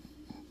more,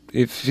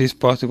 if it's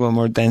possible,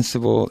 more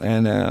danceable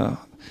and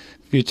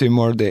featuring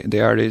more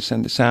the artists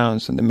and the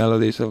sounds and the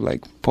melodies of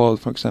like Paul,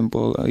 for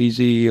example,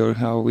 Easy, or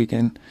how we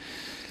can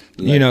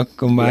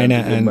combine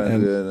it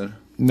and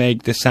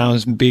make the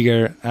sounds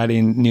bigger,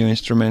 adding new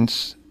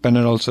instruments, but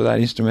not also that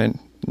instrument,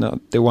 not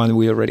the one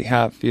we already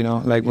have,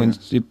 like when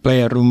you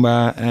play a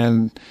rumba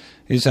and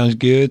it sounds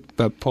good,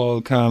 but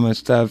Paul come and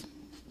start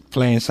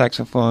playing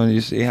saxophone,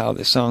 you see how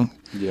the song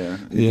give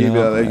it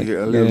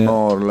a little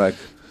more like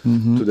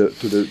to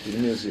the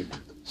music.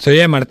 So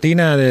yeah,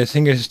 Martina, the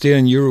singer, is still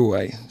in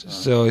Uruguay,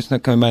 so it's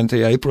not coming back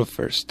until April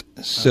 1st.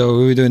 So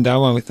we were doing that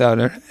one without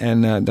her,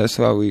 and that's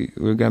why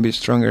we're gonna be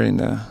stronger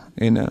in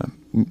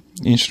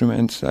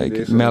instruments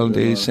like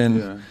melodies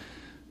and.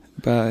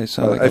 But it's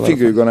I think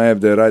you're gonna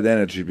have the right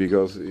energy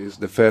because it's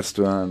the first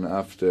one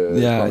after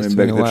coming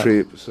back the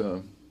trip.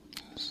 So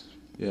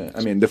yeah,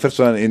 I mean the first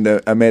one in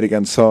the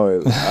American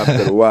soil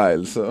after a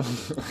while. So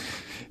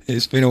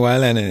it's been a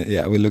while, and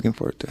we're looking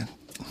forward to it.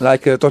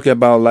 Like talking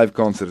about live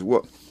concerts,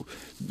 what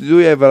do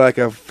you have like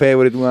a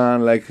favorite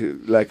one, like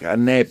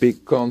an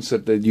epic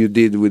concert that you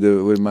did with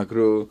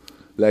Makrú,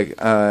 like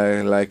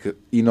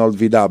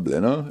inolvidable,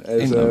 no?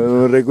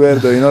 Un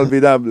recuerdo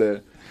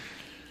inolvidable.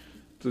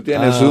 ¿Tú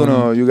tienes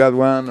uno? You got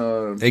one?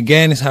 Or?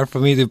 Again, it's hard for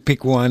me to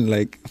pick one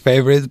like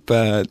favorite,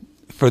 but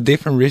for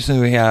different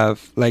reasons we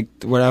have like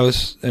where I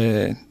was.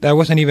 That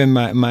wasn't even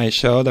my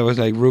show. That was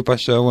like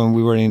Rupa's show when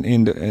we were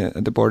in the,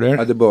 at the border.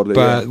 At the border,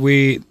 but yeah.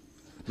 we.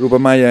 Rupa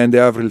Maya and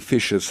the April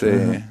Fishes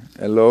say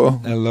hello.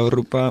 Hello,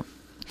 Rupa.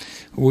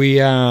 We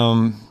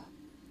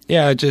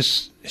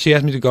just she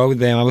asked me to go with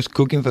them. I was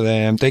cooking for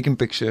them, taking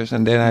pictures,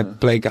 and then I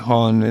played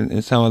cajon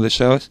in some of the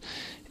shows,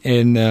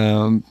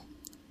 and.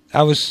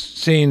 I was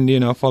seeing,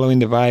 following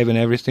the vibe in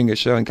every single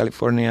show in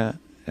California,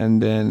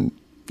 and then,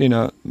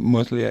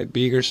 mostly like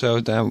bigger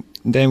shows.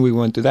 Then we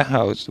went to that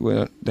house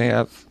where they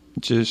have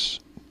just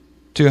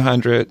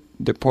 200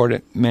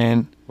 deported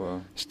men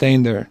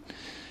staying there,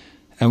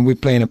 and we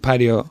play in a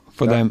patio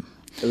for them.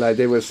 Like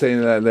they were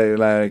saying that they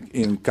like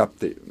in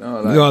captive.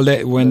 No,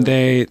 like, well,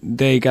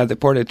 they got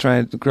deported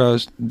trying to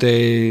cross,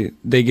 they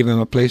give them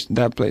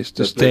that place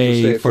to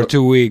stay for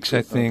 2 weeks.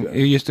 I think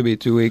it used to be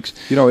 2 weeks.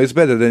 It's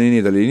better than in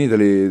Italy. In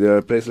Italy, there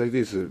are places like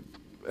this.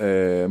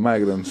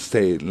 Migrants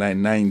stay like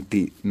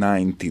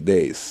 90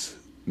 days,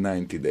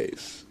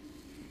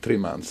 3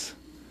 months.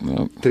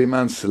 Well, 3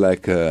 months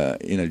like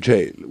in a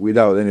jail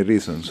without any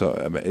reason, so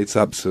it's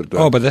absurd.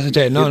 Oh, but that's a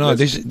jail. No,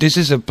 this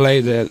is a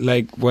place that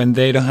like when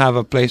they don't have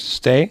a place to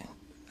stay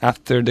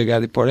after they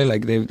got deported,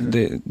 like they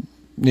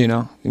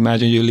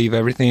imagine you leave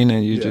everything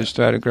and you just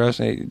try to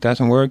cross, it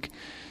doesn't work.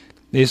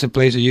 It's a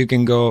place that you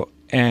can go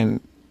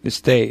and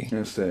stay.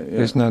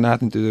 There's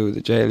nothing to do with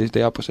the jail. It's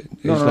the opposite.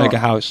 It's like a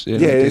house.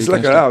 It's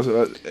like a house.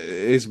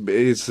 It's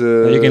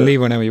you can leave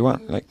whenever you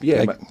want. But,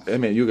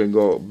 you can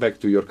go back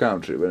to your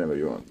country whenever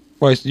you want.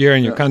 Well, you're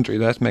in your country.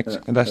 That's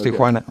Mexico. That's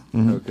Tijuana.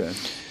 Mm-hmm. Okay.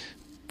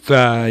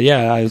 But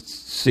I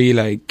see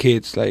like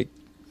kids like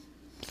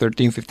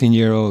 13,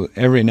 15-year-old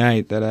every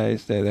night that I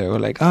stay there. Were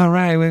like, all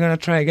right, we're gonna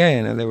try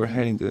again, and they were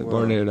heading to the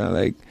border,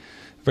 like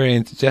very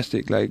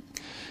enthusiastic. Like,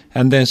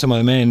 and then some of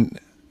the men,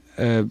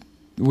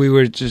 we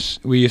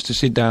used to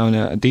sit down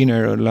at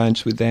dinner or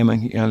lunch with them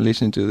and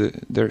listen to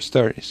their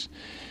stories,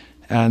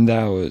 and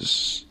that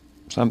was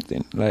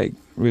something like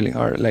really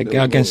hard. Like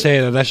I can say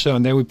that show,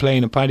 and then we play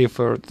in a party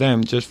for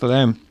them, just for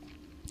them.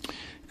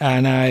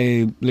 And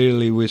I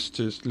literally was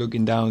just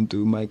looking down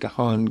to my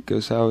cajon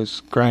because I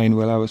was crying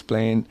while I was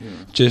playing,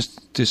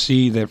 just to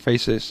see their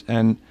faces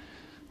and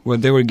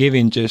what they were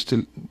giving just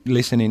to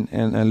listening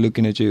and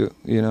looking at you,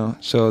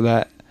 So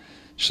that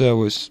show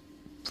was,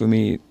 for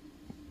me,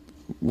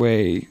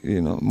 way,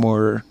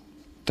 more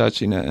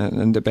touching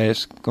and the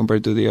best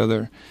compared to the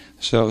other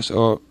shows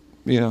or,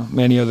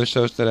 many other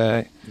shows that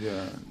I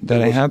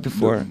had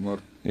before. More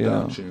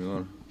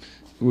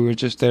we were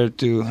just there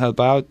to help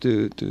out,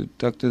 to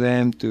talk to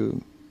them,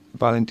 to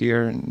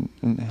volunteer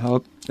and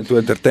help. And to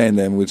entertain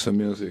them with some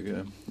music,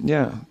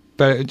 Yeah,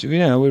 but, we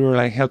were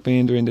like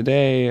helping during the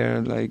day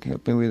or like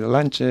helping with the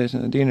lunches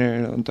and the dinner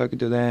and talking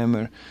to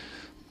them.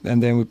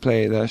 And then we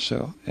played that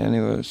show, and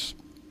it was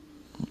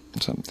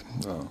something.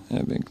 Wow.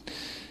 I think.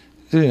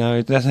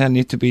 It doesn't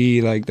need to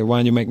be like the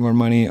one you make more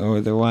money or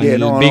the one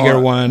bigger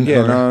one.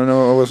 Yeah,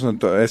 I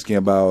wasn't asking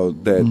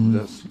about that. Mm-hmm.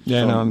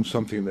 That's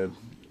something that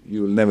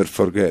you will never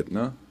forget,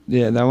 no?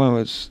 Yeah, that one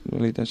was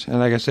really touching.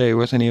 And like I say, it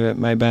wasn't even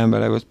my band,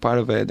 but I was part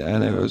of it,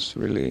 and it was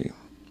really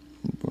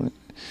important.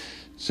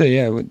 So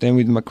then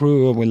with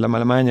Makrú, with La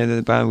Malamaña,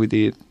 the band, we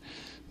did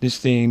this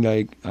thing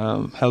like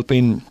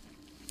helping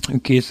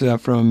kids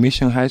from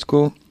Mission High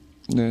School,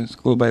 the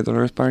school by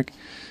Dolores Park,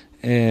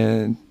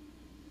 and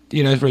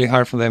it's really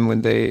hard for them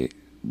when they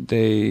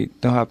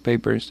don't have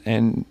papers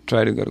and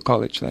try to go to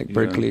college, like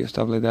Berkeley or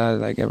stuff like that.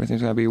 Like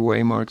everything's gonna be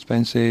way more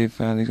expensive,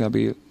 and there's gonna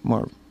be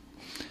more,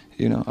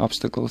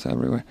 obstacles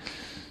everywhere.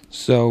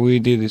 So we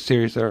did a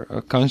series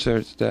of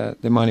concerts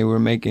that the money we were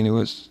making, it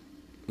was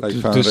like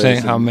to say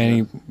how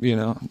many,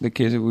 the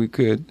kids that we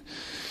could.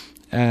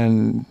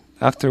 And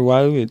after a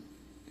while,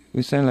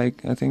 we sent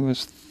like, I think it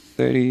was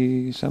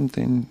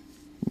 30-something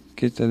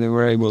kids that they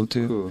were able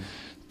to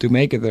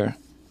make it there.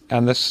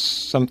 And that's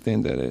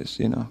something that is,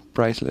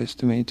 priceless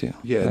to me too.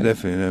 Yeah,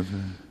 definitely.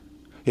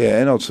 Yeah,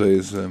 and also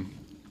it's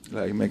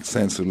makes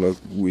sense to what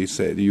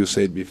you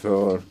said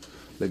before,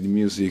 like the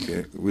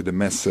music with the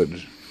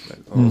message,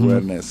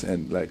 awareness,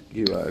 and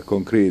give a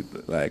concrete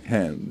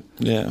hand.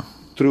 Yeah.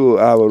 Through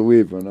our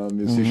weapon, our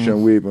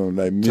musician weapon,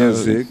 like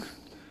music,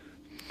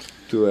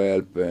 to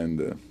help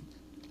and.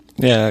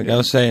 Yeah, like I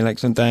was saying, like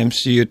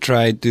sometimes you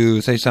try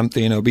to say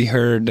something or be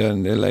heard,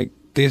 and they're like,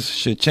 this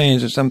should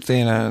change or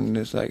something, and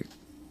it's like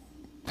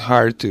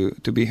hard to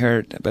be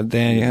heard. But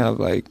then you have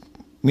like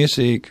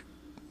music,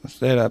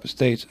 set up a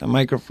stage, a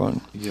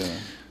microphone. Yeah.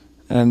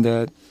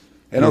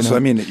 And also,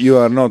 you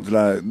are not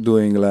like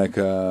doing like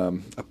a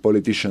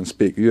politician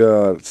speak. You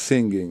are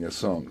singing a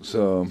song,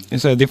 so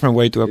it's a different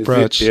way to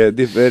approach.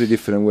 Very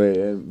different way,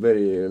 and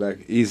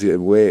very easier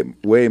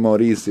way more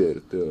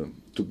easier to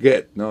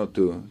get,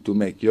 to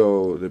make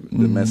the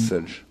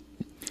message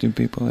to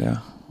people.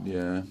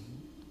 Yeah.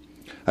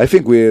 I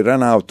think we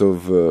ran out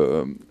of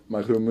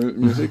Makrú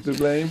music to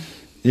play.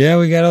 Yeah,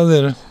 we got all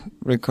the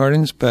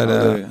recordings, but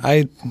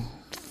I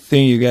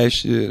think you guys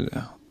should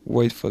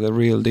wait for the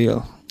real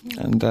deal.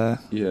 and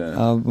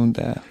album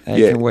that I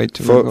can't wait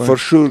to record. For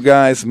sure,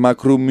 guys,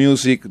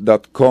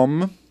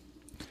 makrumusic.com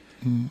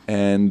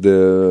and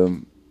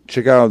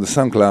check out the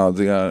SoundCloud.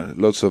 There are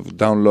lots of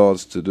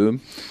downloads to do.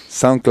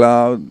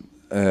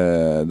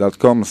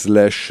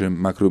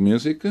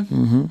 SoundCloud.com/makrumusic.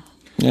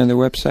 And the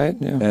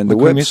website, and the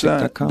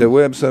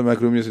website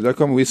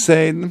makrumusic.com. We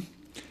said.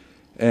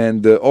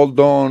 And hold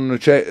on,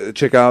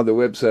 check out the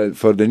website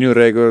for the new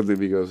record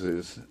because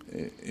it's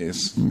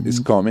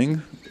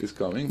coming. It's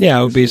coming. Yeah,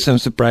 there will be some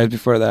surprise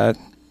before that,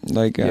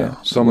 like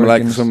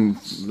some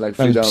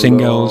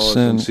singles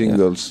and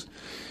singles.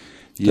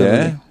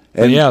 Yeah,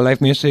 but live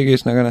music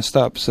is not gonna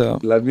stop. So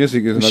live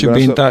music is we not should gonna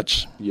be in stop.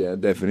 touch. Yeah,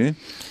 definitely.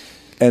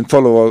 And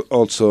follow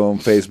also on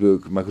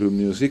Facebook, Makrú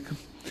Music.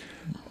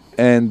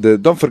 And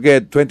don't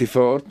forget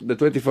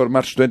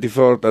March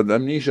 24th at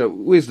Amnesia.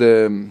 Who is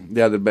the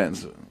other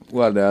bands? Who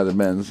are the other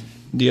bands?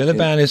 The other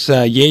band is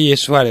Yeye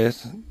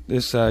Suarez.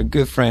 This a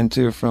good friend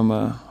too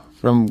from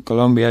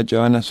Colombia,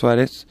 Joana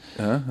Suarez.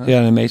 They're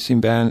an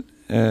amazing band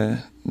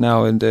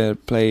now, and they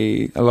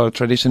play a lot of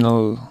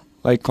traditional,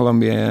 like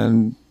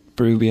Colombian,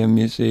 Peruvian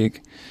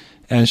music.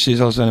 And she's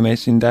also an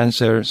amazing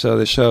dancer. So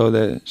the show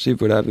that she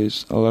put up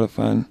is a lot of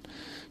fun.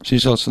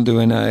 She's also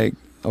doing a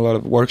lot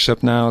of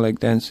workshop now,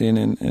 like dancing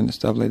and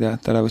stuff like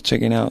that I was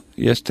checking out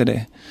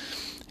yesterday.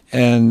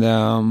 And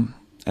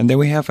then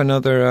we have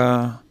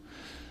another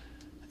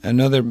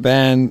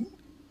band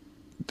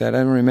that I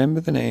don't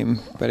remember the name,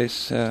 but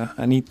it's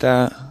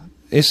Anita.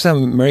 It's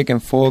some American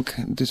folk,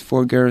 these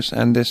four girls,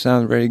 and they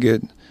sound very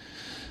good.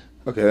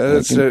 Okay,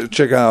 let's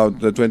check out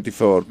the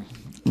 24th.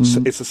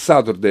 It's a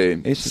Saturday.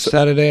 It's a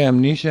Saturday,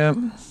 Amnesia.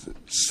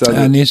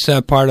 And it's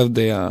part of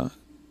the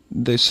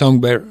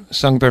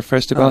Songbear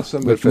Festival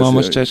with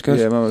Momos Cheskos.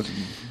 Yeah, Momos.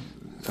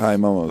 Hi,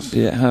 Momos.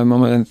 Yeah, hi,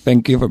 Momos, and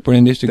thank you for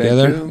putting this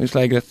together. It's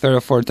like the third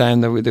or fourth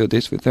time that we do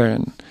this with her,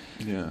 and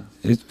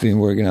it's been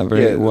working out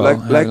very well.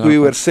 Like we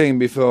were saying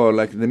before,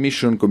 like the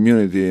mission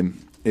community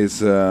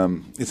is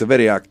it's a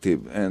very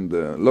active, and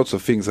lots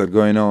of things are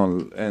going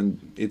on, and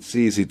it's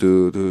easy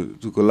to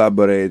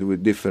collaborate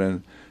with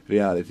different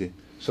reality.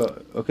 So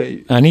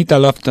okay, Anita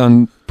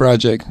Lofton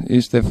Project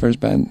is the first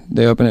band.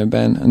 They open a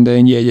band, and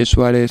then Yeye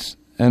Suarez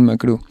and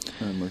Makrú.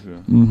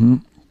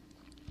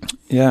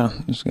 Yeah,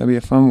 it's gonna be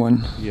a fun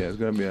one. Yeah, it's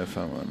gonna be a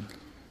fun one.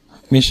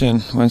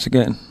 Mission once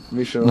again.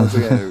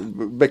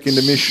 Back in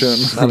the mission,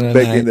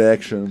 back in the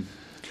action.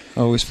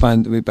 Always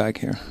fun to be back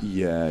here.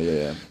 Yeah.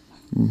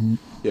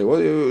 Yeah,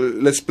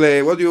 let's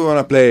play. What do you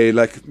wanna play?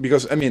 Like,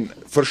 because I mean,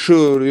 for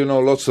sure,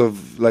 lots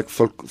of like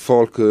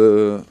folk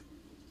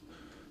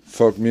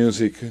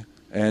music,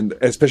 and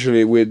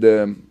especially with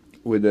the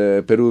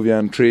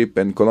Peruvian trip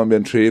and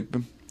Colombian trip.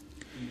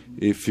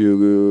 If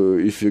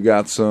you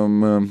got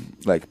some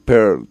like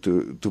Pearl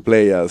to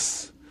play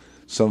us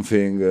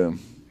something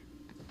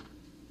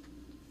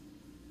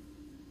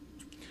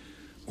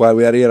while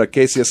we are here at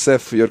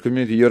KCSF, your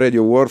community, your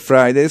radio, World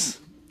Fridays,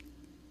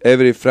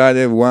 every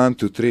Friday 1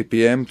 to 3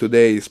 p.m.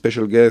 Today,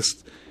 special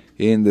guest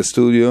in the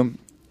studio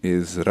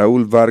is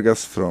Raúl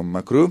Vargas from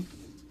Makrú.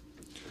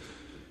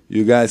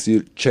 You guys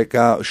should check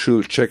out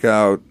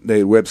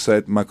their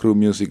website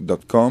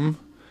makrumusic.com,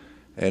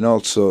 and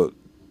also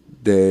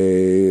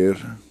their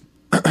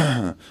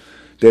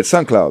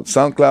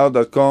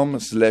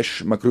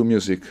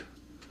soundcloud.com/makrumusic.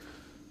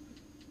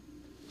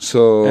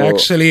 So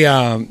actually,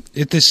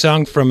 it's a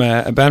song from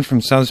a band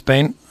from South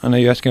Spain. I know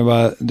you're asking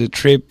about the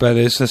trip, but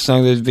it's a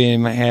song that's been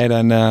in my head,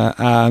 and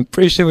I'm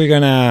pretty sure we're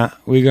gonna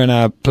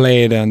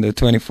play it on the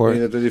 24th.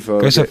 Yeah,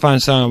 24th. It's a fun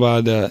song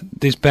about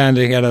this band.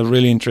 They had a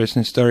really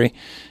interesting story,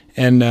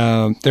 and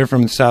they're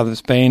from the south of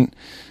Spain.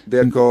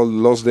 They're called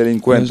Los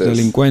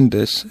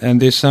Delincuentes.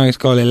 And this song is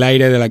called El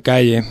Aire de la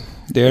Calle,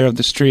 the air of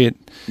the street.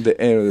 The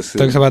air of the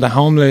street. Talks about a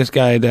homeless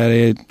guy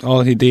that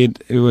all he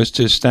did was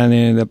just standing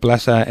in the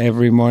plaza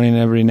every morning,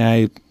 every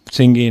night,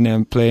 singing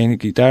and playing the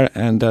guitar,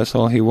 and that's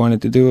all he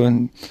wanted to do.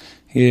 And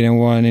he didn't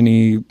want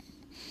any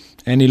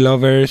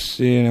lovers,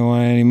 he didn't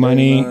want any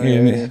money.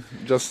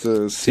 Just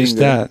sing.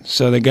 That.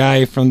 So the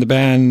guy from the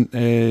band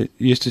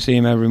used to see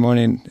him every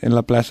morning in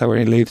La Plaza where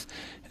he lives,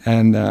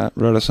 and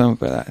wrote a song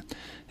for that.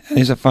 And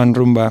it's a fun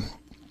rumba.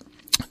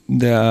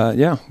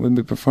 We'll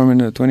be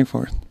performing on the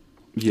 24th.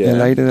 Yeah.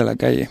 El Aire de la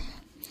Calle.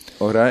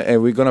 All right,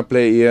 and we're gonna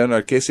play here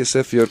at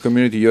KCSF, your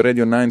community, your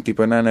radio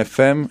 90.9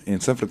 FM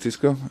in San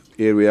Francisco.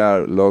 Here we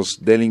are, Los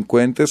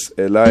Delincuentes,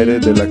 El Aire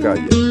de la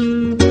Calle.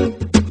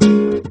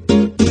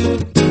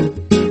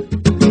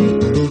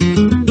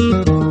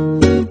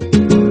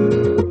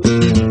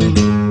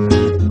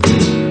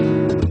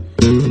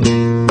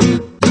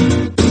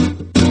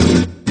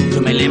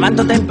 Yo me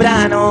levanto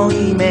temprano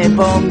y me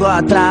pongo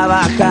a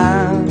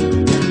trabajar.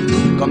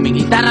 Con mi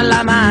guitarra en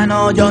la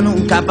mano yo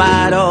nunca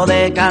paro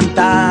de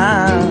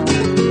cantar.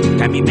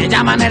 Que a mí me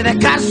llaman el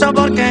descanso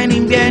porque en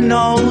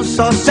invierno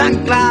uso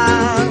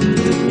chanclas.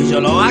 Y yo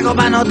lo hago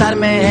para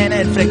notarme en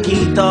el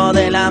fresquito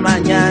de la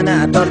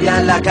mañana.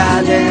 Torria en la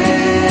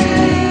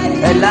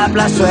calle, en la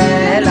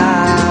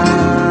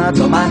plazuela,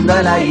 tomando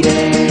el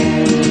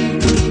aire.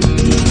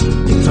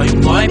 Soy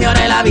un bohemio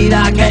de la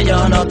vida, que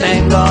yo no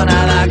tengo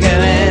nada que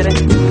ver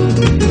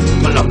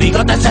con los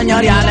bigotes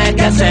señoriales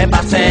que se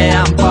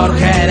pasean por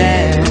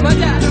Jerez.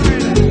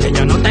 Que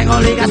yo no tengo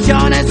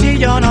obligaciones y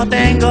yo no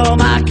tengo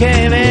más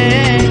que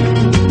ver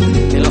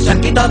que los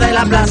cerquitos de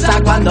la plaza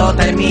cuando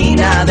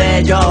termina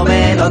de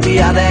llover, los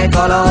días de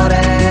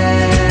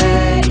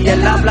colores y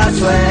en la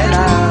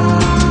plazuela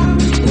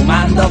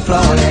fumando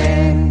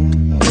flores.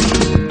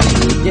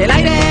 Y el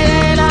aire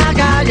de la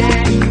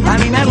calle a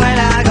mí me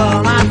huele a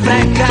goma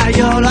fresca,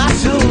 yo lo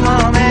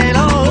asumo, me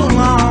lo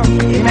humo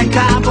y me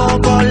escapo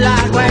por la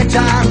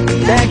cuesta.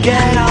 Te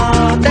quiero,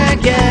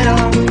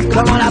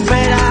 como la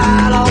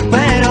pera los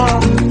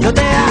peros. Yo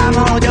te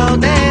amo,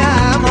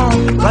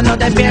 cuando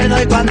te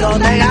pierdo y cuando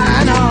te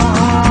gano.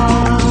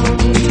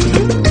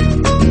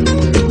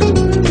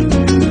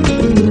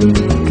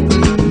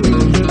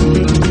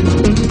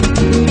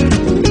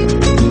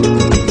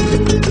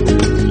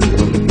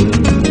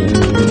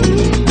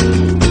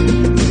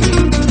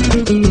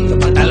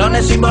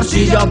 Sin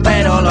bolsillo,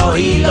 pero los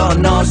hilos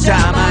no se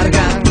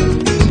amargan.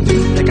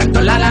 Te canto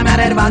en la alameda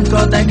del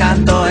banco, te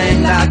canto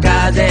en la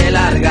calle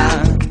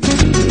larga.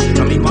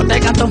 Lo mismo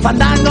te canto un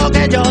fandango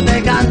que yo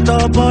te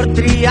canto por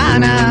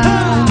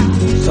Triana.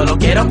 Solo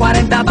quiero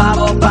 40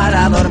 pavos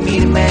para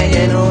dormirme y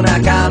en una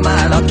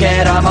cama. No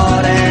quiero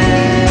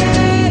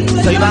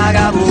amores, soy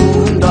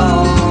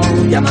vagabundo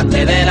y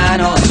amante de la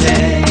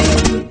noche.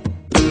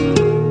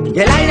 Y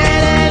el aire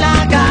de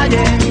la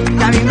calle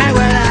que a mí me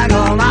huele a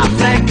goma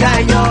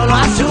fresca y yo lo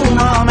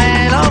asumo,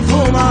 me lo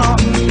fumo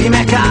y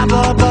me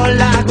escapo por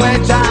la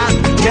cuesta.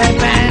 Qué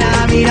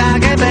pena, mira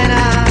qué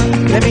pena,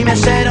 que mi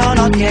mesero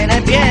no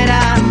tiene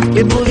piedra.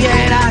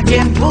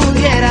 Quien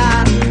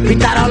pudiera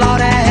pintar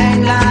olores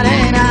en la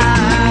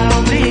arena.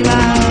 Oh,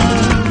 prima,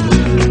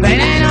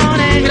 veneno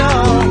negro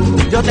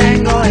yo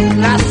tengo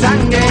en la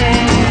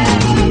sangre.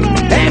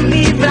 En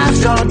mi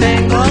brazo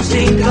tengo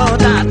 5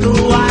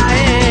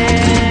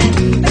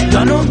 tatuajes.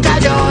 Yo nunca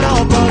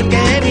lloro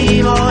porque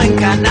vivo en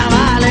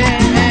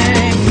carnavales.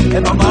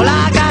 Me pongo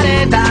la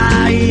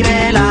careta y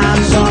me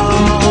lanzo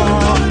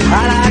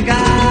a la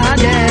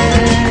calle.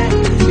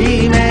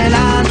 Y me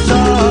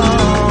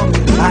lanzo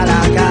a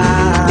la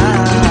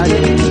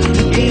calle.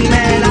 Y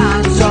me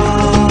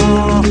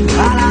lanzo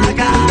a la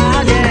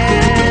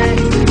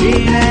calle.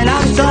 Y me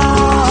lanzo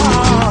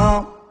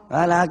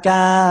a la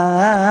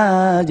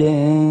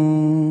calle.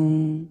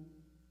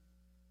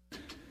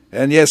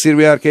 And yes, here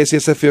we are,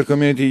 KCSF, your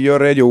community, your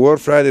radio, World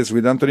Fridays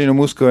with Antonino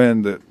Musco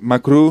and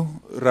Makrú,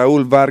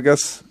 Raúl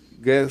Vargas,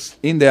 guests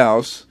in the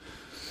house.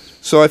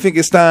 So I think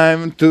it's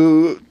time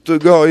to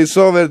go. It's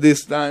over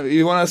this time.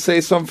 You want to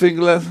say something?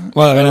 Well,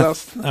 I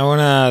want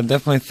to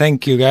definitely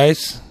thank you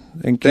guys.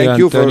 Thank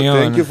you, Antonio.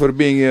 Thank you for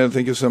being here.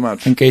 Thank you so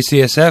much. And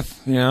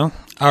KCSF,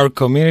 our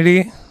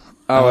community.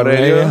 Our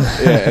radio.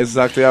 Yeah,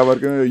 exactly. Our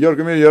community. Your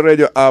community, your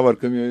radio, our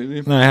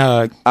community. No, I had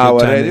a good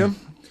our time. Radio.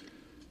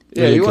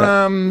 Yeah, Really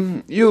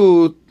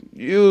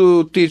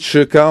you teach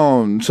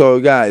cajon, so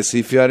guys,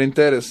 if you are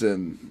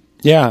interested.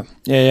 Yeah.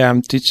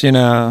 I'm teaching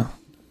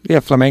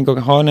flamenco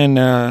cajon and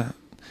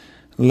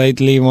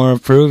lately more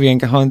Peruvian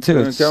cajon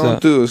too.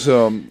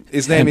 So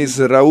his name is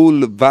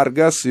Raúl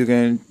Vargas. You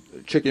can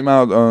check him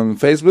out on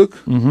Facebook.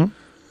 Mm-hmm.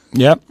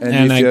 Yep,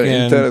 and if you're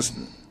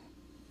interested,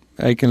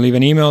 I can leave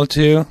an email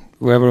to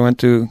whoever want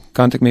to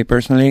contact me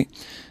personally.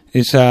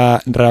 It's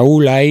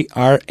Raúl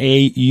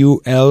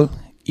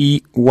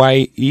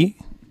RAULEYE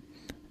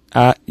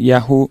at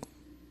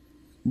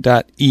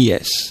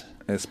yahoo.es.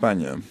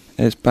 España.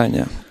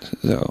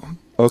 So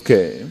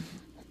okay.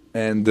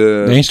 And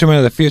the instrument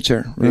of the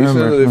future.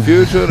 Remember. The instrument of the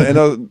future.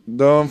 And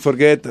don't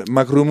forget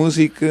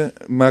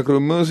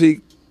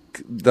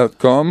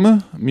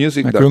makrumusic.com,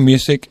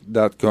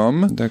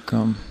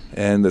 makrumusic.com,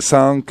 and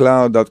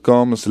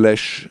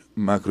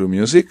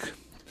soundcloud.com/makrumusic.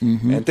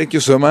 Mm-hmm. And thank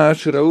you so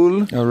much,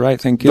 Raúl. All right,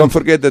 thank you. Don't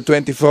forget the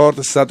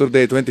 24th,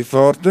 Saturday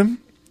 24th,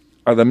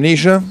 at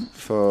Amnesia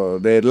for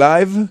their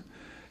live.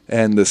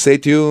 And stay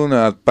tuned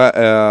at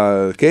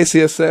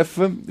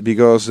KCSF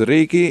because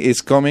Ricky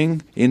is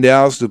coming in the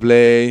house to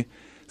play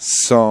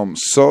some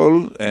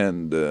soul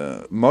and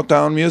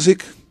Motown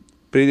music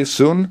pretty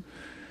soon.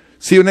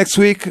 See you next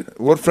week,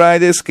 World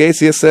Fridays,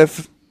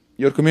 KCSF,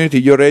 your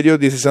community, your radio.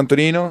 This is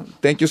Antonino.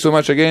 Thank you so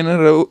much again,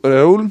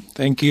 Raúl.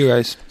 Thank you,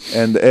 guys.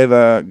 And have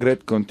a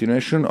great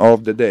continuation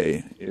of the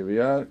day. Here we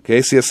are,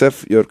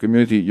 KCSF, your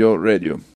community, your radio.